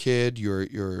little kid,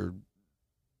 your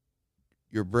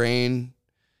brain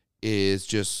is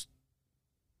just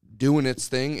doing its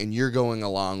thing, and you're going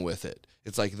along with it.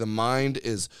 It's like the mind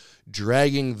is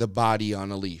dragging the body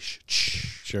on a leash.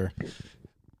 Sure.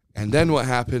 And then what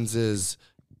happens is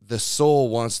the soul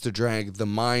wants to drag the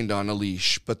mind on a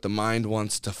leash, but the mind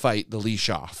wants to fight the leash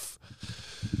off.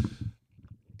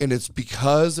 And it's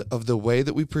because of the way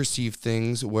that we perceive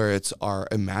things, where it's our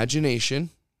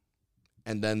imagination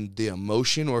and then the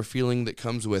emotion or feeling that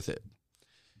comes with it,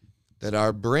 that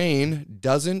our brain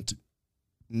doesn't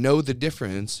know the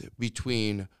difference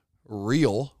between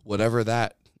real, whatever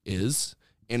that is,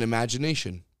 and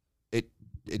imagination.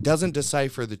 it doesn't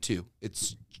decipher the two.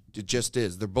 It just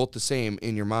is. They're both the same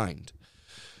in your mind.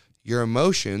 Your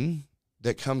emotion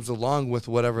that comes along with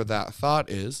whatever that thought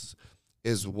is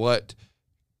what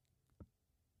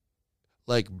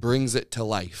like brings it to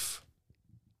life.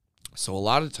 So a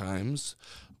lot of times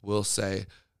we'll say,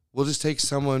 we'll just take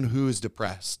someone who is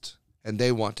depressed and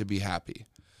they want to be happy.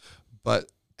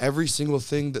 But every single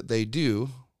thing that they do,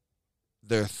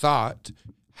 their thought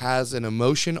has an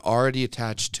emotion already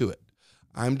attached to it.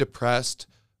 I'm depressed,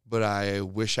 but I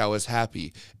wish I was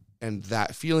happy. And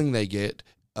that feeling they get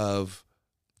of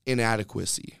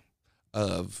inadequacy,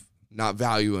 of not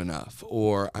value enough,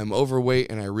 or I'm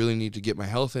overweight and I really need to get my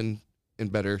health in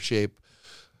better shape,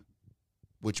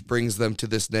 which brings them to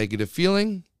this negative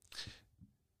feeling,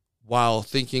 while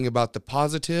thinking about the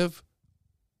positive,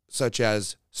 such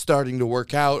as starting to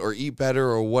work out or eat better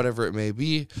or whatever it may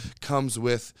be, comes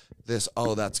with this,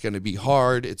 oh, that's going to be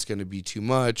hard, it's going to be too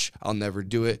much, I'll never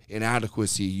do it,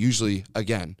 inadequacy, usually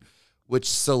again, which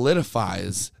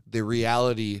solidifies the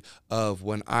reality of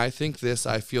when I think this,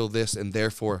 I feel this, and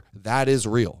therefore that is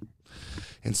real.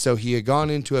 And so he had gone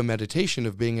into a meditation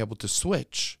of being able to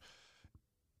switch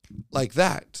like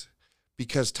that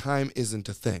because time isn't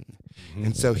a thing. Mm-hmm.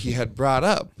 And so he had brought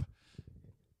up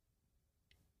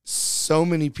so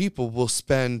many people will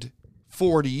spend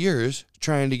 40 years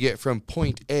trying to get from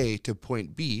point A to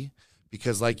point B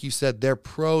because, like you said, they're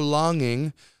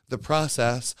prolonging the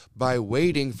process by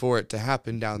waiting for it to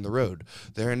happen down the road.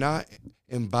 They're not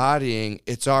embodying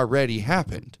it's already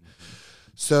happened.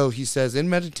 So he says in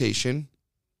meditation,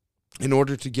 in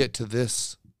order to get to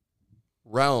this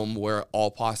realm where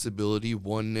all possibility,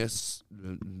 oneness,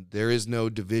 there is no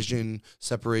division,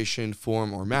 separation,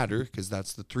 form, or matter, because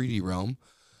that's the 3D realm,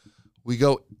 we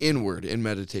go inward in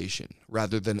meditation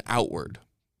rather than outward.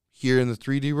 Here in the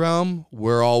 3D realm,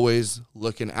 we're always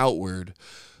looking outward,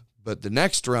 but the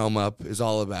next realm up is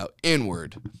all about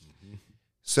inward. Mm-hmm.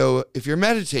 So if you're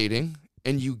meditating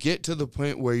and you get to the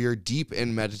point where you're deep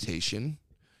in meditation,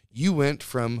 you went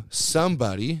from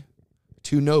somebody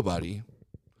to nobody,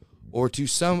 or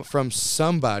from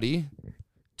somebody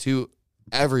to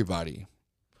everybody.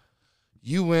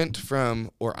 You went from,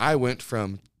 or I went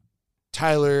from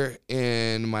Tyler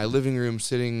in my living room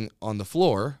sitting on the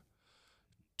floor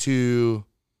to,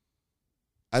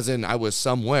 as in I was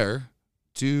somewhere,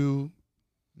 to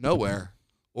nowhere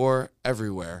or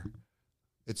everywhere.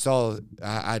 It's all,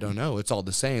 I don't know, it's all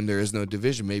the same. There is no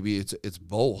division. Maybe it's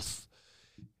both.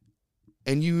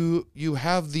 And you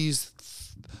have these,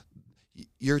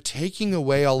 you're taking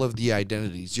away all of the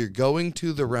identities. You're going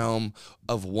to the realm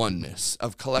of oneness,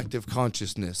 of collective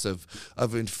consciousness, of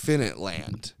infinite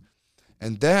land.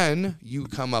 And then you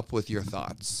come up with your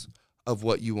thoughts of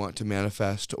what you want to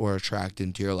manifest or attract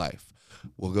into your life.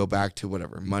 We'll go back to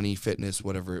whatever, money, fitness,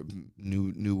 whatever,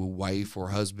 new wife or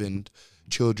husband,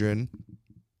 children.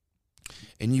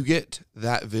 And you get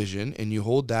that vision and you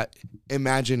hold that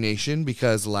imagination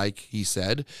because, like he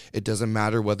said, it doesn't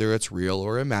matter whether it's real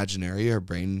or imaginary. Our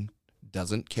brain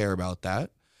doesn't care about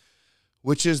that,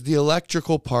 which is the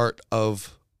electrical part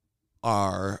of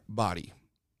our body.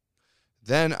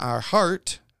 Then our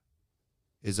heart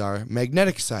is our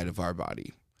magnetic side of our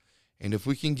body. And if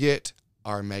we can get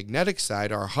our magnetic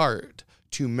side, our heart,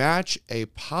 to match a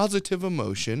positive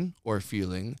emotion or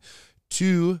feeling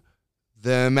to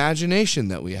the imagination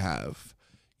that we have,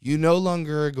 you no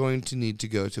longer are going to need to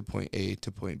go to point A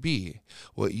to point B.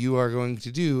 What you are going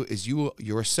to do is you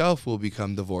yourself will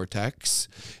become the vortex,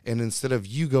 and instead of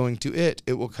you going to it,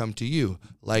 it will come to you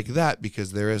like that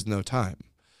because there is no time.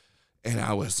 And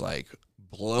I was like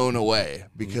blown away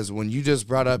because when you just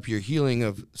brought up your healing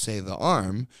of, say, the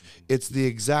arm, it's the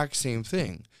exact same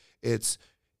thing. It's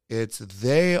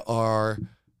they are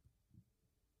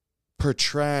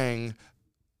portraying,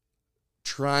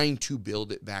 trying to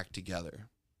build it back together.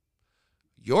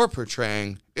 You're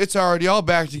portraying it's already all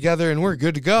back together and we're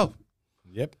good to go.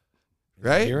 Yep.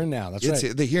 Right? Here and now. That's it's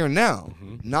right. The here and now,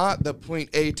 not the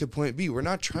point A to point B. We're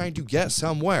not trying to get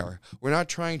somewhere. We're not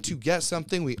trying to get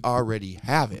something. We already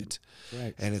have it.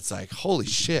 Right. And it's like, holy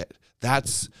shit.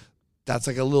 That's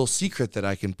like a little secret that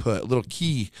I can put, a little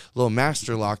key, a little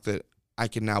master lock that I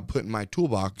can now put in my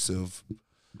toolbox of,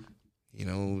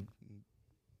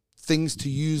 things to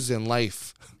use in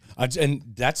life. And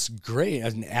that's great.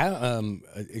 And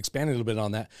expand a little bit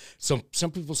on that. So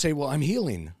some people say, well, I'm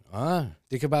healing.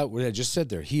 Think about what I just said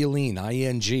there. Healing,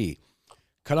 I-N-G.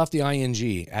 Cut off the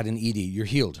I-N-G, add an E-D. You're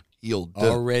healed. Healed.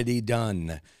 Already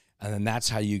done. And then that's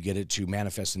how you get it to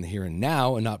manifest in the here and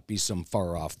now and not be some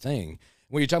far off thing.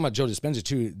 When you're talking about Joe Dispenza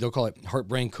too, they'll call it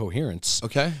heart-brain coherence.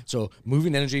 Okay. So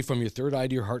moving energy from your third eye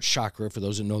to your heart chakra, for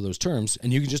those that know those terms,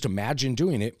 and you can just imagine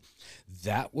doing it,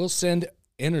 that will send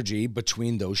energy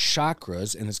between those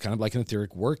chakras, and it's kind of like an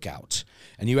etheric workout.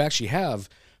 And you actually have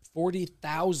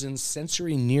 40,000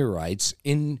 sensory neurites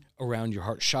in around your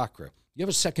heart chakra. You have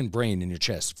a second brain in your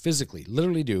chest, physically,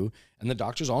 literally do, and the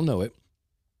doctors all know it.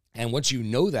 And once you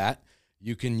know that,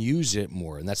 you can use it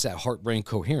more, and that's that heart-brain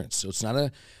coherence. So it's not,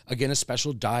 a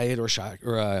special diet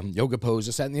or a yoga pose,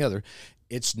 this, that, and the other.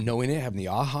 It's knowing it, having the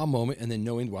aha moment, and then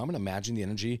knowing, well, I'm going to imagine the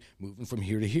energy moving from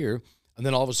here to here, and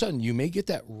then all of a sudden, you may get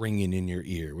that ringing in your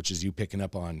ear, which is you picking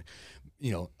up on,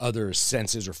 other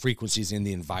senses or frequencies in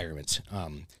the environment.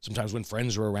 Sometimes when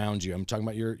friends are around you, I'm talking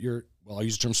about your I'll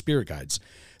use the term spirit guides,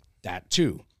 that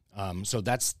too. So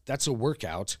that's a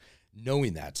workout,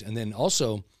 knowing that. And then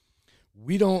also,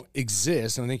 we don't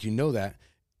exist, and I think you know that,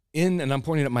 and I'm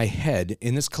pointing at my head,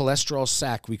 in this cholesterol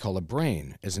sac we call a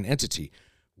brain as an entity.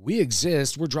 We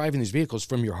exist, we're driving these vehicles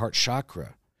from your heart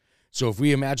chakra. So if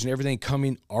we imagine everything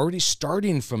coming, already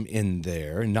starting from in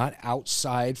there, not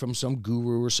outside from some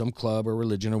guru or some club or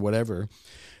religion or whatever,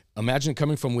 imagine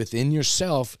coming from within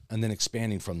yourself and then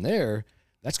expanding from there.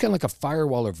 That's kind of like a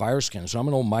firewall or virus scanner. So I'm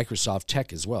an old Microsoft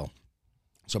tech as well.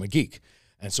 So I'm a geek.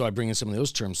 And so I bring in some of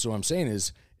those terms. So what I'm saying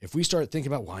is, if we start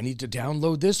thinking about, well, I need to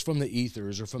download this from the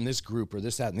ethers or from this group or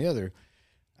this, that, and the other,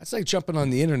 that's like jumping on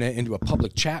the internet into a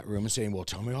public chat room and saying, well,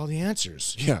 tell me all the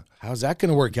answers. Yeah. How's that going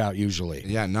to work out usually?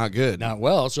 Yeah, not good. Not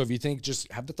well. So if you think,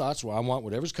 just have the thoughts, well, I want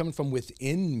whatever's coming from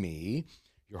within me,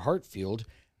 your heart field,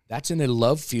 that's in a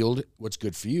love field, what's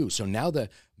good for you. So now the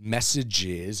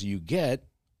messages you get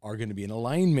are going to be in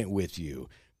alignment with you.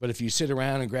 But if you sit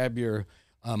around and grab your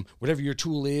whatever your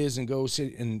tool is and go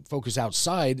sit and focus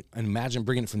outside and imagine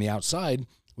bringing it from the outside,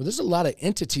 well, there's a lot of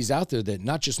entities out there that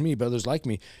not just me, but others like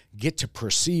me get to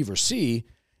perceive or see,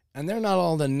 and they're not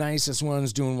all the nicest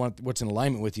ones doing what's in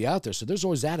alignment with you out there. So there's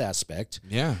always that aspect.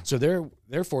 Yeah. So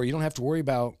therefore, you don't have to worry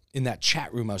about, in that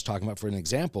chat room I was talking about for an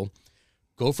example,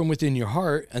 go from within your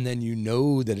heart, and then you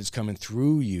know that it's coming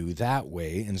through you that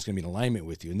way, and it's going to be in alignment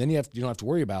with you. And then you don't have to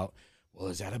worry about, well,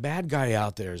 is that a bad guy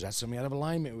out there? Is that somebody out of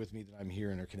alignment with me that I'm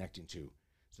hearing or connecting to?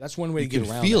 So that's one way to get around.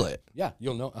 You can feel that. it. Yeah,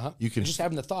 you'll know. You can just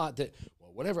having the thought that,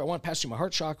 well, whatever, I want to pass through my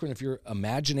heart chakra, and if your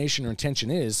imagination or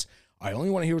intention is, I only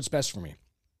want to hear what's best for me.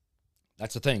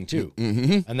 That's a thing too.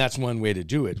 Mm-hmm. And that's one way to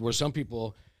do it. Where some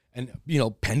people, and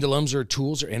pendulums are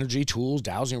tools, or energy tools,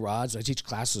 dowsing rods. I teach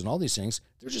classes and all these things.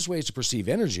 They're just ways to perceive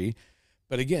energy.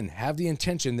 But again, have the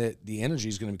intention that the energy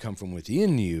is going to come from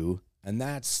within you. And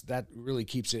that really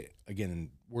keeps it, again,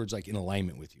 in words like in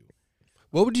alignment with you.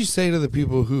 What would you say to the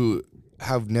people who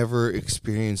have never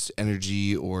experienced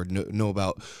energy or know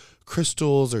about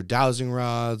crystals or dowsing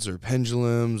rods or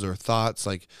pendulums or thoughts?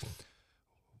 Like,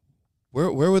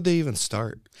 where would they even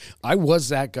start? I was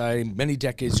that guy many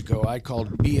decades ago. I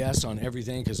called BS on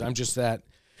everything because I'm just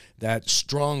that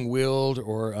strong-willed,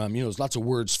 or there's lots of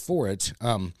words for it,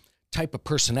 type of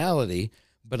personality.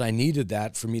 But I needed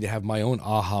that for me to have my own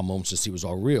aha moments to see it was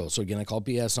all real. So again, I call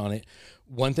BS on it.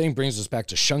 One thing brings us back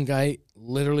to Shungite.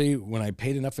 Literally, when I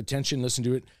paid enough attention, listened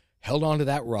to it, held onto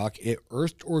that rock, it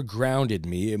earthed or grounded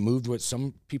me. It moved what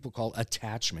some people call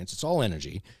attachments. It's all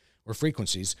energy or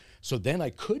frequencies. So then I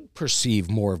could perceive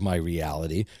more of my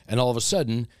reality. And all of a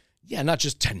sudden, not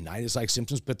just tinnitus-like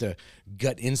symptoms, but the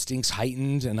gut instincts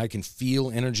heightened, and I can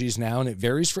feel energies now, and it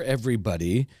varies for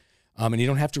everybody. And you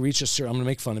don't have to reach I'm going to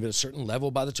make fun of it, a certain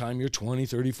level by the time you're 20,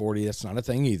 30, 40. That's not a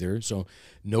thing either. So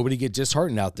nobody get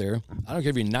disheartened out there. I don't care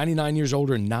if you're 99 years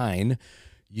old or 9,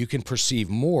 you can perceive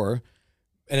more.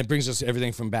 And it brings us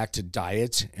everything from back to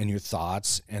diet and your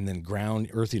thoughts, and then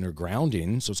earthing or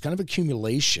grounding. So it's kind of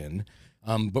accumulation.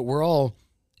 But we're all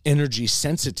energy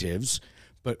sensitives,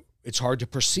 but it's hard to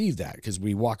perceive that because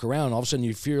we walk around, all of a sudden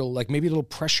you feel like maybe a little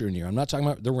pressure in you. I'm not talking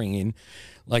about the ringing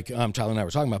like Tyler and I were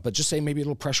talking about, but just say maybe a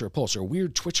little pressure or pulse or a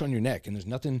weird twitch on your neck, and there's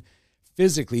nothing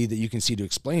physically that you can see to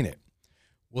explain it.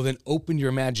 Well, then open your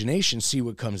imagination, see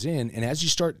what comes in, and as you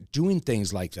start doing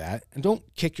things like that, and don't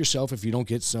kick yourself if you don't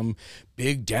get some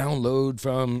big download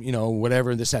from,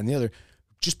 whatever, this, that, and the other,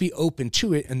 just be open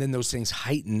to it, and then those things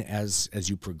heighten as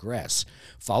you progress.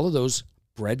 Follow those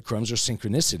breadcrumbs or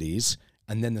synchronicities,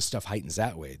 and then the stuff heightens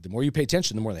that way. The more you pay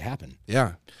attention, the more they happen.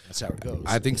 Yeah. That's how it goes.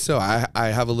 I think so. I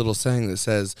have a little saying that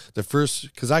says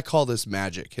because I call this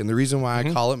magic. And the reason why I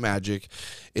call it magic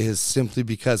is simply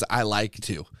because I like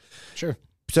to. Sure.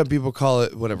 Some people call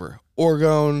it whatever,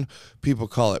 orgone, people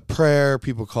call it prayer,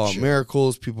 people call it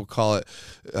miracles, people call it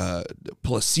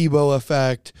placebo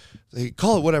effect. They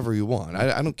call it whatever you want.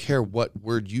 I don't care what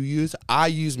word you use. I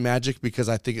use magic because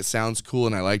I think it sounds cool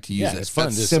and I like to use it. It's fun.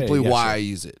 That's to simply say. why I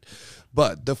use it.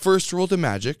 But the first rule to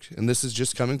magic, and this is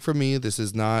just coming from me, this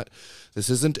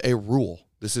isn't a rule.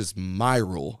 This is my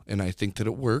rule, and I think that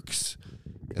it works,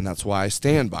 and that's why I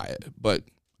stand by it. But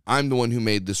I'm the one who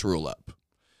made this rule up.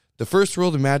 The first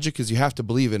rule to magic is you have to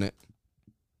believe in it.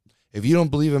 If you don't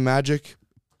believe in magic,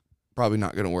 probably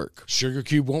not going to work. Sugar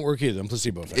cube won't work either.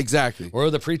 Placebo effect. Exactly. Or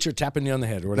the preacher tapping you on the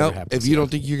head or whatever happens. If you don't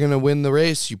think you're going to win the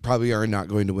race, you probably are not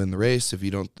going to win the race. If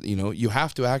you don't, you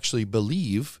have to actually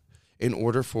believe in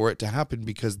order for it to happen,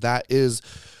 because that is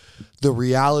the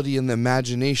reality and the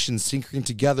imagination syncing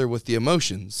together with the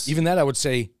emotions. Even that, I would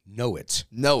say, know it.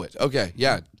 Know it. Okay.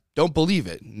 Yeah. Don't believe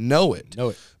it. Know it. Know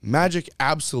it. Magic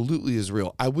absolutely is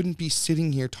real. I wouldn't be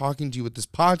sitting here talking to you with this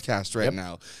podcast right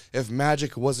now if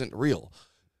magic wasn't real.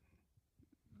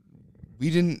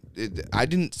 I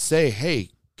didn't say,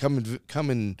 hey, come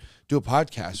and do a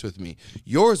podcast with me.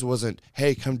 Yours wasn't,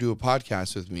 hey, come do a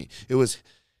podcast with me. It was,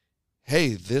 hey,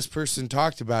 this person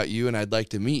talked about you and I'd like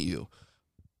to meet you.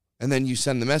 And then you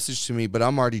send the message to me, but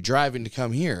I'm already driving to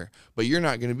come here. But you're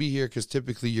not going to be here because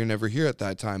typically you're never here at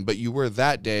that time. But you were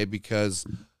that day because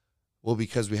we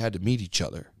had to meet each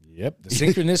other. Yep. The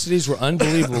synchronicities were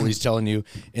unbelievable, he's telling you,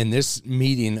 in this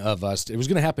meeting of us. It was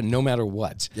going to happen no matter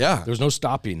what. Yeah. There was no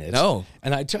stopping it. No.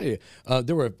 And I tell you,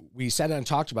 we sat down and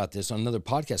talked about this on another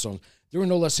podcast. So there were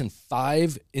no less than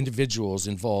 5 individuals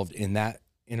involved in that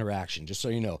interaction, just so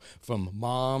you know, from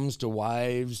moms to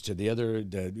wives to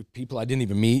the people I didn't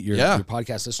even meet, your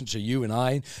podcast listeners, to you and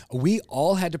I. We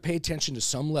all had to pay attention to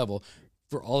some level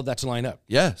for all of that to line up.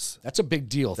 Yes. That's a big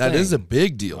deal. That is a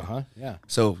big deal. Yeah.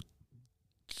 So,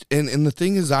 and the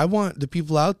thing is, I want the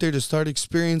people out there to start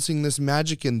experiencing this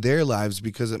magic in their lives,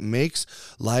 because it makes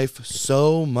life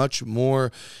so much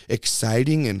more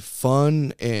exciting and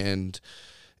fun and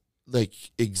like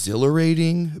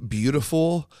exhilarating,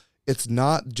 beautiful. It's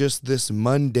not just this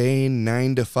mundane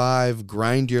 9-to-5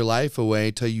 grind your life away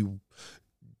till you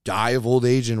die of old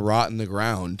age and rot in the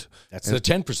ground. That's the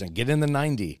 10%. Get in the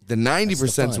 90. The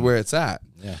 90% is where it's at.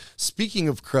 Yeah. Speaking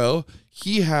of Crow,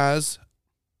 he has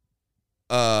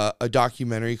a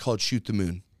documentary called Shoot the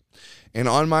Moon. And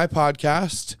on my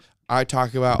podcast, I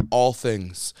talk about all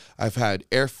things. I've had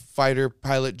air fighter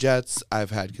pilot jets.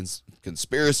 I've had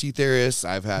conspiracy theorists.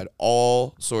 I've had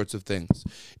all sorts of things.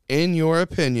 In your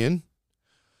opinion,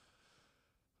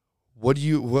 what do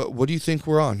you think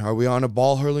we're on? Are we on a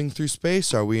ball hurling through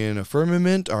space? Are we in a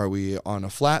firmament? Are we on a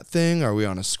flat thing? Are we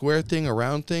on a square thing, a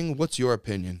round thing? What's your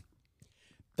opinion?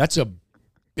 That's a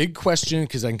big question,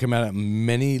 because I can come out at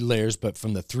many layers, but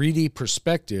from the 3D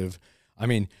perspective, I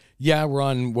mean, yeah, we're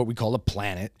on what we call a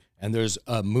planet, and there's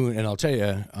a moon, and I'll tell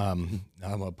you, I'm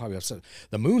probably upset.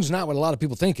 The moon's not what a lot of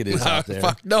people think it is out there.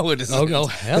 Fuck no, it isn't. Oh, no,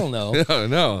 hell no.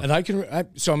 No. And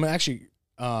I'm actually,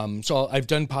 so I've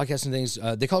done podcasts and things.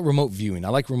 They call it remote viewing. I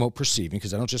like remote perceiving,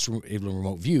 because I don't just able to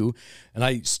remote view, and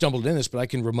I stumbled in this, but I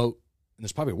can remote, and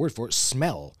there's probably a word for it,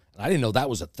 smell. And I didn't know that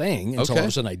was a thing until all of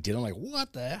a sudden I did. I'm like,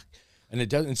 what the heck? And it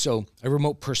doesn't. So I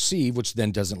remote perceive, which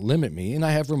then doesn't limit me. And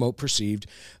I have remote perceived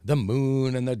the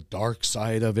moon and the dark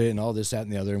side of it and all this, that,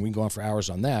 and the other. And we can go on for hours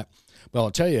on that. But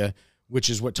I'll tell you, which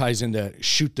is what ties into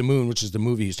Shoot the Moon, which is the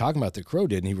movie he's talking about that Crow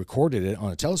did, and he recorded it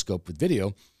on a telescope with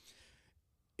video.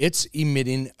 It's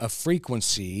emitting a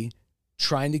frequency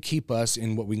trying to keep us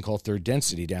in what we can call third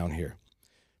density down here,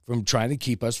 from trying to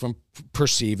keep us from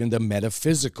perceiving the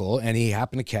metaphysical. And he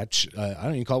happened to catch, I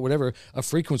don't even call it whatever, a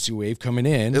frequency wave coming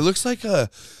in. It looks like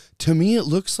to me, it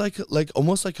looks like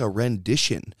almost like a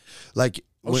rendition. Like,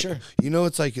 sure.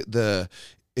 It's like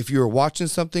if you were watching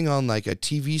something on like a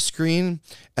TV screen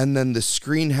and then the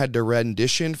screen had to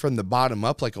rendition from the bottom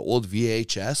up, like an old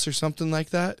VHS or something like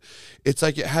that. It's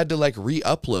like it had to like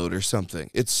re-upload or something.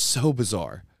 It's so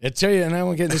bizarre. I tell you, and I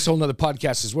won't get this whole nother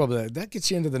podcast as well, but that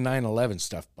gets you into the 9/11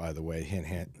 stuff, by the way, hint,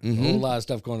 hint. A whole lot of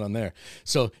stuff going on there.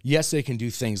 So, yes, they can do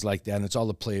things like that, and it's all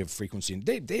the play of frequency. And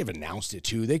they've announced it,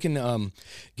 too. They can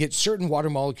get certain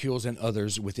water molecules and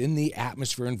others within the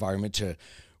atmosphere environment to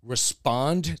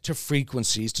respond to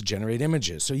frequencies to generate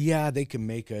images. So, yeah, they can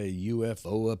make a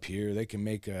UFO appear. They can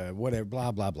make a whatever,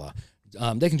 blah, blah, blah.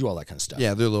 They can do all that kind of stuff.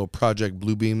 Yeah, their little Project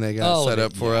Bluebeam they got set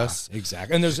up for us.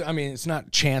 Exactly. And it's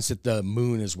not chance that the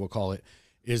moon, as we'll call it,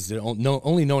 is the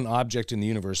only known object in the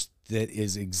universe that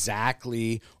is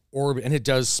exactly orbit. And it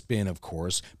does spin, of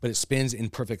course, but it spins in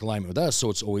perfect alignment with us, so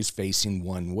it's always facing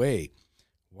one way.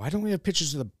 Why don't we have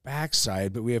pictures of the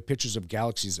backside, but we have pictures of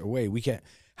galaxies away? We can't.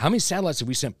 How many satellites have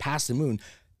we sent past the moon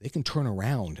they can turn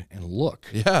around and look.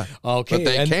 Yeah. Okay. But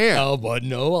they can't. Oh, but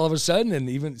no, all of a sudden, and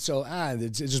even so, it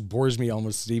just bores me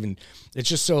almost even. It's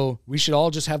just so we should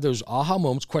all just have those aha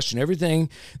moments, question everything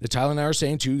that Tyler and I are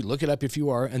saying too. Look it up if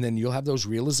you are, and then you'll have those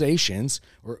realizations,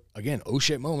 or again, oh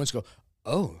shit moments. Go,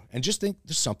 oh, and just think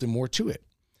there's something more to it.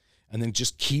 And then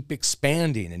just keep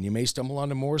expanding, and you may stumble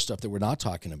onto more stuff that we're not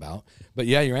talking about. But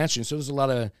yeah, you're answering. So there's a lot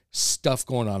of stuff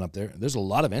going on up there. There's a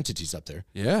lot of entities up there.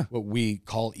 Yeah. What we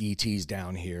call ETs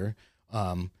down here.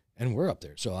 And we're up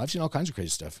there. So I've seen all kinds of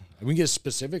crazy stuff. We can get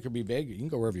specific or be vague. You can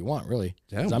go wherever you want, really.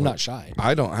 Yeah, I'm not shy.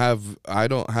 I don't have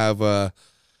a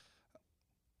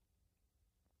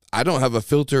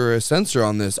filter or a sensor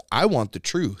on this. I want the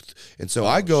truth. And so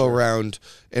I go around,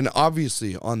 and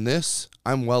obviously on this,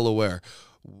 I'm well aware.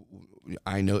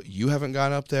 I know you haven't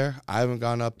gone up there. I haven't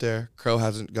gone up there. Crow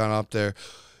hasn't gone up there.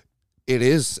 It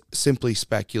is simply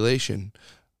speculation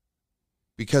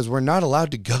because we're not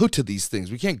allowed to go to these things.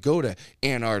 We can't go to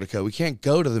Antarctica. We can't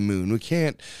go to the moon. We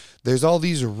can't. There's all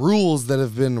these rules that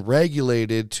have been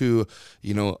regulated to,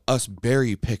 us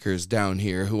berry pickers down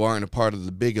here who aren't a part of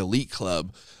the big elite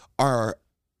club are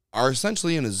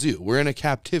essentially in a zoo. We're in a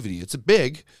captivity. It's a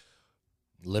big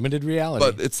limited reality,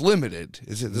 but it's limited.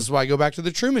 This is why I go back to the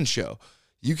Truman Show.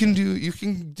 You can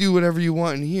do whatever you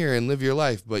want in here and live your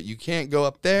life, but you can't go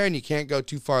up there and you can't go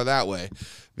too far that way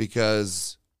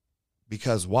because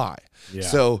why? Yeah.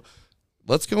 So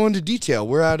let's go into detail.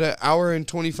 We're at an hour and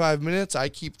 25 minutes. I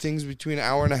keep things between an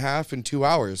hour and a half and 2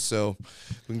 hours, so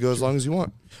we can go as long as you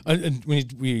want. And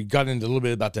we got into a little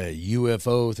bit about the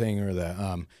UFO thing or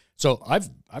the so I've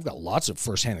got lots of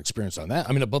firsthand experience on that.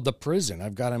 I mean, above the prison,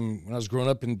 I've got them when I was growing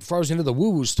up, and before I was into the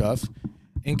woo-woo stuff,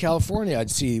 in California,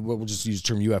 I'd see what we'll just use the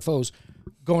term UFOs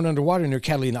going underwater near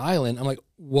Catalina Island. I'm like,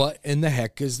 what in the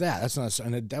heck is that? That's not.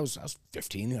 And I was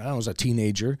 15. I was a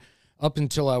teenager up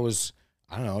until I was,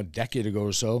 I don't know, a decade ago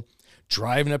or so,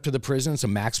 driving up to the prison. It's a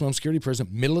maximum security prison,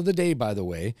 middle of the day, by the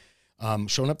way.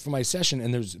 Showing up for my session,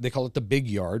 and they call it the big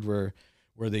yard where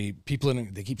the people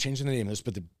they keep changing the name of this,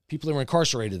 but the people that were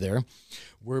incarcerated there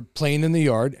were playing in the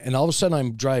yard, and all of a sudden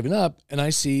I'm driving up and I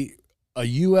see a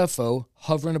UFO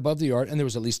hovering above the yard, and there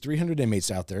was at least 300 inmates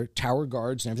out there, tower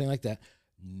guards and everything like that.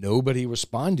 Nobody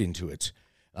responding to it.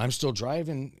 I'm still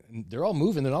driving, and they're all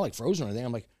moving. They're not like frozen or anything.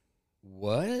 I'm like,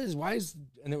 why is,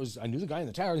 and I knew the guy in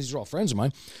the tower. These are all friends of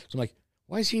mine. So I'm like,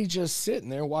 why is he just sitting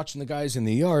there watching the guys in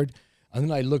the yard? And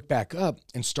then I look back up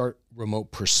and start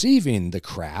remote perceiving the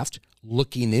craft,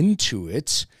 looking into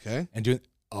it, and doing.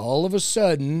 All of a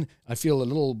sudden, I feel a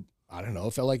little, I don't know,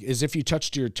 it felt like as if you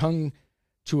touched your tongue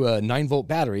to a 9-volt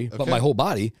battery, but my whole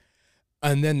body.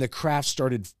 And then the craft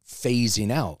started phasing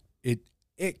out.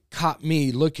 It caught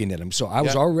me looking at him. So I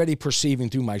was already perceiving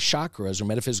through my chakras or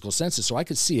metaphysical senses, so I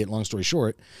could see it, long story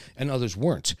short, and others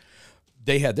weren't.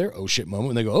 They had their oh shit moment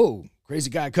when they go, oh, crazy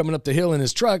guy coming up the hill in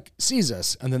his truck sees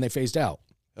us, and then they phased out.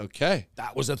 Okay.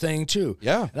 That was a thing too.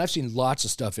 Yeah. And I've seen lots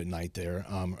of stuff at night there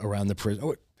around the prison.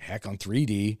 Oh, heck, on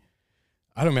 3D.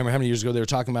 I don't remember how many years ago they were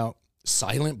talking about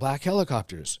silent black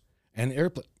helicopters and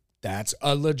airplanes. That's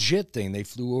a legit thing. They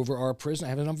flew over our prison. I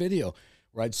have it on video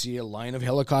where I'd see a line of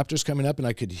helicopters coming up and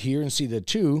I could hear and see the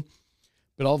two,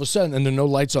 but all of a sudden, and there are no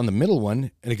lights on the middle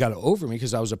one, and it got over me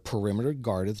because I was a perimeter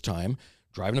guard at the time,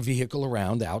 driving a vehicle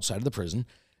around the outside of the prison,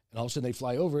 and all of a sudden they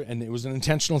fly over, and it was an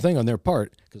intentional thing on their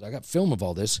part because I got film of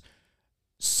all this,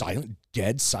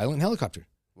 dead silent helicopter.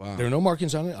 Wow. There were no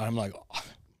markings on it. I'm like, oh,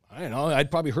 I don't know. I'd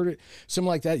probably heard it something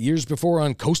like that years before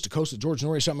on Coast to Coast at George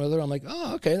Norrie, something or other. I'm like,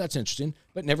 oh, okay, that's interesting,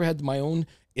 but never had my own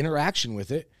interaction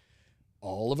with it.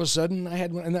 All of a sudden, I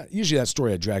had one, and usually that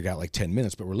story I drag out like 10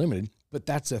 minutes, but we're limited. But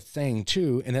that's a thing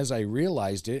too. And as I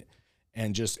realized it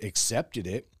and just accepted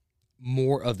it,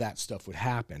 more of that stuff would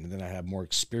happen, and then I have more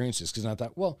experiences because I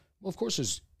thought, well, of course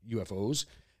there's UFOs,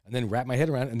 and then wrap my head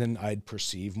around it, and then I'd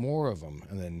perceive more of them,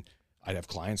 and then I'd have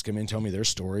clients come in and tell me their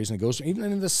stories, and it goes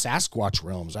even in the Sasquatch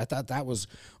realms. I thought that was,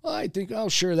 well, I think, oh,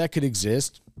 sure, that could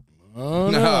exist. Oh,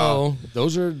 no.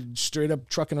 Those are straight up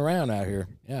trucking around out here.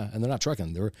 Yeah, and they're not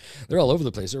trucking. They're all over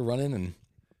the place. They're running, and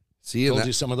told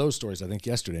you some of those stories, I think,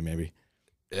 yesterday maybe.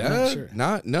 Yeah, sure.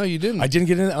 No, you didn't. I didn't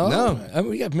get in. Oh, no.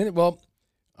 We got a minute. Well,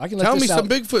 I can tell me some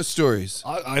Bigfoot stories.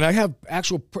 And I have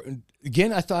actual,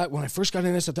 again, I thought when I first got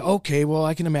in this, I thought, okay, well,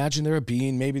 I can imagine they're a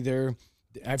being. Maybe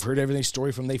I've heard everything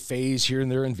story from they phase here and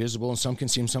they're invisible, and some can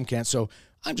see them, some can't. So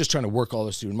I'm just trying to work all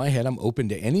this through in my head. I'm open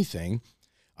to anything.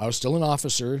 I was still an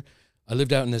officer. I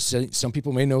lived out in the, some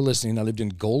people may know listening, I lived in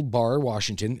Gold Bar,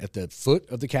 Washington, at the foot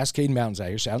of the Cascade Mountains out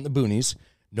here, so out in the boonies,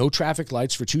 no traffic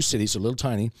lights for two cities, a little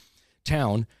tiny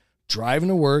town, driving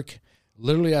to work.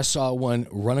 Literally, I saw one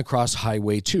run across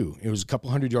Highway 2. It was a couple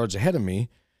hundred yards ahead of me,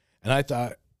 and I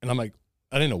thought, and I'm like,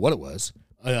 I didn't know what it was.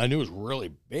 I knew it was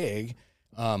really big.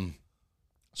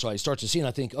 So I start to see, and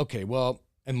I think, okay, well,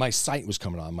 and my sight was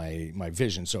coming on, my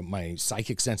vision, so my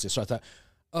psychic senses. So I thought,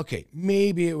 okay,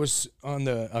 maybe it was on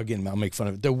the, again, I'll make fun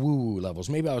of it, the woo-woo levels.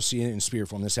 Maybe I was seeing it in spirit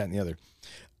form, this, that, and the other.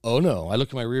 Oh, no. I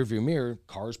look in my rearview mirror,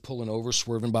 cars pulling over,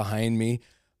 swerving behind me.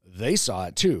 They saw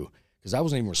it, too, because I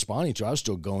wasn't even responding to it. I was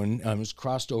still going. I was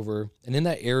crossed over. And in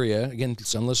that area, again,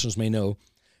 some listeners may know,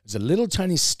 there's a little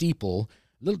tiny steeple,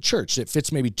 little church that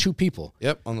fits maybe 2 people.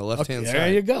 Yep, on the left-hand side.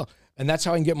 There you go. And that's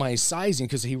how I can get my sizing,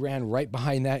 because he ran right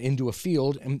behind that into a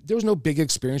field. And there was no big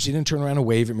experience. He didn't turn around and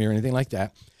wave at me or anything like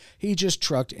that. He just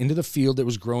trucked into the field that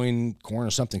was growing corn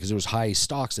or something, because it was high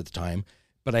stalks at the time.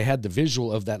 But I had the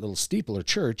visual of that little steeple or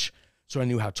church, so I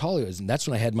knew how tall he was. And that's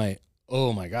when I had my,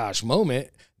 oh my gosh, moment.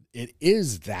 It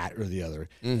is that or the other.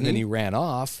 Mm-hmm. And then he ran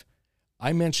off.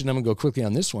 I mentioned, I'm going to go quickly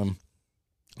on this one.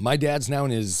 My dad's now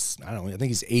in his, I don't know, I think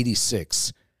he's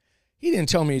 86. He didn't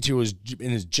tell me until he was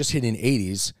in his just hitting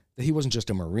 80s that he wasn't just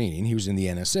a Marine. He was in the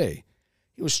NSA.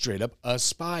 He was straight up a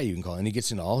spy, you can call it. And he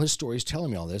gets into all his stories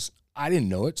telling me all this. I didn't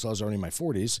know it, so I was already in my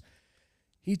 40s.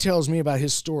 He tells me about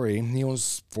his story. He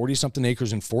owns 40-something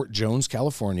acres in Fort Jones,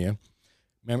 California.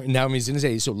 Remember, now he's in his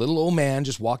 80s, so little old man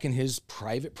just walking his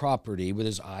private property with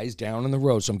his eyes down on the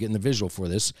road. So I'm getting the visual for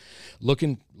this,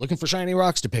 looking for shiny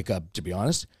rocks to pick up, to be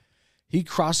honest. He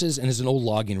crosses, and there's an old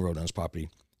logging road on his property.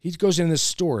 He goes in this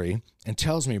story and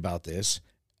tells me about this,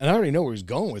 and I already know where he's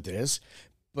going with this,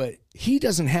 but he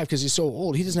doesn't have, because he's so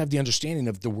old, he doesn't have the understanding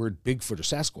of the word Bigfoot or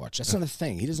Sasquatch. That's not a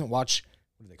thing. He doesn't watch,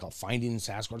 what do they call it, Finding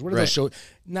Sasquatch? What do they show?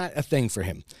 Not a thing for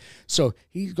him. So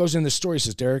he goes in this story,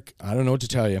 says, Derek, I don't know what to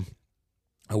tell you.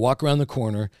 I walk around the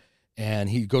corner, and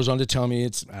he goes on to tell me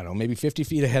it's, I don't know, maybe 50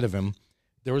 feet ahead of him.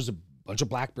 There was a bunch of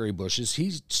blackberry bushes.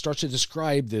 He starts to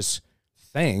describe this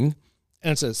thing,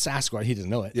 and it's a Sasquatch. He doesn't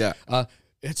know it. Yeah.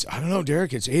 It's, I don't know,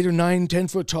 Derek, it's 8 or 9, 10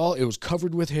 foot tall. It was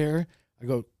covered with hair. I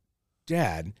go,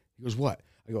 Dad. He goes, what?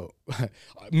 I go,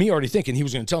 me already thinking he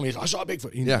was going to tell me, I saw a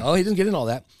Bigfoot. No, he didn't get in all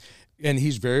that. And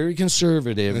he's a very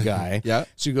conservative guy. Yeah.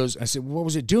 So he goes, I said, well, what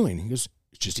was it doing? He goes,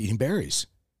 it's just eating berries.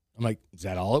 I'm like, is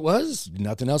that all it was?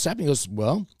 Nothing else happened? He goes,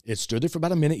 well, it stood there for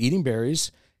about a minute eating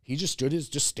berries. He just stood,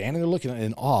 just standing there looking at it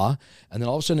in awe. And then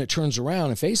all of a sudden it turns around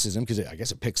and faces him, because I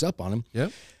guess it picks up on him. Yeah.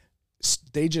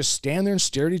 They just stand there and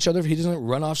stare at each other. He doesn't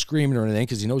run off screaming or anything,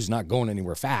 because he knows he's not going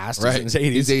anywhere fast. Right. He's in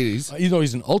his 80s. He's 80s. You know,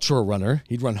 he's an ultra runner.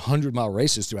 He'd run 100-mile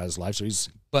races throughout his life.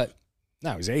 But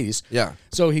now he's 80s. Yeah.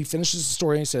 So he finishes the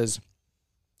story and he says,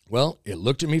 well, it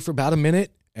looked at me for about a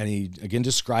minute. And he again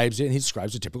describes it. And he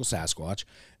describes a typical Sasquatch.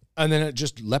 And then it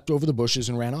just leapt over the bushes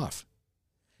and ran off.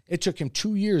 It took him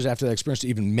 2 years after that experience to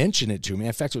even mention it to me.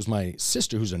 In fact, it was my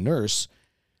sister, who's a nurse.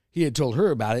 He had told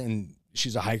her about it, and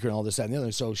she's a hiker and all this, that, and the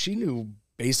other. So she knew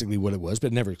basically what it was,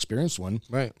 but never experienced one.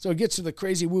 Right. So it gets to the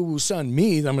crazy woo-woo son,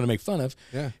 me, that I'm going to make fun of.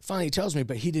 Yeah. Finally, he tells me,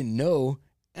 but he didn't know,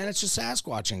 and it's a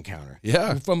Sasquatch encounter.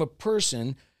 Yeah. And from a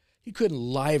person, he couldn't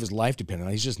lie if his life depended on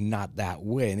it. He's just not that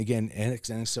way. And again,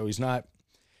 and so he's not,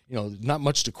 not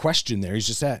much to question there. He's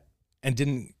just that, and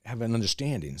didn't have an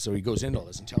understanding. So he goes into all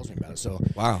this and tells me about it. So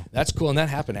wow, that's cool. And that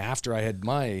happened after I had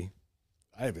I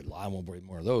won't bring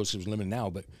more of those, because it was limited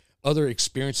now, but other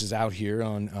experiences out here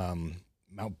on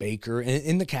Mount Baker and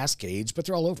in the Cascades, but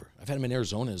they're all over. I've had them in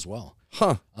Arizona as well.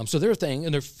 Huh. So they're a thing,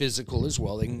 and they're physical as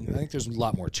well. I think there's a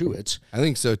lot more to it. I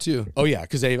think so too. Oh yeah,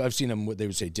 because I've seen them, what they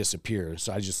would say, disappear.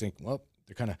 So I just think, well,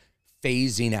 they're kind of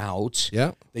phasing out.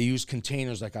 Yeah. They use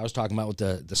containers like I was talking about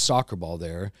with the soccer ball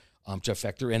there, to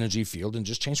affect their energy field and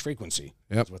just change frequency.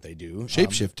 Yep. That's what they do.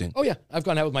 Shape-shifting. Oh yeah, I've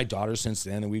gone out with my daughter since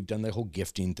then, and we've done the whole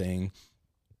gifting thing.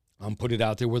 Put it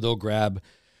out there where they'll grab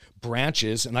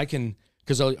branches, and I can,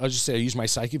 because I'll just say I use my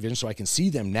psychic vision so I can see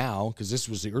them now, because this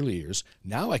was the early years.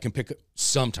 Now I can pick up,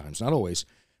 sometimes, not always,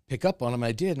 pick up on them.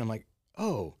 I did, and I'm like,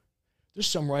 oh, there's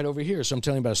some right over here. So I'm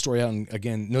telling you about a story out in,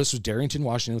 again, no, this was Darrington,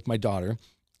 Washington, with my daughter.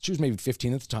 She was maybe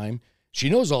 15 at the time. She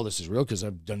knows all this is real because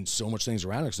I've done so much things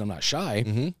around her, because I'm not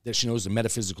shy, that she knows the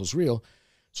metaphysical is real.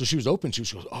 So she was open. She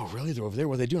goes, oh, really? They're over there?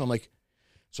 What are they doing? I'm like,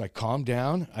 so I calmed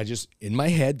down. I just, in my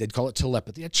head, they'd call it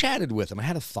telepathy. I chatted with them. I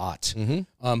had a thought.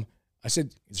 I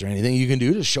said, is there anything you can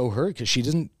do to show her? Because she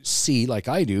doesn't see like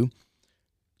I do.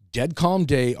 Dead calm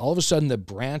day. All of a sudden, the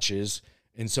branches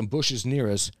and some bushes near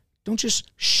us don't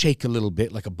just shake a little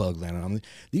bit like a bug landing on them.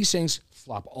 These things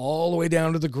flop all the way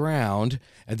down to the ground,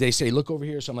 and they say, look over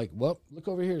here. So I'm like, well, look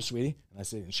over here, sweetie. And I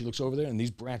say, and she looks over there, and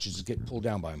these branches just get pulled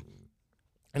down by them.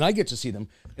 And I get to see them.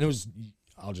 And it was,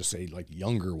 I'll just say, like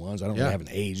younger ones. I don't really have an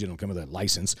age. They don't come with a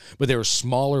license. But they were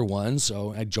smaller ones.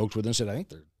 So I joked with them and said, I think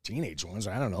they're teenage ones.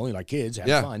 I don't know, like kids,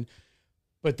 having fun.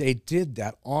 But they did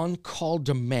that on-call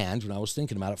demand when I was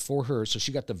thinking about it for her. So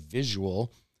she got the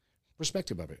visual.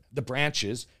 perspective of it. The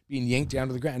branches being yanked down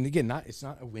to the ground. And again, it's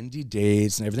not a windy day,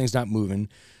 and everything's not moving.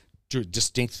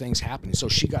 Distinct things happening. So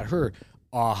she got her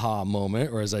aha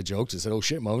moment, or as I joked, I said, oh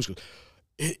shit moment. She goes,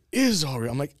 it is all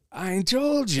real. I'm like, I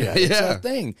told you. It's a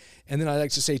thing. And then I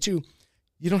like to say too,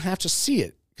 you don't have to see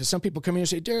it. Because some people come in and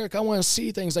say, Derek, I want to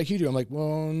see things like you do. I'm like,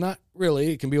 well, not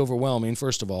really. It can be overwhelming,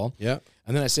 first of all. Yeah.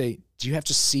 And then I say, do you have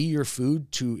to see your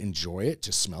food to enjoy it,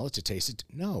 to smell it, to taste it?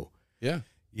 No. Yeah.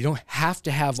 You don't have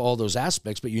to have all those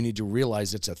aspects, but you need to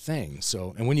realize it's a thing.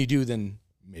 So, and when you do, then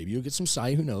maybe you'll get some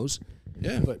sight. Who knows?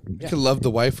 Yeah. But you can love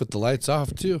the wife with the lights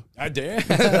off, too. I dare.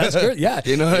 That's good. Yeah.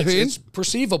 You know what I mean? It's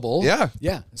perceivable. Yeah.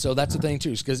 Yeah. So that's the thing,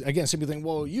 too. Because, again, some people think,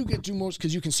 well, you get to most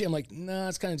because you can see. I'm like, nah,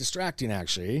 it's kind of distracting,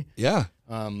 actually. Yeah.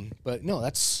 But no,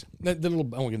 that's the little,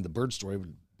 I won't get into the bird story,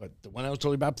 but the one I was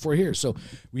telling you about before here. So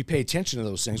we pay attention to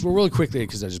those things. Well, really quickly,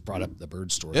 because I just brought up the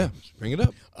bird story. Yeah, bring it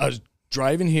up. I was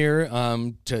driving here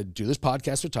to do this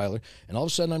podcast with Tyler, and all of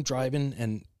a sudden I'm driving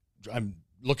and I'm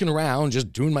looking around,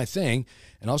 just doing my thing,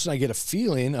 and all of a sudden I get a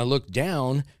feeling, I look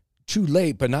down, too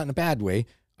late, but not in a bad way.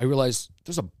 I realize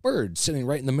there's a bird sitting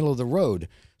right in the middle of the road.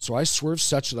 So I swerve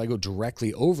such that I go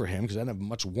directly over him because I don't have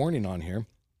much warning on here.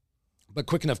 But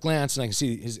quick enough glance, and I can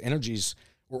see his energies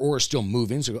or aura still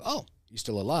moving. So I go, oh, he's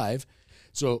still alive.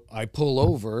 So I pull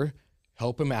over,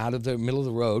 help him out of the middle of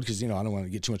the road because, I don't want to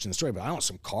get too much in the story, but I don't want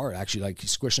some car actually like he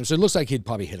squished him. So it looks like he'd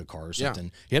probably hit a car or something.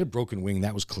 Yeah. He had a broken wing.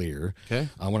 That was clear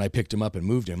when I picked him up and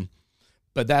moved him.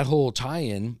 But that whole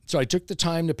tie-in, so I took the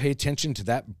time to pay attention to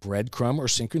that breadcrumb or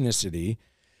synchronicity,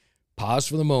 paused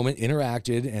for the moment,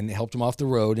 interacted, and helped him off the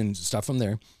road and stuff from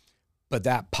there. But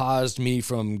that paused me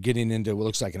from getting into what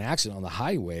looks like an accident on the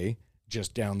highway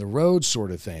just down the road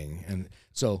sort of thing. And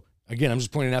so, again, I'm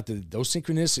just pointing out that those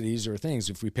synchronicities are things,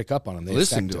 if we pick up on them, they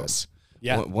affect us.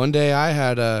 Yeah. One day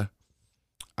I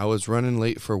was running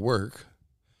late for work,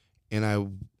 and I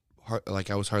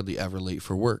was hardly ever late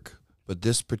for work. But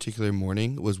this particular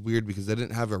morning was weird because I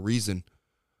didn't have a reason.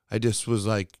 I just was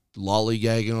like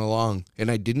lollygagging along,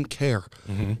 and I didn't care.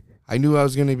 Mm-hmm. I knew I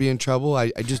was going to be in trouble.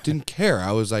 I just didn't care.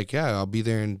 I was like, yeah, I'll be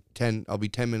there I'll be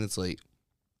 10 minutes late.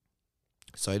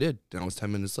 So I did. And I was 10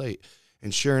 minutes late.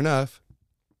 And sure enough,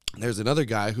 there's another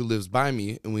guy who lives by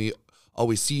me, and we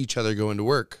always see each other going to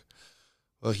work.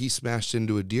 Well, he smashed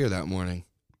into a deer that morning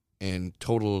and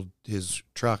totaled his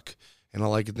truck. And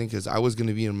all I could think is I was going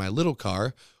to be in my little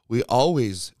car. We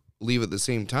always leave at the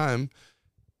same time.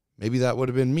 Maybe that would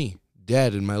have been me,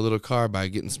 dead in my little car by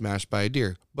getting smashed by a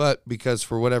deer. But because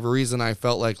for whatever reason I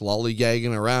felt like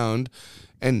lollygagging around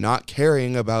and not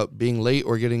caring about being late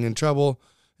or getting in trouble,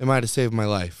 it might have saved my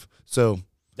life. So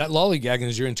that lollygagging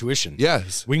is your intuition.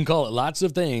 Yes. We can call it lots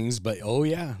of things, but oh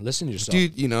yeah, listen to yourself.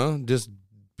 Dude, just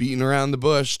beating around the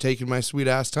bush, taking my sweet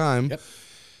ass time. Yep.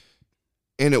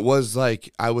 And it was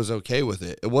like, I was okay with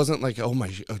it. It wasn't like,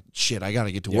 shit, I got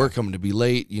to get to work. I'm going to be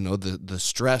late. The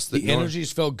stress. The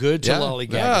energies felt good to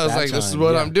lollygag. Yeah, I was like, this is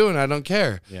what I'm doing. I don't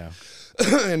care. Yeah.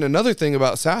 And another thing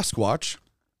about Sasquatch,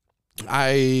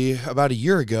 about a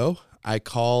year ago, I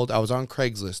was on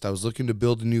Craigslist. I was looking to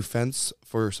build a new fence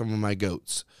for some of my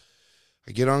goats.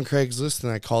 I get on Craigslist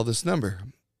and I call this number.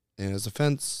 And it's a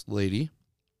fence lady,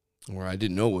 or I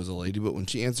didn't know it was a lady, but when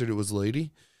she answered, it was a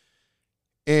lady.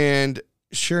 And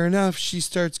sure enough, she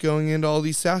starts going into all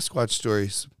these Sasquatch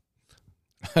stories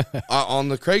on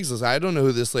the Craigslist. I don't know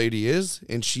who this lady is.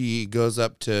 And she goes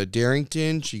up to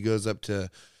Darrington. She goes up to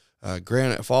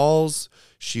Granite Falls.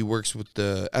 She works with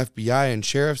the FBI and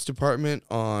Sheriff's Department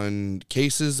on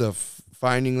cases of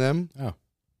finding them. Oh.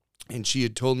 And she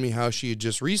had told me how she had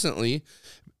just recently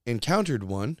encountered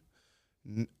one,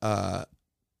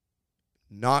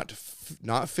 not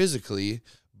physically,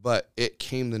 but it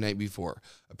came the night before.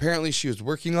 Apparently, she was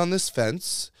working on this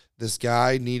fence. This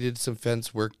guy needed some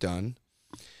fence work done.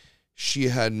 She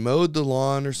had mowed the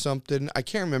lawn or something. I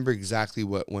can't remember exactly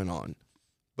what went on.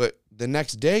 But the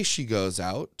next day, she goes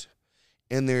out,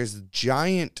 and there's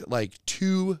giant,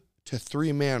 2 to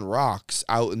 3 man rocks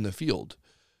out in the field,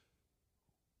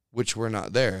 which were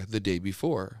not there the day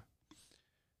before.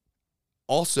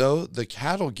 Also, the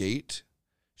cattle gate.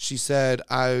 She said,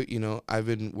 I've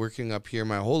been working up here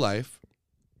my whole life.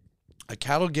 A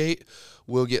cattle gate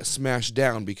will get smashed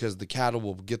down because the cattle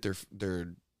will get their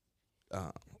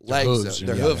legs,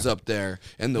 their hooves up there,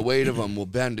 and the weight of them will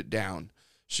bend it down.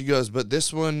 She goes, but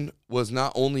this one was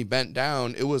not only bent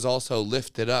down, it was also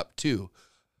lifted up too.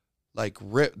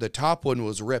 The top one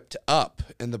was ripped up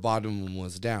and the bottom one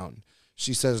was down.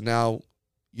 She says, now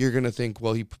you're going to think,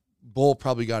 well, bull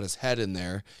probably got his head in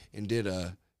there and did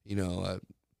a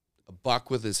buck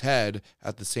with his head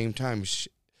at the same time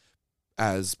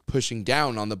as pushing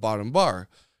down on the bottom bar.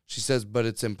 She says, but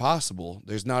it's impossible.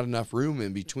 There's not enough room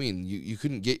in between. You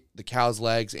couldn't get the cow's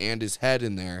legs and his head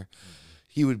in there.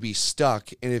 He would be stuck.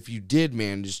 And if you did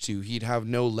manage to, he'd have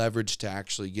no leverage to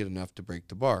actually get enough to break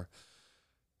the bar.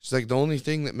 She's like, the only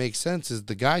thing that makes sense is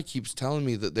the guy keeps telling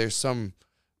me that there's some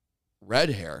red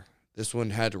hair. This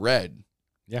one had red.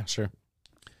 Yeah, sure.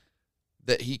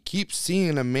 That he keeps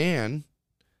seeing a man,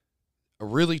 a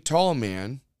really tall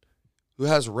man, who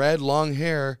has red, long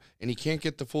hair, and he can't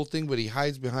get the full thing, but he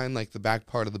hides behind, like, the back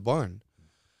part of the barn.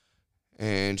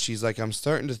 And she's like, I'm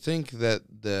starting to think that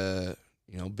the,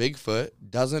 Bigfoot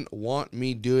doesn't want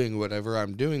me doing whatever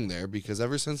I'm doing there, because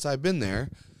ever since I've been there,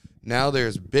 now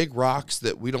there's big rocks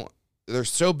that they're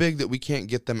so big that we can't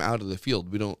get them out of the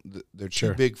field. They're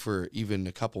too big for even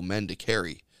a couple men to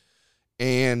carry.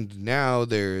 And now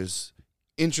there's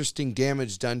interesting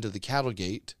damage done to the cattle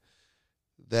gate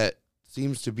that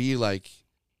seems to be like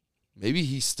maybe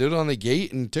he stood on the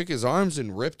gate and took his arms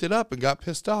and ripped it up and got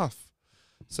pissed off.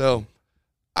 So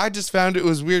I just found it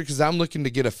was weird because I'm looking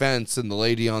to get a fence, and the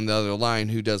lady on the other line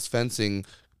who does fencing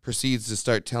proceeds to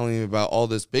start telling me about all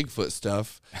this Bigfoot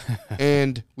stuff.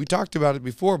 And we talked about it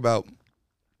before about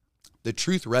the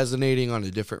truth resonating on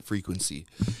a different frequency.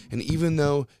 And even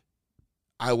though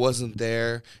I wasn't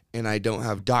there and I don't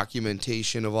have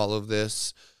documentation of all of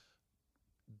this,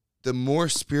 the more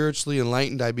spiritually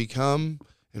enlightened I become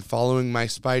and following my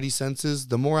spidey senses,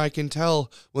 the more I can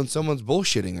tell when someone's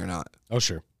bullshitting or not. Oh,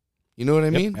 sure. You know what I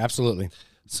mean? Absolutely.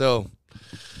 So,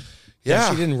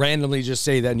 yeah. She didn't randomly just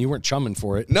say that and you weren't chumming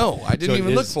for it. No, I didn't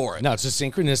even look for it. No, it's a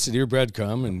synchronicity or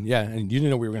breadcrumb. And yeah, and you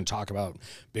didn't know we were going to talk about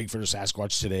Bigfoot or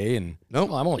Sasquatch today. And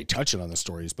no, I'm only touching on the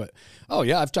stories. But,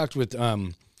 I've talked with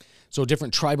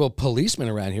different tribal policemen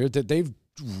around here that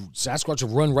Sasquatch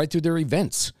have run right through their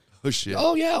events. Oh, shit.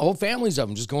 Oh, yeah, whole families of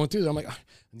them just going through there. I'm like,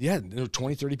 yeah, there are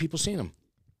 20, 30 people seeing them.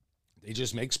 They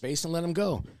just make space and let them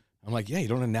go. I'm like, yeah, you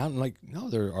don't announce. I'm like, no,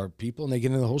 there are people, and they get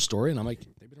into the whole story, and I'm like,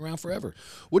 they've been around forever.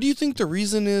 What do you think the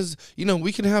reason is?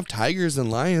 We can have tigers and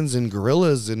lions and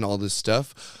gorillas and all this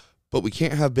stuff, but we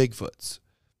can't have Bigfoots.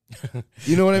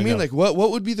 You know what I mean? Like, what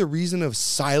would be the reason of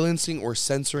silencing or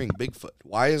censoring Bigfoot?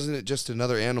 Why isn't it just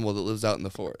another animal that lives out in the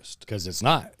forest? Because it's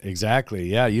not. Exactly.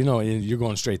 Yeah, you're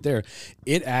going straight there.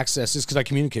 It accesses, because I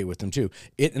communicate with them too.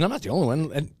 And I'm not the only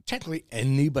one, and technically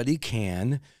anybody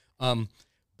can,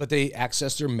 but they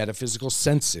access their metaphysical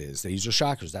senses. They use their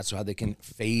chakras. That's how they can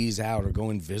phase out or go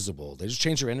invisible. They just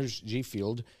change their energy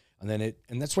field, and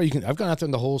that's why I've gone out there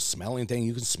in the whole smelling thing.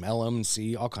 You can smell them and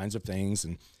see all kinds of things,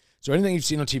 and so anything you've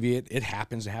seen on TV, it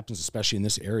happens. It happens especially in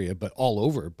this area, but all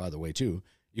over, by the way, too.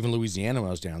 Even Louisiana when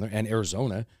I was down there, and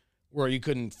Arizona, where you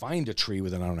couldn't find a tree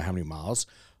within I don't know how many miles.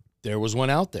 There was one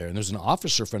out there, and there's an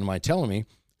officer friend of mine telling me,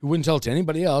 who wouldn't tell it to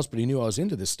anybody else, but he knew I was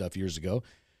into this stuff years ago.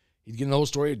 He'd get in the whole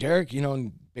story of Derek,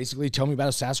 and basically tell me about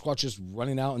a Sasquatch just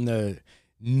running out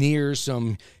near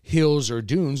some hills or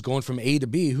dunes going from A to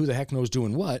B. Who the heck knows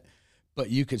doing what? But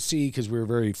you could see, because we were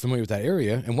very familiar with that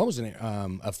area, and one was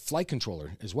a flight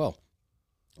controller as well.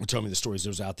 He told me the stories that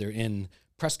was out there in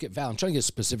Prescott Valley. I'm trying to get as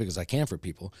specific as I can for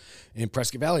people. In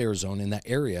Prescott Valley, Arizona, in that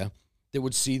area, they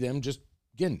would see them just,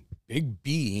 again, big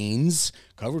beings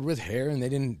covered with hair, and they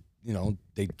didn't,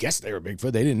 they guessed they were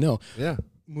Bigfoot. They didn't know. Yeah.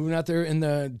 Moving out there in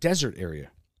the desert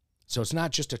area. So it's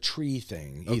not just a tree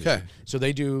thing either. Okay. So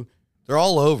they're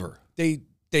all over. They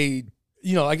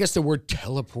I guess the word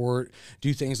teleport,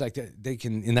 do things like that. They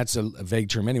can, and that's a vague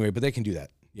term anyway, but they can do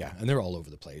that. Yeah. And they're all over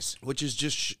the place. Which is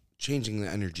just changing the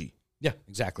energy. Yeah,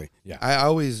 exactly. Yeah.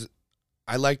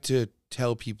 I like to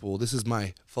tell people, this is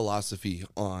my philosophy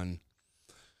on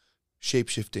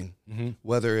shape-shifting,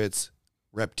 whether it's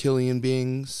reptilian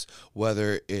beings,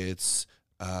 whether it's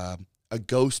a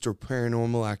ghost or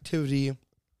paranormal activity,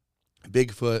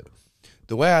 Bigfoot.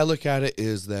 The way I look at it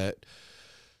is that,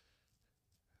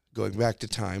 going back to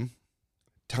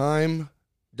time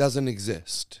doesn't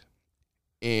exist.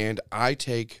 And I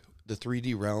take the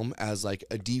 3D realm as like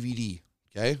a DVD,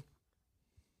 okay?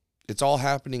 It's all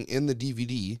happening in the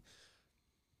DVD.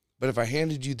 But if I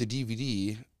handed you the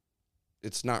DVD,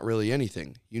 it's not really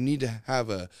anything. You need to have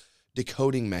a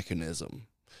decoding mechanism,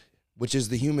 which is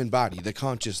the human body, the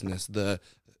consciousness,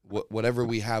 whatever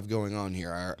we have going on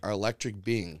here, our electric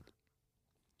being.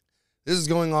 This is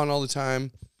going on all the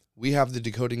time. We have the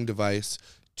decoding device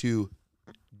to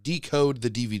decode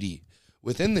the DVD.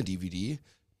 Within the DVD,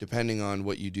 depending on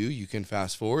what you do, you can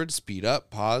fast forward, speed up,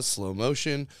 pause, slow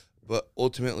motion, but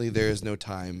ultimately there is no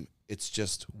time. It's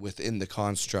just within the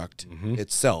construct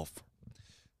itself.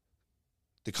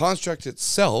 The construct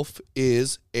itself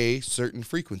is a certain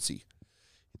frequency.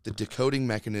 The decoding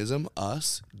mechanism,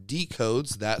 us,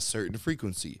 decodes that certain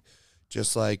frequency.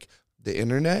 Just like the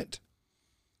internet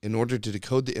in order to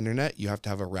decode the internet, you have to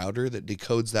have a router that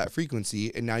decodes that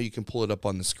frequency, and now you can pull it up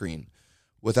on the screen.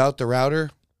 Without the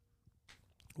router,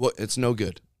 well, it's no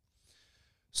good.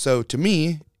 So to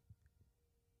me,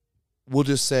 we'll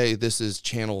just say this is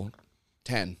channel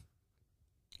 10.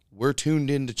 We're tuned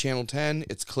into channel 10.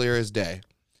 It's clear as day.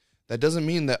 That doesn't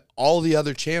mean that all the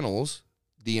other channels,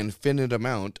 the infinite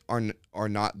amount, are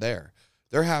not there.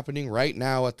 They're happening right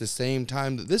now at the same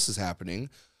time that this is happening.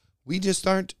 We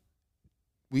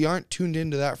aren't tuned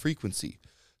into that frequency.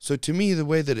 So to me, the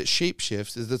way that it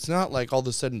shapeshifts is it's not like all of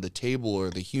a sudden the table or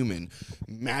the human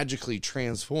magically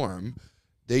transform.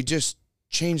 They just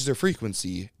change their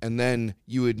frequency, and then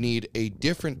you would need a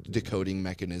different decoding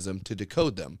mechanism to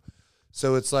decode them.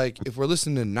 So it's like if we're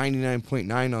listening to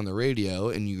 99.9 on the radio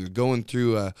and you're going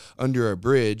through under a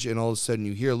bridge and all of a sudden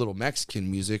you hear a little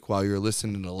Mexican music while you're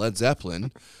listening to Led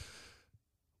Zeppelin,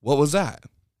 what was that?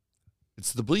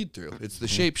 It's the bleed through. It's the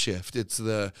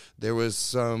shapeshift. There was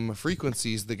some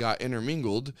frequencies that got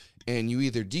intermingled, and you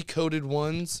either decoded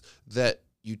ones that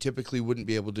you typically wouldn't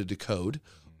be able to decode,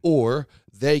 or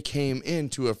they came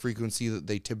into a frequency that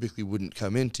they typically wouldn't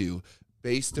come into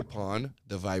based upon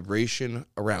the vibration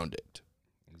around it.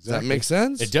 Does that make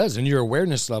sense? It does, and your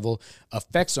awareness level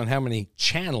affects on how many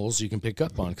channels you can pick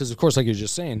up on. Because, of course, like you're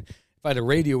just saying, if I had a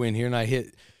radio in here and I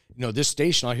hit, this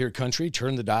station, I'll hear country,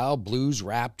 turn the dial, blues,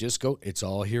 rap, disco. It's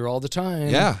all here all the time.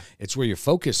 Yeah. It's where your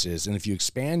focus is. And if you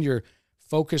expand your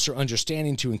focus or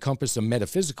understanding to encompass the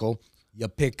metaphysical, you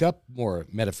pick up more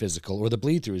metaphysical or the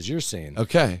bleed through, as you're saying.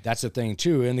 Okay. That's a thing,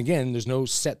 too. And, again, there's no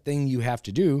set thing you have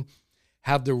to do.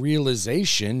 Have the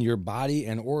realization your body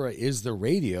and aura is the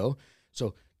radio.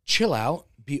 So chill out,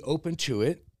 be open to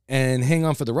it, and hang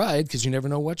on for the ride because you never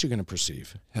know what you're going to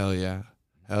perceive. Hell yeah.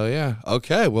 Hell yeah.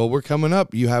 Okay, well, we're coming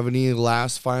up. You have any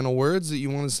last final words that you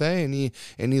want to say?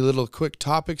 Any little quick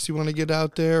topics you want to get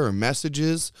out there or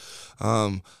messages?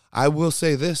 I will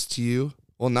say this to you.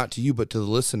 Well, not to you, but to the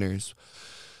listeners.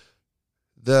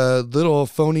 The little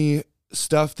phony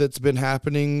stuff that's been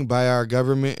happening by our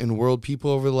government and world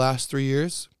people over the last 3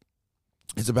 years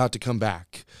is about to come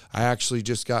back. I actually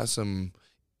just got some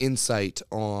insight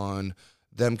on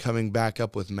them coming back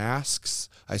up with masks.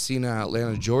 I seen in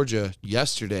Atlanta, Georgia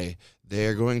yesterday,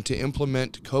 they're going to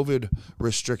implement COVID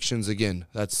restrictions again.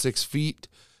 That's 6 feet.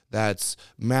 That's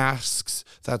masks.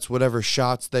 That's whatever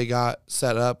shots they got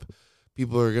set up.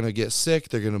 People are going to get sick.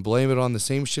 They're going to blame it on the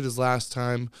same shit as last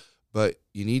time. But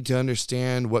you need to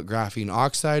understand what graphene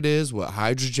oxide is, what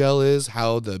hydrogel is,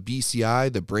 how the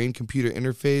BCI, the brain-computer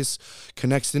interface,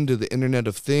 connects into the Internet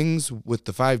of Things with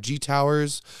the 5G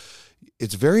towers.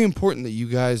 It's very important that you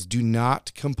guys do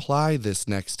not comply this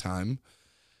next time,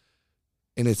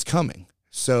 and it's coming.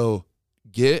 So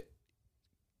get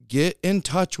in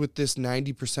touch with this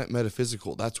 90%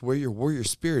 metaphysical. That's where your warrior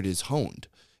spirit is honed.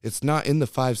 It's not in the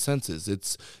five senses.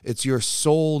 It's your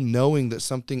soul knowing that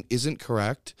something isn't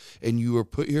correct, and you were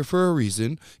put here for a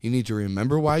reason. You need to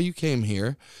remember why you came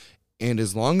here. And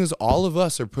as long as all of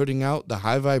us are putting out the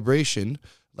high vibration,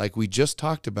 like we just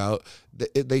talked about,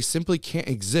 they simply can't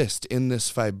exist in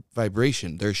this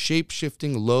vibration. They're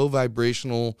shape-shifting, low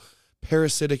vibrational,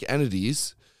 parasitic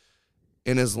entities.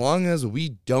 And as long as we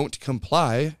don't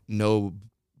comply, no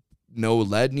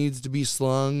lead needs to be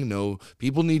slung, no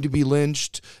people need to be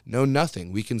lynched, no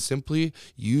nothing. We can simply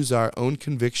use our own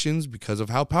convictions because of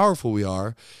how powerful we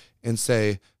are and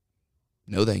say,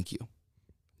 no, thank you.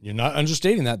 You're not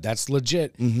understating that. That's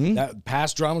legit. Mm-hmm. That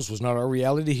past dramas was not our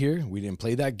reality here. We didn't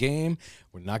play that game.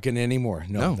 We're not getting any more.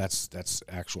 No. That's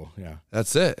actual. Yeah.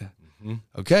 That's it. Mm-hmm.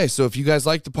 Okay, so if you guys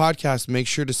like the podcast, make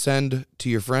sure to send to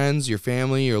your friends, your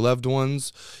family, your loved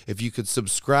ones. If you could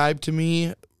subscribe to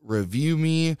me, review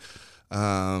me,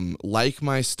 like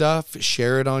my stuff,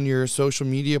 share it on your social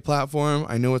media platform.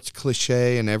 I know it's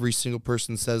cliche and every single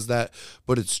person says that,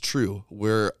 but it's true.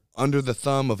 We're under the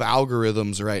thumb of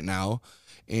algorithms right now.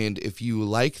 And if you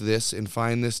like this and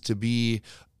find this to be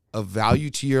of value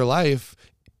to your life,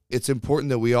 it's important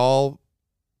that we all,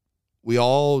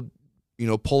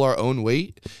 pull our own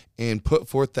weight and put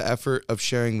forth the effort of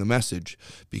sharing the message,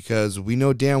 because we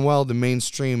know damn well the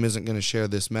mainstream isn't going to share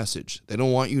this message. They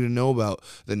don't want you to know about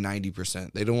the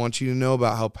 90%. They don't want you to know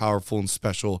about how powerful and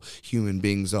special human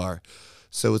beings are.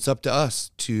 So it's up to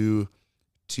us to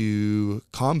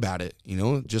combat it,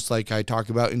 just like I talk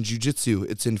about in jiu-jitsu.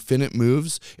 It's infinite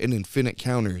moves and infinite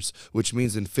counters, which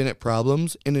means infinite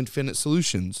problems and infinite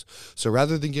solutions. So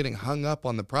rather than getting hung up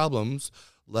on the problems,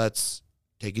 let's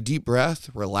take a deep breath,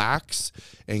 relax,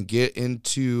 and get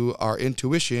into our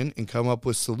intuition and come up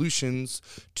with solutions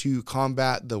to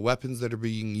combat the weapons that are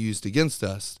being used against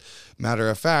us. Matter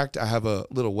of fact, I have a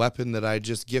little weapon that I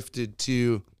just gifted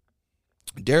to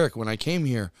Derek, when I came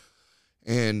here,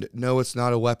 and no, it's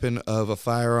not a weapon of a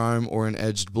firearm or an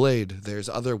edged blade. There's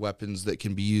other weapons that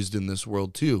can be used in this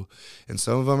world too. And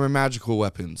some of them are magical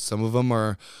weapons. Some of them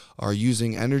are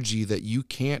using energy that you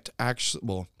can't actually,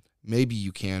 well, maybe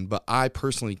you can, but I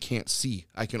personally can't see.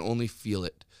 I can only feel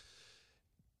it.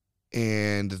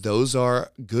 And those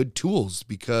are good tools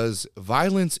because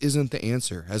violence isn't the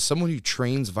answer. As someone who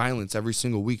trains violence every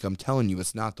single week, I'm telling you,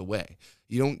 it's not the way.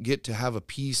 You don't get to have a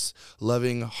peace,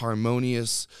 loving,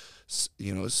 harmonious,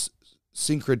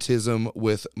 syncretism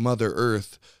with Mother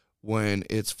Earth when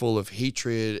it's full of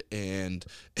hatred and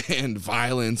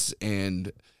violence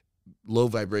and low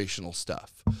vibrational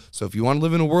stuff. So if you want to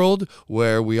live in a world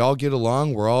where we all get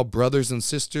along, we're all brothers and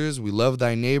sisters, we love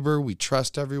thy neighbor, we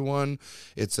trust everyone,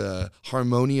 it's a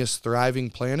harmonious, thriving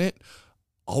planet,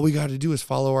 all we got to do is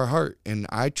follow our heart. And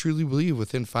I truly believe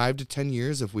within 5 to 10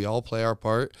 years, if we all play our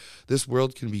part, this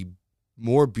world can be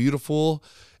more beautiful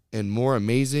and more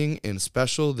amazing and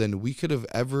special than we could have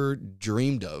ever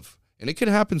dreamed of. And it could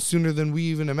happen sooner than we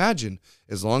even imagine,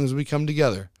 as long as we come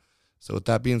together. So with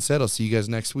that being said, I'll see you guys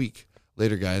next week.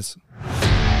 Later, guys.